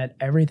quickest we've had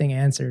everything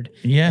answered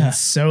Yeah. in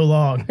so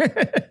long.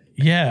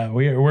 Yeah,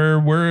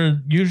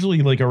 we're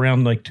usually like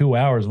around like 2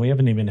 hours. We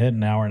haven't even hit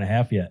an hour and a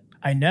half yet.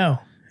 I know.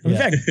 We've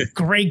had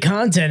great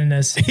content in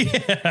this.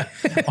 Yeah,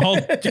 all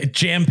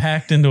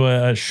jam-packed into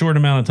a short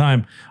amount of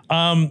time.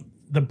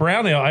 The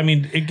brown ale, I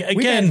mean, We've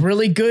again, had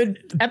really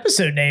good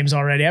episode names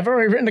already. I've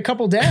already written a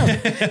couple down.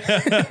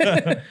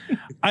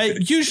 I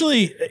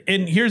usually,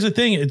 and here's the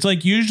thing, it's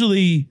like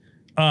usually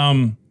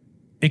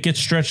it gets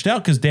stretched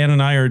out because Dan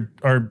and I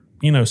are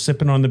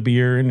sipping on the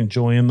beer and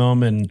enjoying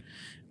them, and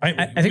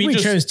I think we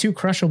chose 2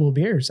 crushable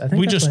beers. I think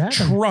we that's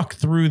just truck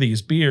through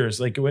these beers.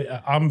 Like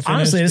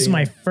honestly, this is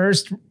my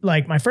first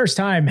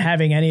time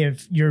having any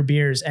of your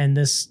beers, and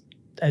this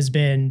has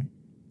been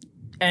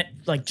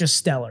just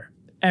stellar.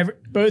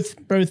 Both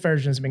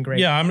versions have been great.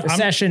 Yeah, the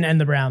session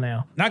and the brown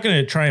ale. Not going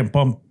to try and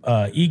bump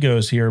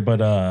egos here, but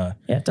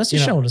dust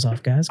your shoulders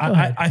off, guys. Go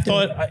ahead. I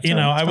thought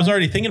I was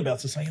already thinking about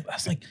this. I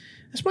was like,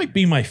 this might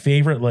be my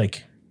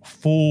favorite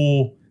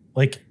full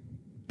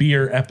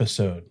beer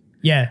episode.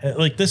 Yeah,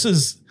 this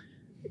is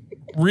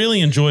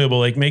really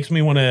enjoyable. Makes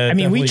me want to. I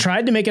mean, we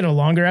tried to make it a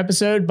longer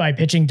episode by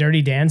pitching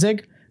Dirty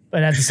Danzig,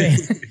 but at the same,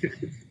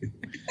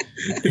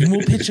 and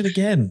we'll pitch it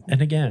again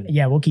and again.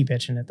 Yeah, we'll keep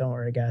pitching it. Don't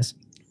worry, guys.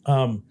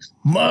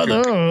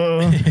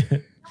 Mother.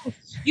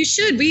 You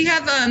should. We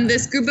have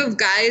this group of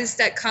guys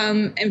that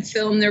come and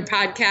film their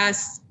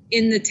podcasts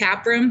in the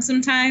tap room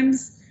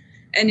sometimes,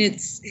 and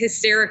it's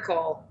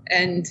hysterical.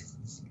 And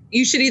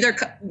you should either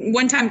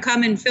one time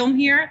come and film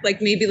here,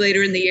 maybe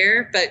later in the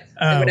year, but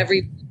whatever.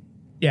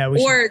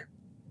 Or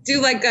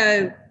do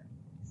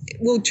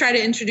we'll try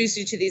to introduce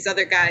you to these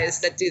other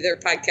guys that do their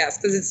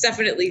podcast, because it's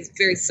definitely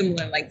very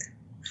similar,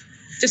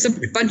 just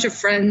a bunch of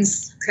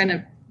friends kind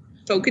of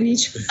poking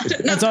each other.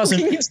 That's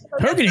awesome.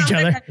 Poking each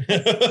other.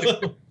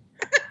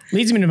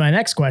 Leads me to my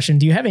next question.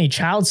 Do you have any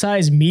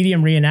child-sized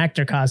medium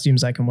reenactor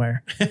costumes I can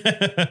wear?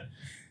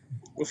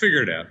 We'll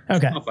figure it out.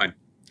 Okay. I'll find.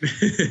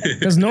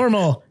 Because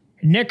normal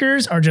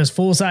knickers are just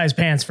full-size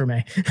pants for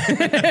me.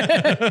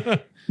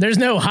 There's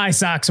no high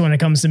socks when it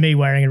comes to me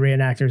wearing a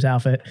reenactor's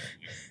outfit.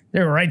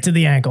 They're right to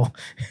the ankle.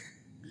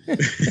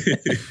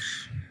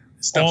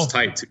 Stuff's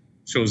tight too.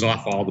 Shows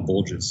off all the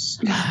bulges.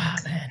 Ah,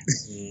 man.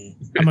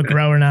 I'm a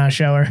grower, not a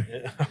shower.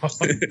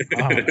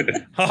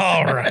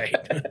 All right.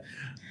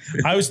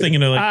 I was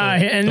thinking of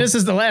and this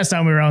is the last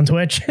time we were on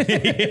Twitch.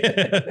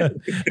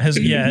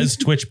 as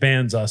Twitch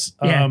bans us.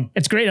 Yeah,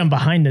 it's great. I'm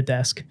behind the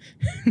desk.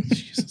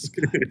 Jesus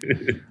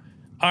God.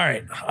 All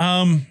right.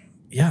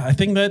 I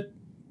think that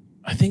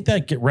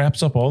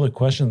wraps up all the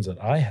questions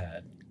that I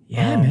had.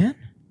 Yeah, man.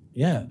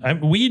 Yeah,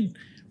 we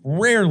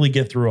rarely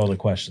get through all the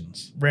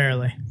questions.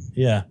 Rarely.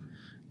 Yeah.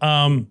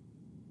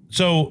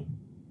 So,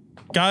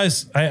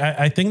 guys,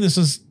 I think this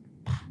is.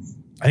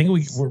 I think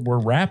we're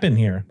wrapping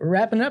here. We're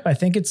wrapping up. I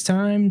think it's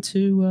time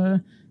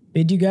to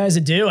bid you guys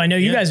adieu. I know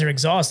you guys are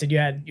exhausted. You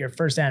had your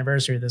first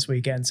anniversary this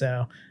weekend,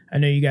 so I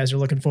know you guys are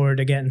looking forward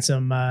to getting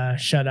some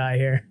shut eye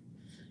here.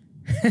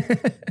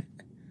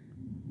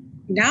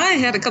 Now I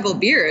had a couple of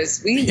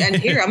beers. And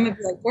here I'm gonna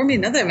be pour me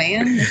another,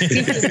 man.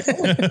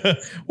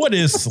 What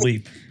is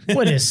sleep?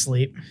 What is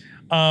sleep?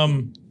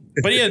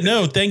 But yeah,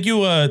 no, thank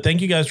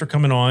you guys for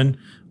coming on.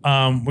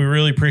 We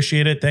really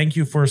appreciate it. Thank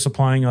you for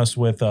supplying us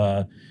with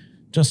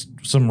just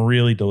some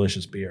really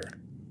delicious beer.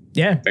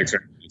 Yeah. Thanks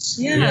very much.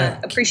 Yeah,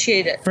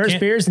 appreciate it. First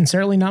beers and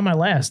certainly not my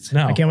last.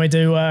 No. I can't wait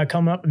to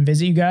come up and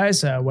visit you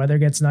guys. Weather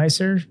gets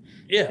nicer.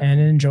 Yeah. And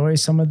enjoy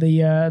some of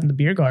the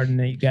beer garden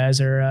that you guys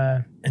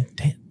are. And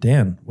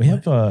Dan, we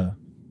have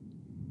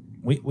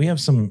we have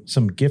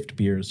some gift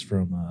beers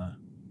from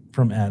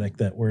Attic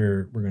that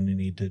we're going to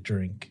need to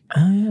drink.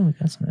 Oh yeah, we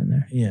got some in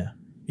there.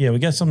 Yeah, we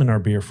got some in our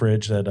beer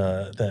fridge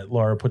that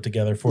Laura put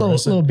together for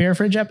us. Little beer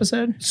fridge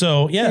episode.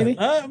 So yeah, maybe.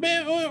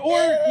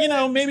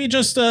 Or maybe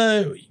just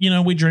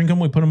we drink them,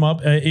 we put them up.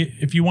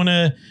 If you want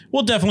to,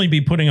 we'll definitely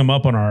be putting them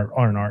up on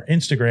our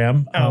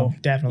Instagram. Oh,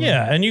 definitely.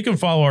 Yeah, and you can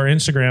follow our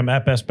Instagram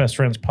at Best Best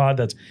Friends Pod.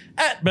 That's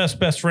at Best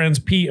Best Friends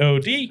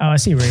POD. Oh, I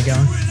see where you're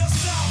going.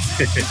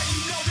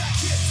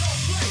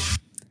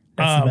 That's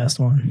the best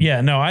one.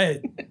 Yeah, no,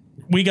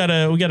 we got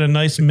a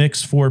nice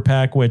mix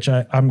 4-pack, which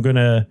I'm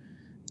gonna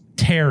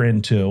tear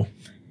into.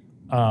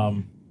 Yeah,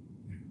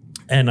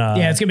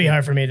 it's gonna be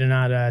hard for me to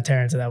not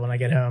tear into that when I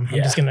get home. I'm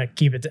just gonna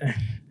keep it.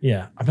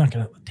 Yeah, I'm not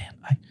gonna. Damn,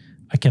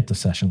 I kept the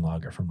session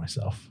logger for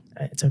myself.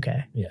 It's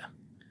okay. Yeah,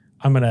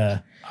 I'm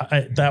gonna.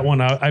 That one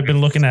I've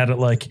been looking at it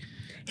like.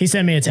 He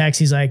sent me a text.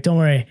 He's like, "Don't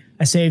worry,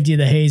 I saved you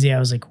the hazy." I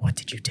was like, "What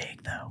did you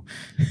take though?"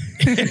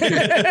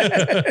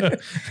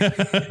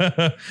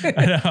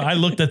 I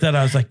looked at that.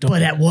 I was like,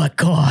 "But at what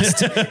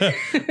cost?"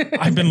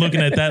 I've been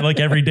looking at that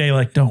like every day.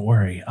 Like, don't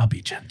worry, I'll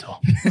be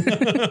gentle.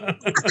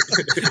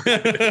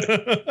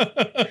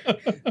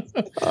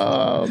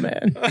 Oh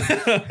man.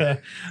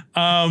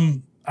 All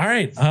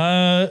right.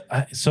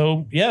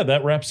 So yeah,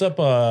 that wraps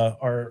up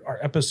our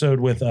episode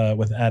with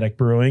Attic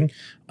Brewing.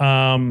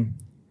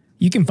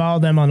 You can follow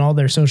them on all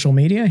their social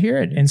media here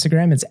at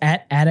Instagram. It's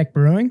at Attic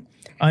Brewing.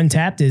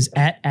 Untapped is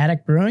at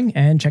Attic Brewing.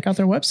 And check out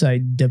their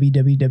website,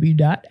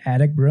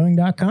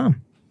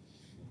 www.atticbrewing.com.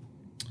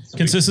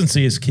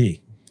 Consistency is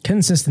key.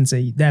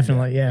 Consistency,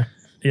 definitely, yeah.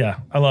 Yeah,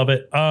 I love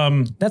it.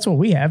 That's what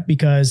we have,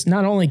 because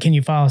not only can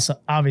you follow us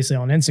obviously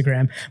on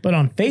Instagram, but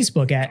on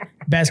Facebook at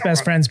Best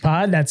Best Friends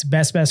Pod. That's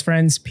Best Best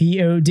Friends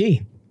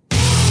POD.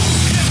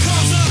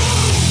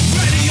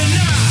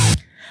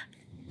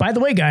 By the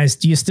way, guys,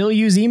 do you still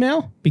use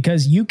email?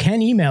 Because you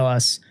can email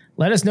us.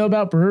 Let us know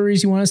about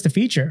breweries you want us to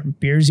feature,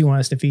 beers you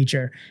want us to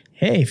feature.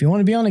 Hey, if you want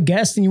to be on a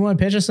guest and you want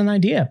to pitch us an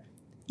idea,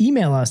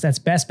 email us. That's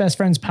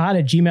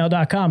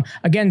bestbestfriendspod@gmail.com.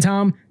 Again,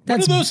 Tom,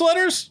 that's what are those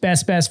letters?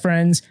 Best Best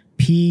Friends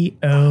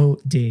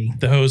POD.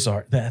 Those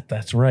are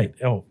that's right.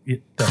 Oh,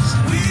 that's.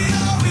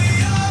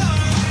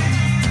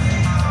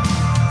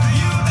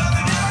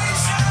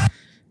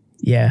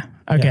 Yeah.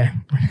 Okay.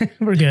 Yeah.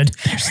 We're good.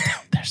 There's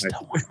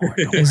still one more.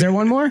 Is there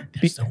one more?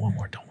 There's still one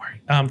more. Don't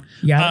worry.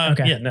 Yeah.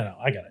 Okay. Yeah. No.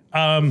 I got it.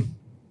 All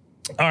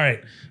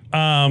right.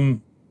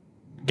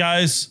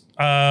 Guys.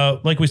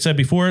 Like we said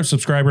before,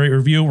 subscribe, rate,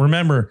 review.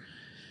 Remember,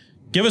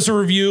 give us a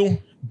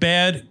review.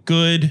 Bad,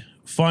 good,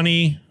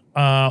 funny,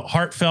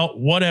 heartfelt,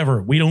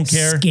 whatever. We don't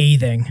care.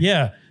 Scathing.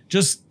 Yeah.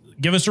 Just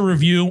give us a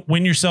review.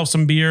 Win yourself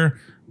some beer.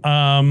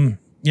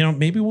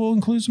 Maybe we'll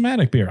include some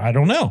Attic beer. I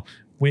don't know.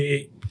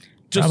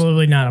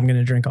 Probably not. I'm going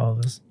to drink all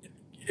of this.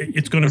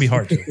 It's going to be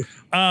hard to.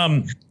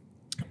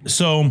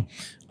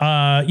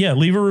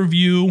 Leave a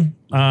review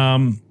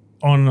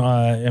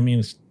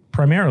it's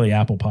primarily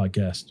Apple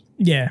Podcast.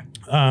 Yeah.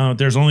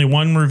 There's only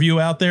one review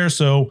out there,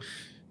 so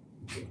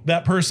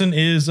that person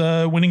is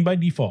winning by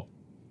default.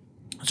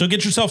 So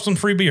get yourself some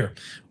free beer.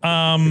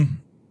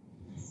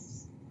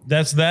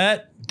 That's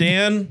that.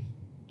 Dan.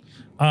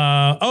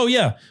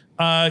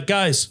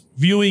 Guys,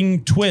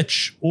 viewing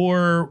Twitch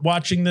or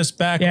watching this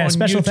back on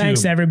special YouTube.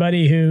 Thanks to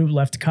everybody who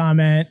left a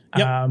comment.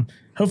 Yep.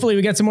 Hopefully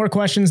we get some more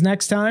questions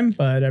next time,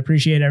 but I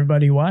appreciate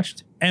everybody who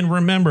watched. And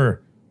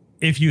remember,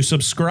 if you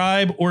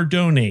subscribe or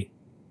donate,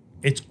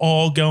 it's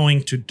all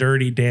going to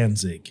Dirty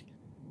Danzig.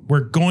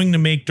 We're going to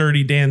make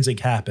Dirty Danzig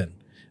happen.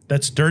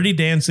 That's Dirty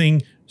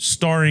Dancing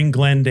starring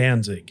Glenn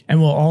Danzig.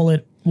 And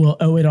we'll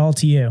owe it all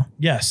to you.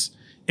 Yes.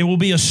 It will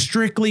be a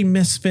strictly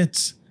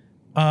Misfits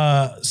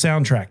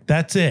soundtrack.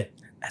 That's it.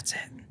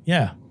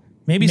 Yeah.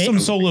 Maybe some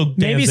solo Danzig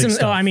maybe some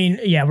stuff.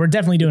 we're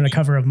definitely doing a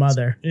cover of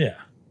Mother. Yeah.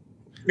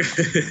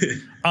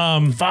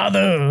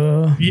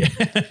 Father. Yeah.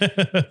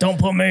 Don't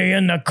put me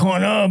in the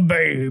corner,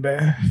 baby.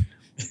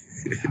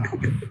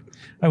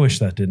 I wish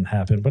that didn't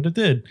happen, but it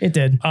did. It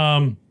did.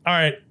 All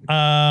right.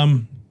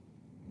 Dan,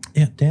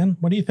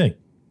 what do you think?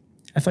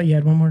 I thought you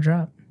had one more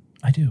drop.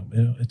 I do.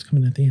 It's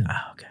coming at the end.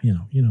 Oh, okay. You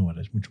know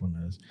which one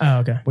that is. Oh,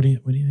 okay. What do you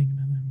think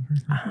about that?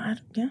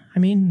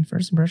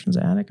 First impressions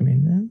of Attic. They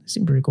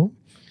seem pretty cool.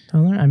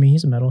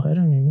 He's a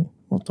metalhead.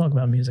 We'll talk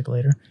about music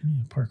later.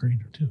 Yeah, Park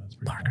Ranger too. That's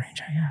pretty Park cool.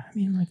 Ranger. Yeah.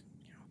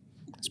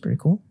 That's pretty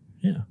cool.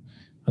 Yeah.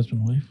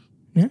 Husband, wife.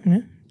 Yeah.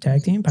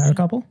 Tag team, power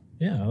couple.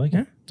 Yeah, I like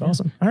it. It's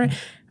awesome. All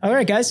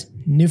right, guys.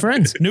 New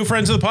friends. New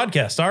friends of the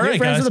podcast. All right, New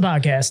friends guys. of the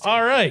podcast.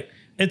 All right.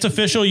 It's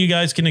official. You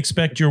guys can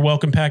expect your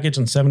welcome package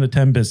in 7 to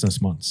 10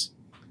 business months.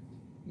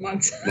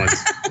 Months.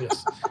 Yes.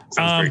 All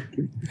Sounds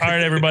great.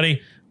 right,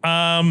 everybody.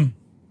 Attic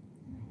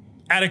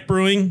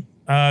Brewing.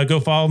 Go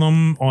follow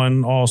them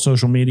on all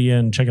social media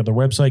and check out their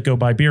website. Go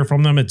buy beer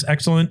from them. It's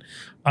excellent.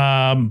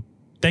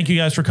 Thank you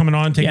guys for coming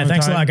on. Taking the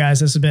Thanks time. a lot,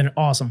 guys. This has been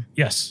awesome.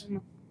 Yes.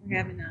 For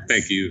having us.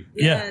 Thank you.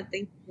 Yeah.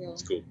 Thank you.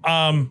 It's cool.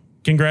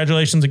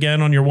 Congratulations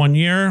again on your 1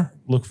 year.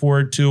 Look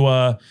forward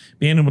to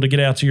being able to get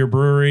out to your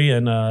brewery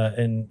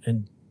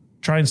and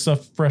trying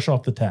stuff fresh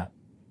off the tap.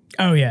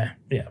 Oh yeah.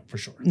 Yeah, for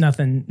sure.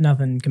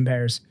 Nothing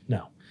compares.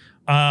 No.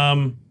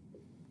 All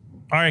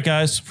right,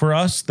 guys. For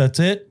us, that's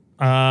it.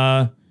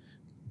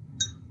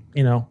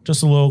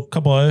 Just a little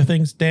couple other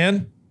things.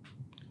 Dan.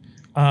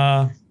 You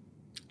have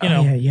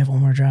one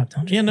more drop,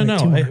 don't you? Yeah,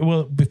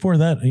 no. Before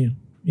that, you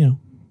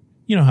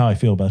know how I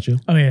feel about you.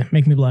 Oh yeah,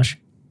 make me blush.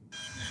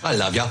 I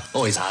love ya.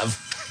 Always have.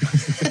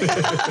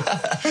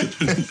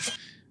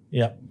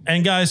 Yeah.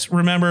 And guys,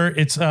 remember,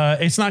 it's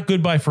not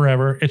goodbye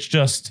forever. It's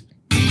just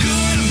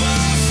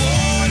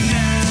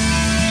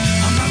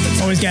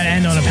Always got to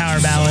end on a power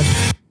ballad.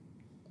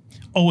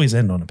 Always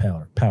end on a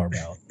power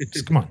ballad.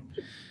 Just come on.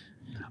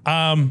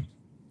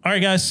 All right,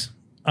 guys.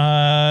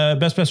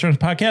 Best Friends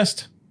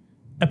Podcast,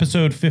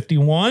 episode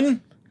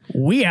 51.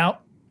 We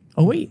out.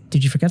 Oh wait,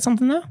 did you forget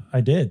something though?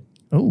 I did.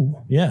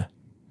 Oh Yeah.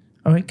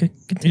 all right,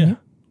 continue. Yeah.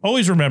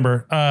 Always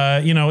remember,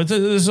 this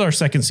is our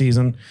second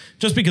season.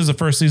 Just because the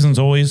first season's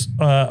always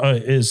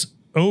is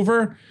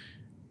over,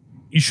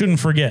 you shouldn't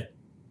forget.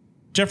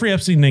 Jeffrey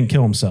Epstein didn't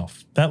kill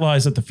himself. That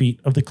lies at the feet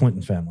of the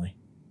Clinton family.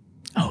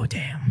 Oh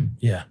damn.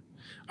 Yeah.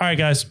 All right,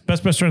 guys.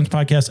 Best Friends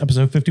Podcast,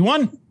 episode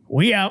 51.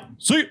 We out.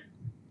 See you.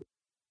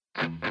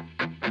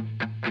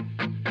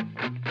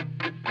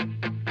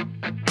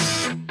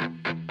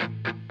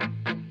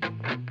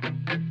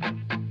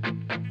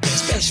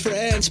 Best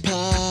Friends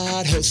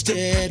Pod,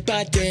 hosted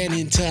by Dan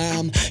and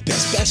Tom.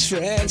 Best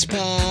Friends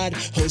Pod,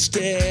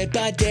 hosted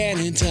by Dan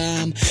and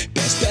Tom.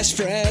 Best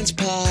Friends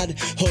Pod,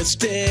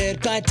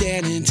 hosted by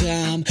Dan and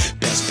Tom.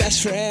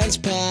 Best Friends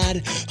Pod,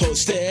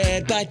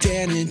 hosted by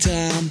Dan and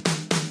Tom.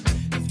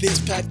 This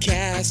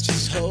podcast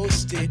is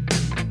hosted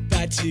by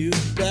by two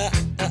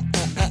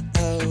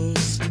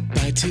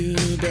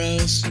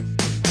bros.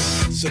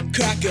 So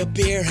crack a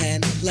beer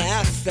and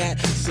laugh at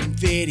some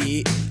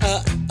videos.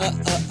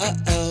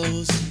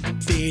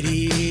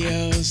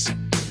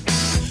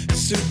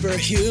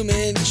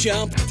 Superhuman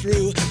jump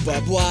through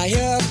barbed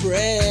wire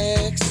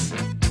bricks.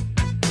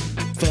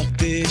 Fuck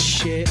this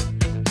shit.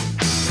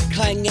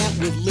 Hang out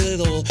with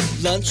little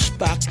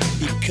lunchbox.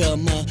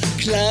 Become a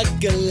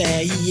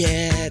cluggalet.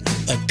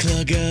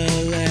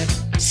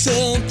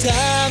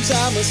 Sometimes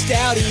I'm a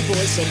stouty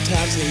boy,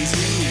 sometimes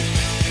lazy.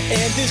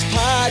 And this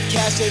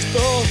podcast is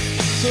both,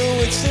 so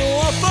it's the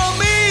one for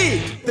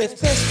me.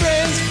 Best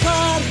Friends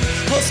Pod,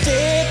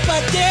 hosted by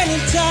Dan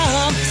and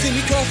Tom.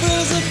 Cindy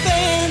Crawford's a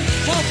fan,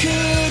 how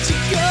could you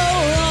go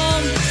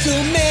wrong? So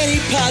many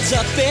pods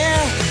up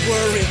there,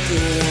 were it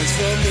the ones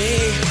for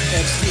me.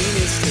 Epstein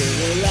is still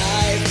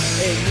alive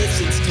and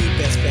listens to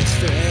Best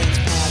Friends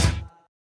Pod.